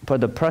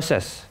the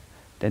process,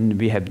 then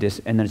we have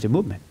this energy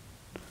movement.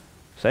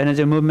 So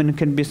energy movement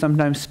can be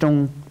sometimes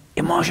strong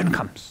emotion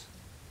comes,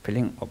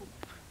 feeling up.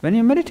 When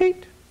you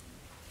meditate,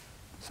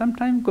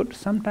 sometimes good,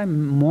 sometimes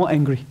more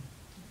angry.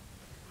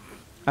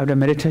 After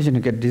meditation,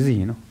 you get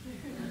dizzy,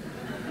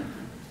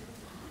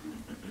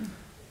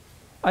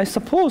 I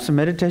suppose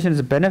meditation is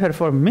a benefit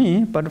for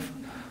me, but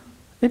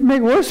it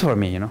makes worse for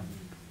me,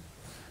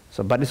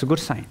 So, but it's a good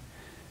sign.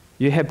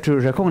 You have to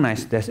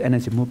recognize this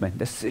energy movement.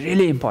 That's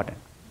really important.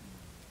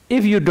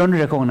 If you don't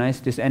recognize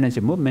this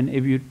energy movement,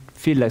 if you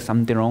feel like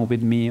something wrong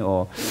with me,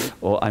 or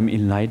I'm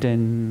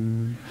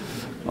enlightened,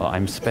 or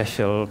I'm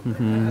special,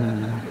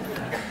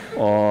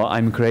 or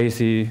I'm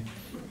crazy,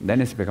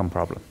 then it's become a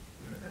problem.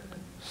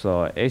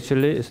 So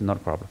actually, it's not a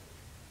problem.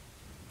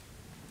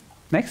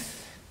 Next.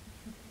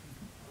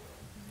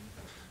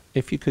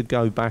 If you could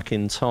go back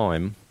in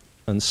time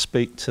and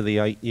speak to the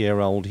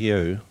 8-year-old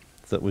you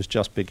that was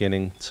just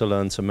beginning to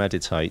learn to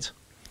meditate,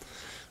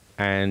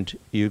 and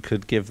you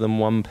could give them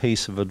one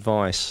piece of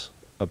advice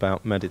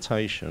about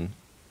meditation,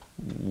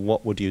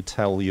 what would you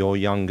tell your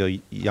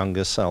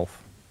younger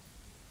self?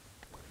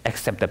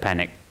 Accept the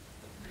panic.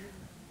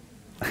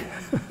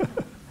 Yes.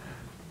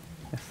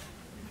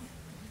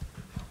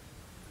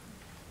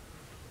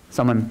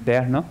 Someone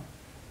there, no?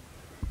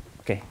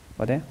 Okay,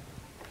 over there.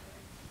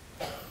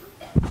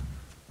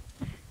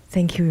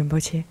 Thank you,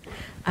 Rinpoche.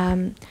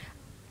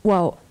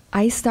 Well,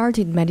 I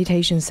started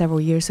meditation several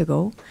years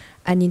ago,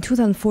 and in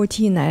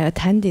 2014 I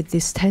attended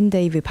this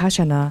 10-day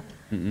Vipassana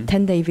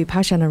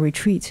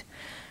retreat,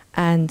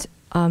 and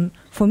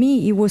for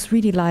me it was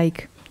really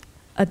like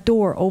a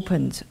door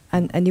opened,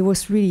 and it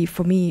was really,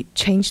 for me,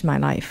 changed my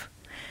life.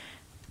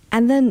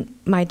 And then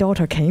my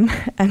daughter came,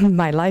 and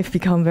my life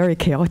became very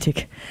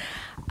chaotic.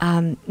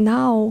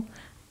 Now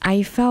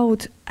I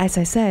felt, as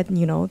I said,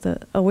 the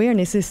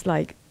awareness is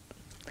like,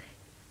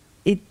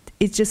 it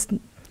just,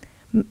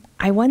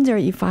 I wonder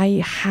if I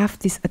have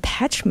this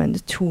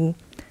attachment to,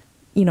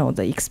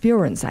 the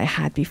experience I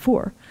had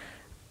before.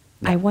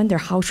 I wonder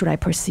how should I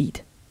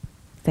proceed.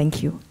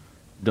 Thank you.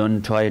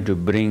 Don't try to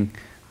bring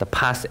the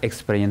past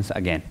experience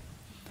again.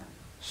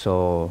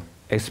 So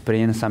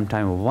experience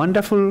sometime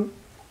wonderful,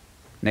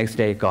 next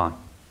day gone.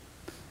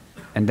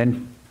 And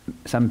then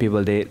some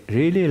people, they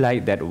really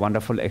like that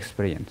wonderful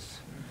experience.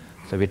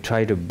 So we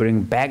try to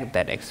bring back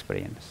that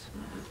experience.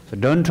 So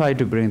don't try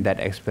to bring that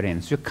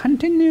experience. You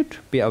continue to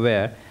be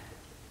aware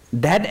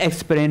that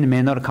experience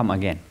may not come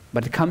again,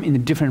 but come in a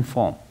different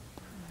form,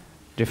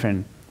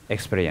 different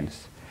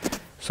experience.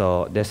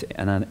 So that's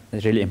another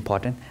really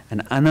important.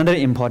 And another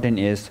important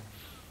is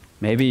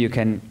maybe you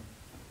can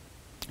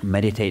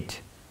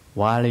meditate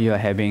while you're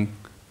having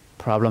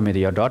problem with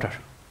your daughter.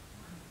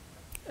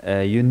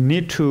 You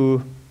need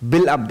to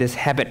build up this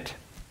habit.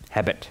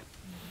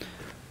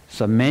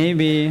 So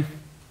maybe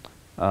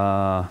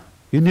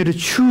you need to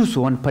choose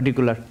one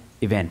particular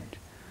event.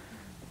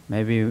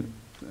 Maybe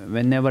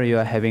whenever you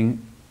are having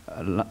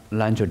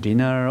lunch or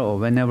dinner, or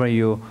whenever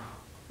you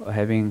are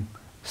having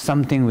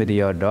something with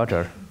your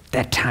daughter,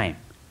 that time,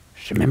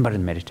 remember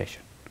in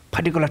meditation,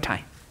 particular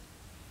time.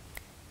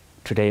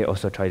 Today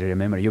also try to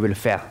remember, you will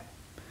fail.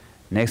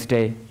 Next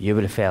day, you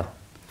will fail.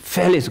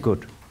 Fail is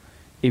good.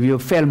 If you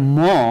fail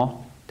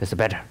more, that's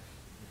better.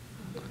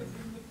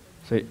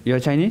 So you're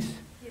Chinese?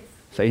 Yes.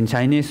 So in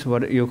Chinese,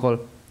 what you call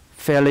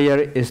failure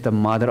is the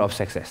mother of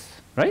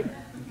success, right?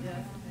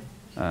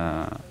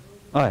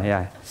 Oh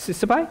yeah,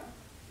 失败?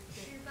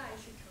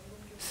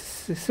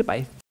 失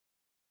败.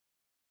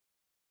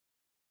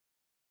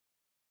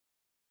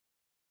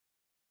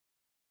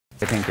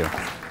 Thank you.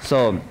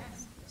 So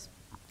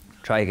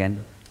try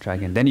again.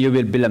 Then you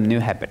will build a new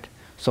habit.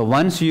 So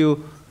once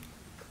you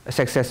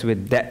success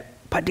with that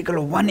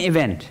particular one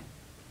event,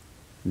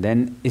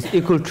 then it's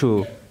equal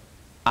to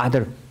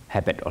other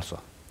habit also.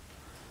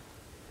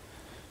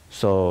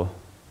 So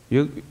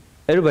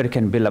everybody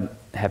can build a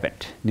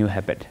habit, new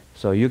habit.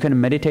 So you can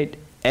meditate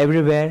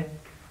everywhere,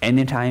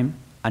 anytime,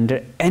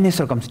 under any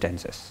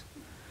circumstances.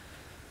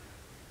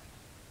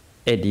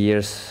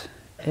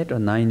 8 or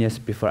 9 years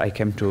before I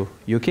came to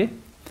UK,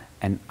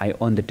 and I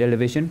owned the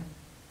television,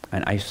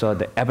 and I saw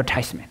the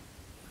advertisement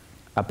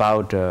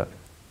about a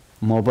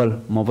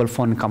mobile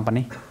phone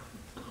company,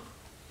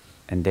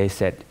 and they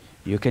said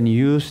you can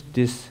use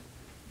this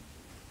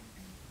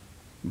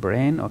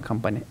brand or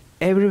company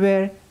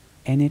everywhere,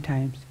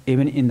 anytime,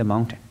 even in the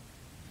mountain.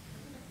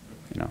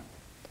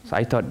 So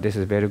I thought this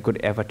is a very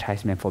good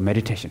advertisement for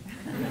meditation.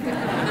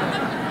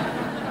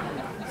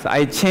 So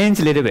I changed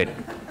a little bit.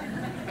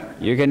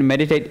 You can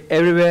meditate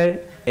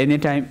everywhere,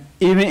 anytime,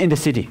 even in the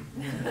city.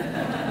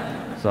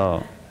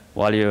 So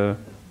while you're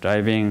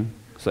driving,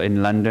 so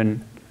in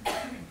London,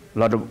 a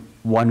lot of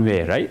one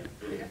way, right?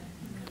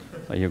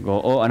 So you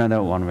go, oh,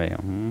 another one way.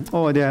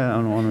 Oh, there,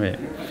 one way.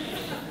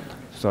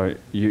 So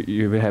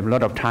you will have a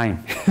lot of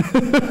time.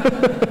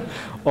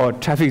 Or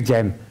traffic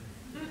jam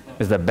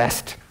is the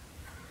best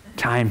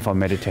time for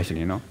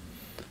meditation,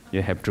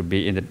 You have to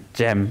be in the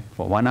jam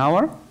for 1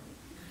 hour.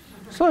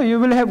 So you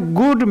will have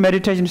good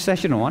meditation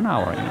session 1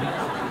 hour.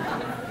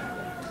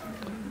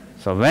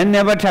 So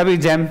whenever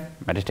traffic jam,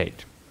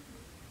 meditate.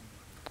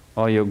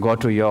 Or you go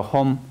to your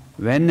home,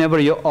 whenever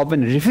you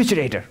open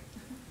refrigerator,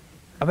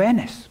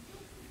 awareness.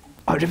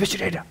 Or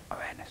refrigerator,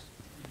 awareness.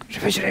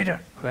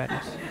 Refrigerator,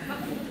 awareness.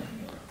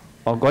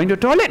 Or going to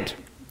toilet,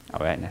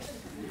 awareness.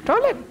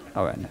 Toilet,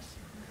 awareness.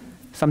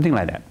 Something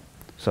like that.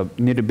 So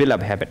you need to build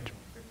up habit.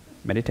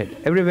 Meditate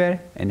everywhere,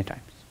 anytime.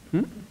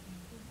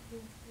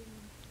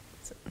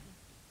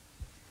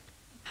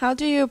 How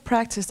do you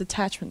practice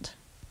detachment?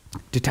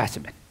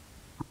 Detachment.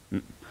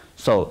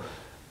 So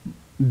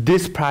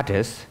this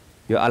practice,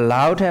 you're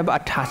allowed to have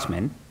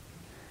attachment,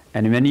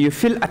 and when you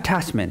feel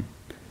attachment,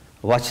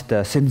 watch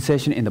the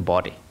sensation in the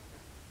body.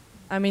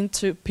 I mean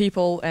to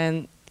people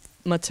and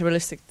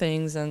materialistic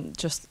things and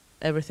just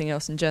everything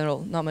else in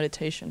general, not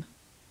meditation.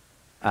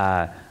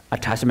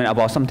 Attachment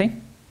about something?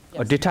 Yes.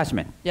 Or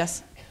detachment?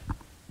 Yes.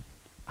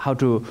 How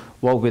to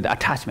work with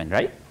attachment,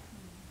 right?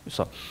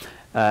 So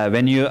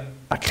when you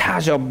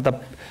attach of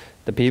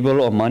the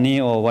people or money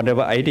or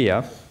whatever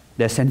idea,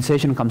 the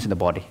sensation comes in the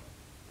body.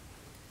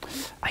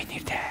 I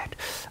need that.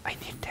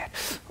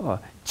 Or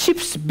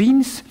chips,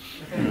 beans,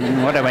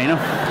 whatever,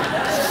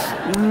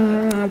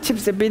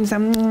 chips, beans,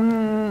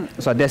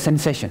 so there's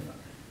sensation.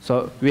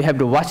 So we have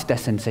to watch that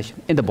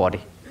sensation in the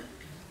body.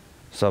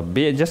 So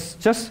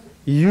just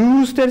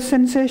use that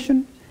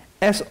sensation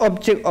as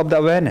object of the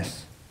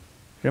awareness.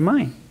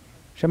 Remind.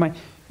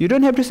 You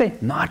don't have to say,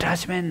 no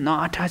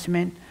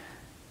attachment.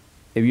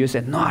 If you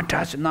say, no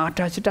attach,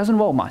 it doesn't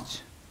work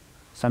much.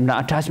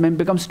 Sometimes attachment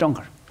becomes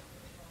stronger.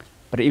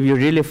 But if you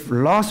really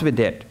lost with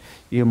that,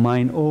 your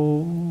mind,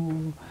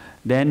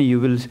 then you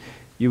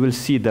will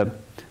see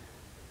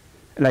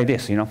like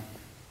this,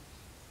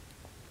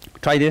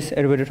 Try this,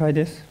 everybody try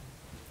this.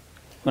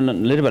 A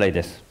little bit like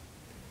this.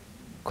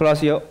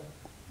 Close your,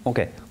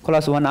 okay,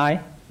 close one eye.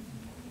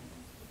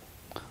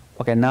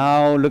 Okay,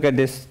 now look at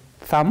this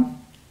thumb.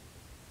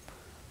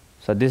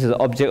 So this is the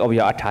object of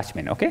your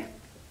attachment, okay?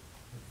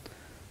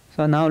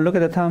 So now look at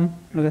the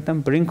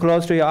thumb, bring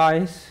close to your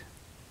eyes.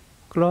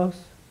 Close,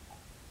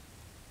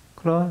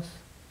 close,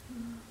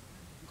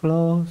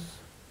 close,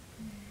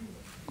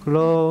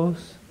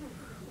 close,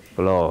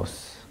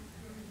 close.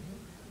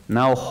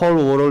 Now whole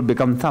world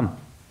become thumb.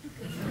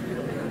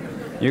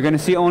 You're going to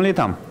see only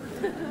thumb.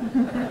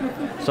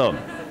 So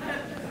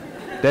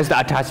that's the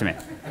attachment.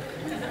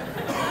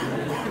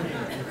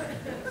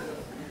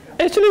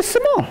 Actually it's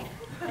small,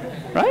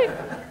 right?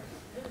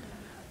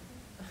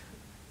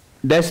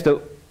 That's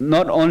the,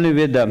 not only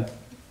with the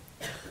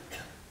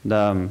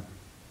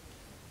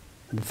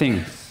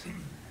things,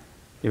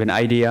 even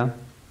idea,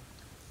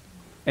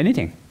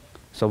 anything.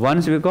 So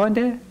once we go in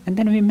there, and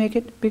then we make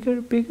it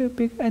bigger, bigger,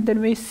 bigger, and then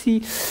we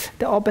see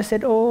the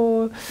opposite.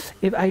 Oh,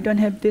 if I don't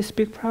have this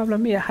big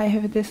problem, yeah, I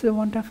have this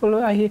wonderful,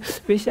 I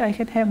wish I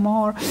can have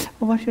more.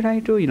 What should I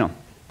do, you know?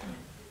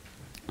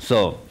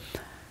 So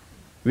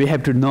we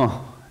have to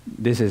know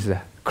this is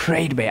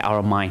created by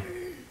our mind.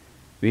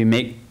 We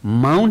make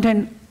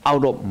mountain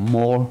out of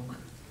more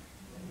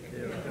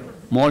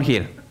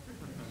hill.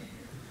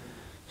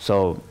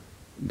 So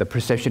the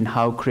perception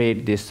how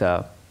create this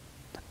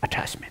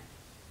attachment.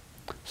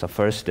 So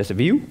first there's a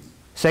view.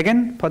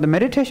 Second, for the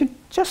meditation,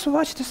 just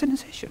watch the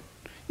sensation.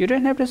 You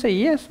don't have to say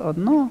yes or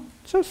no.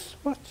 Just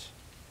watch.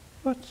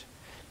 Watch.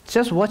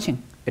 Just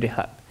watching, it will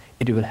help.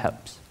 It will help.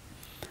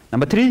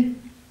 Number 3,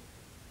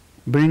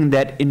 bring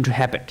that into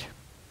habit.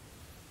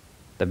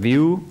 The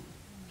view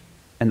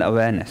and the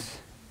awareness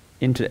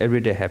into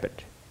everyday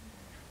habit.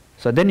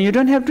 So then you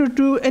don't have to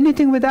do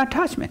anything with the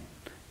attachment.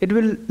 It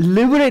will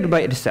liberate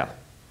by itself.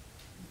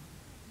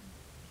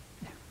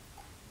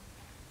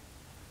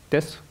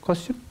 This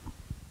question?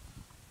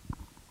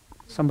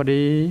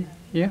 Somebody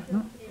here?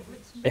 No?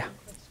 Yeah.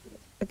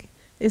 Okay.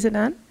 Is it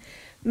on?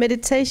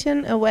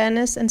 Meditation,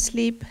 awareness, and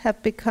sleep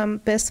have become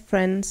best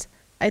friends.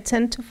 I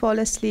tend to fall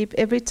asleep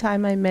every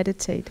time I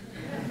meditate.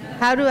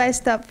 How do I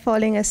stop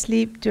falling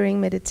asleep during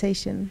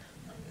meditation?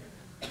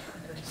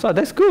 So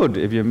that's good.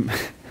 If you,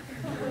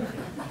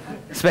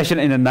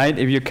 especially in the night,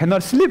 if you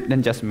cannot sleep,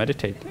 then just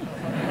meditate.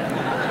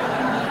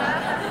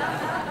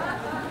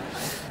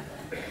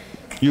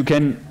 You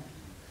can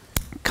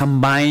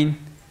combine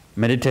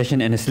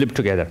meditation and sleep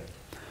together.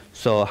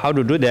 So how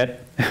to do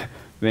that?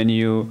 When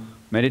you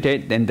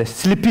meditate, then the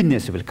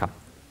sleepiness will come.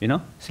 You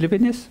know,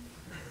 sleepiness?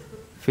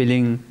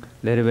 Feeling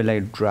a little bit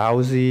like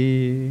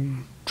drowsy,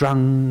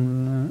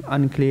 drunk,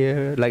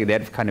 unclear, like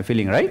that kind of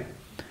feeling, right?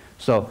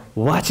 So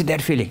watch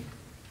that feeling.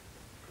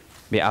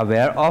 Be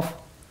aware of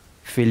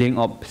feeling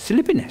of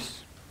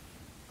sleepiness.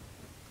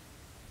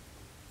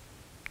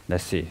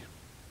 Let's see.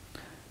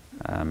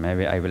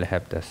 Maybe I will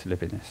have the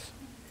sleepiness.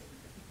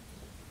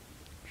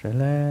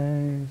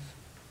 Relax.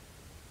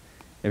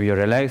 If you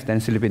relax,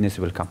 then sleepiness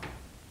will come.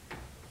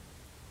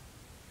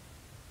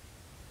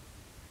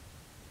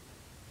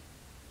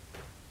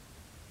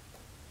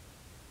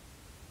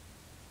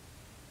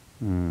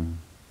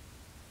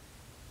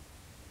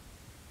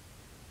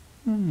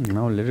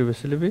 Now a little bit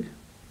sleepy.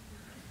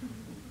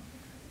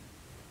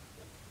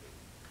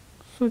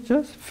 So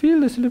just feel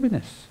the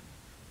sleepiness.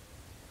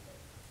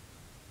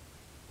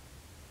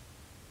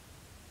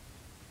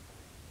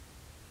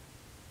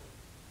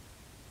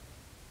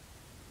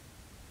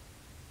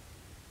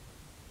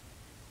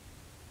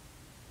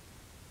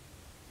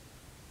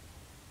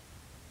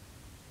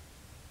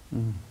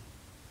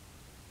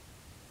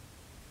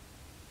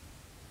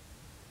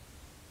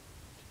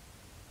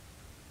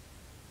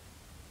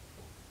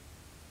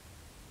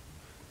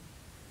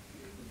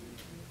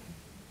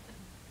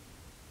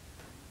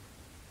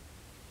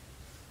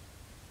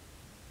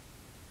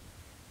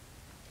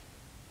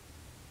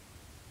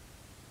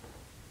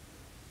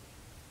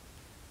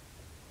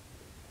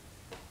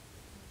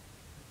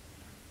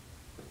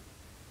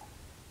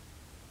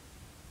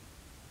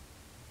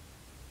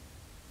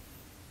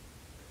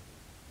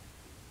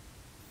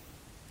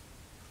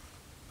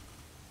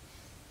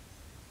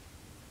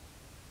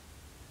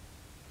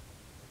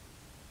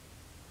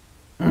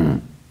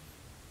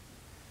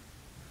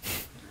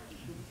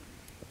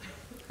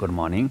 Good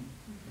morning.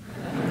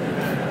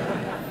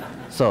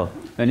 So,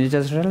 when you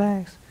just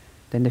relax,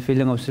 then the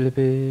feeling of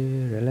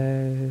sleepy,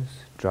 relax,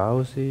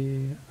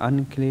 drowsy,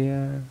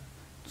 unclear,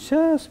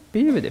 just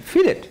be with it.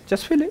 Feel it.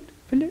 Just feel it.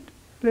 Feel it.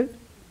 Feel it.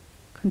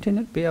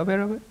 Continue. Be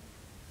aware of it.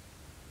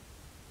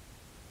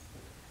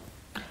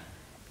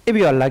 If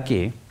you are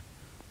lucky,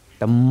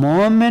 the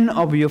moment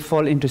of you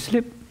fall into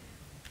sleep,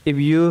 if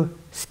you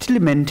still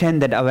maintain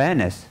that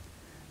awareness,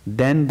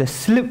 then the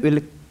sleep will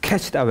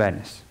catch the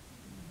awareness.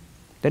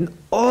 Then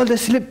all the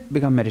sleep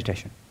become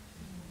meditation.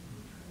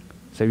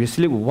 So if you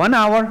sleep 1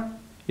 hour,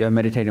 you are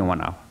meditating 1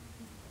 hour.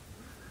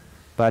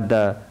 But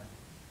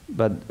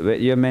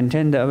you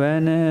maintain the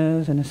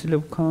awareness and the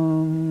sleep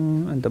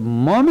come, and the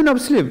moment of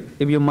sleep,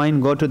 if your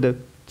mind go to the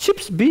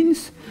chips,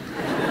 beans,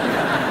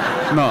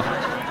 no,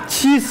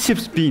 cheese,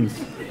 chips, beans.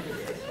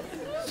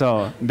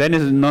 So then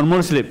it's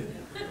normal sleep.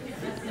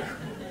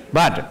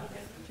 But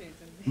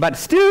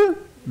still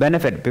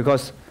benefit,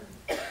 because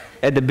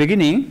at the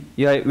beginning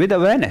you are with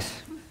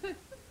awareness.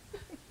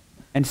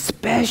 And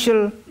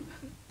special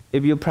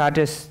if you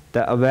practice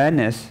the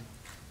awareness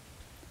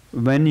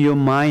when your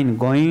mind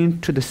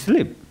going to the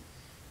sleep,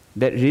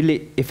 that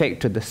really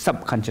affect to the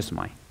subconscious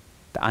mind,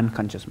 the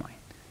unconscious mind.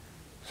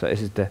 So it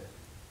is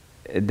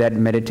that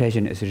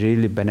meditation is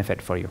really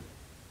benefit for you.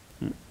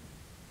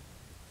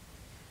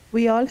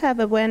 We all have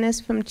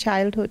awareness from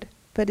childhood,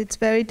 but it's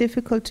very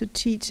difficult to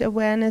teach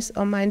awareness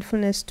or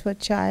mindfulness to a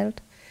child.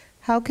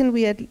 How can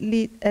we at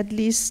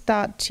least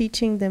start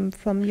teaching them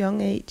from young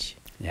age?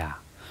 Yeah.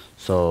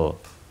 So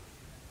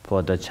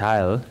for the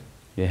child,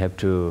 you have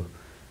to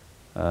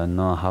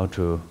know how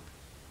to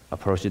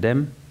approach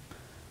them.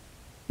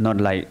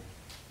 Not like,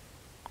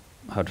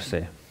 how to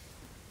say,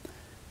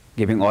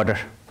 giving order.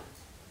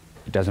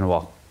 It doesn't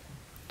work.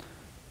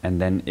 And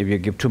then if you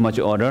give too much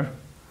order,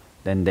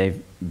 then they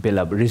build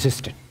up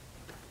resistance.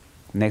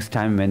 Next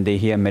time when they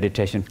hear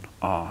meditation,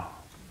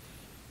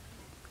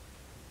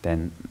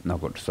 then no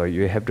good. So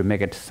you have to make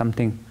it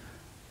something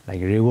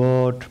like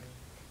reward,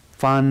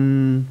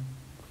 fun,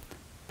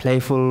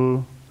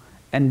 playful,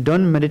 and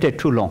don't meditate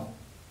too long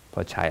for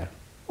a child.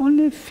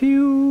 Only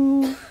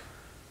few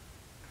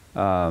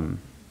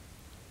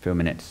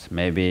minutes.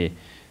 Maybe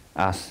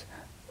ask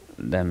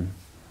them,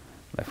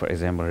 like for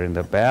example, ring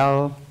the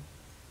bell.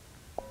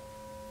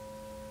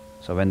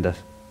 So when the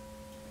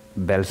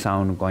bell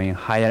sound going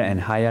higher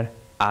and higher,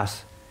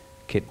 ask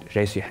kid,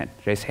 raise your hand,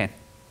 raise hand.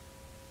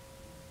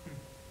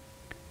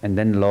 And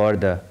then lower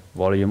the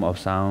volume of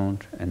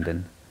sound, and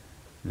then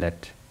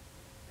let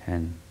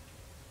hand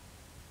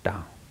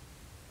down,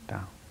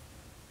 down,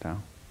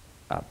 down,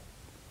 up,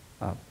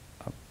 up,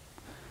 up.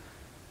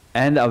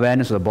 And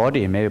awareness of the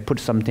body, maybe put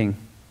something,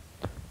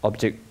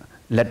 object,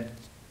 let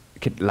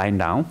kid lie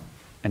down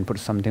and put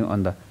something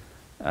on the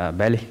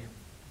belly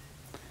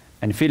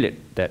and feel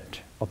it,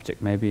 that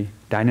object, maybe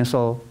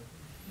dinosaur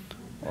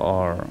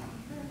or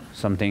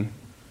something.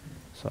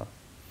 So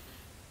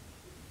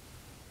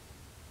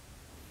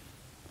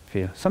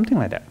feel something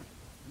like that.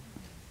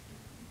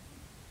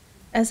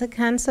 As a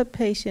cancer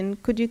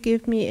patient, could you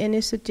give me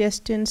any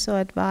suggestions or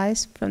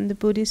advice from the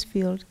Buddhist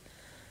field?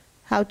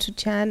 How to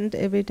chant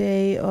every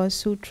day or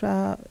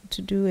sutra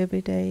to do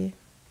every day?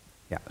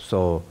 Yeah,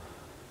 so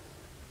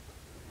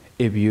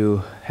if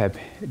you have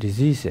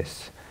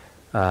diseases,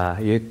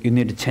 you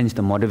need to change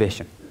the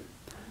motivation.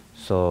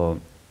 So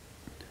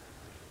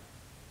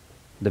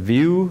the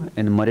view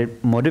and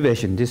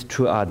motivation, these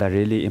two are the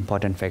really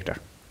important factor.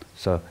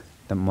 So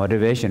the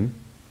motivation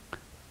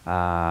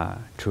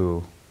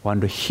to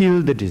want to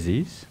heal the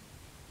disease,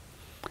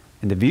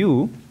 and the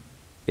view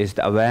is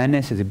the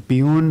awareness is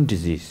beyond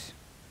disease.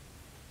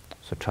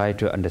 So try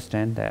to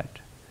understand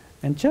that,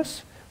 and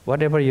just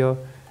whatever your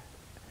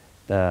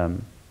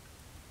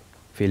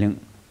feeling,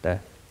 the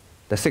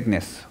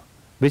sickness,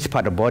 which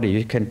part of the body,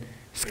 you can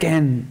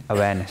scan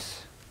awareness.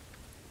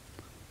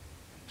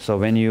 So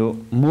when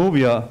you move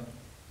your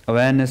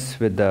awareness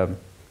with the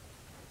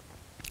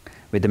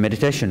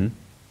meditation,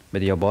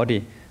 with your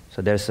body,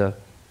 so there's a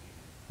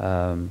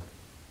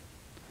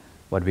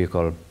what we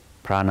call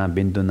prana,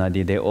 bindu,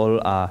 nadi, they all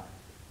are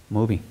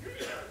moving.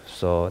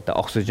 So the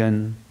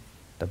oxygen,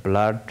 the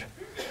blood,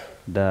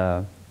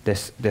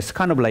 this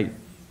kind of like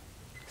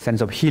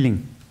sense of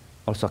healing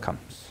also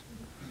comes.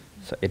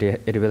 So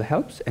it will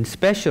help. And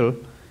special,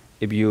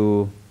 if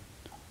you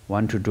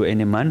want to do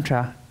any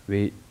mantra,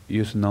 we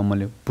use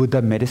normally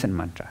Buddha medicine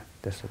mantra.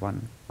 There's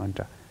one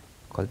mantra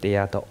called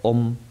Teyata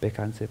Om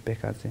Bekanse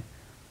Bekanse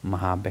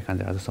Maha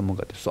Bekanse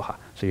Asasamugati Soha.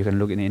 So you can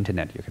look in the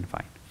internet, you can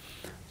find.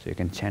 So you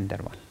can chant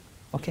that one.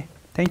 Okay,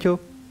 thank you.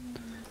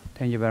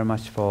 Thank you very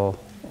much for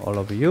all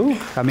of you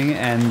coming,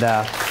 and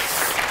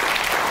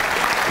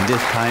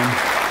this time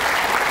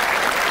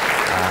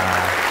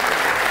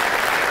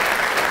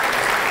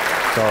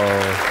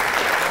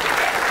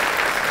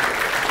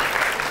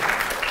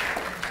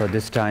so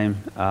this time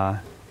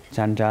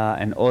Chandra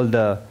and all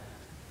the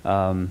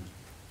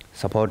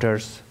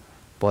supporters,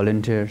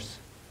 volunteers,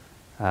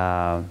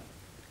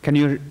 can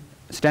you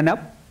stand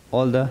up,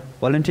 all the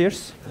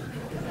volunteers?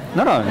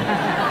 No.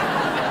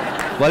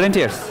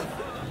 Volunteers.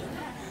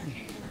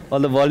 All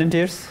the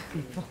volunteers.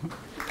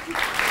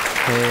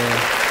 Okay,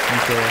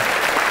 thank you.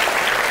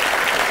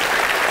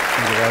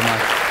 Thank you very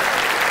much.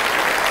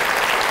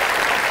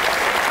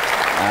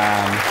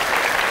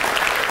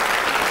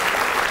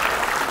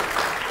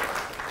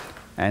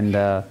 And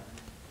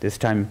this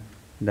time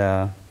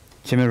the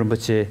Yongey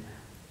Rinpoche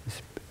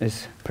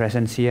is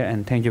present here,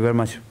 and thank you very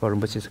much for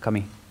Rinpoche's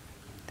coming.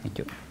 Thank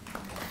you.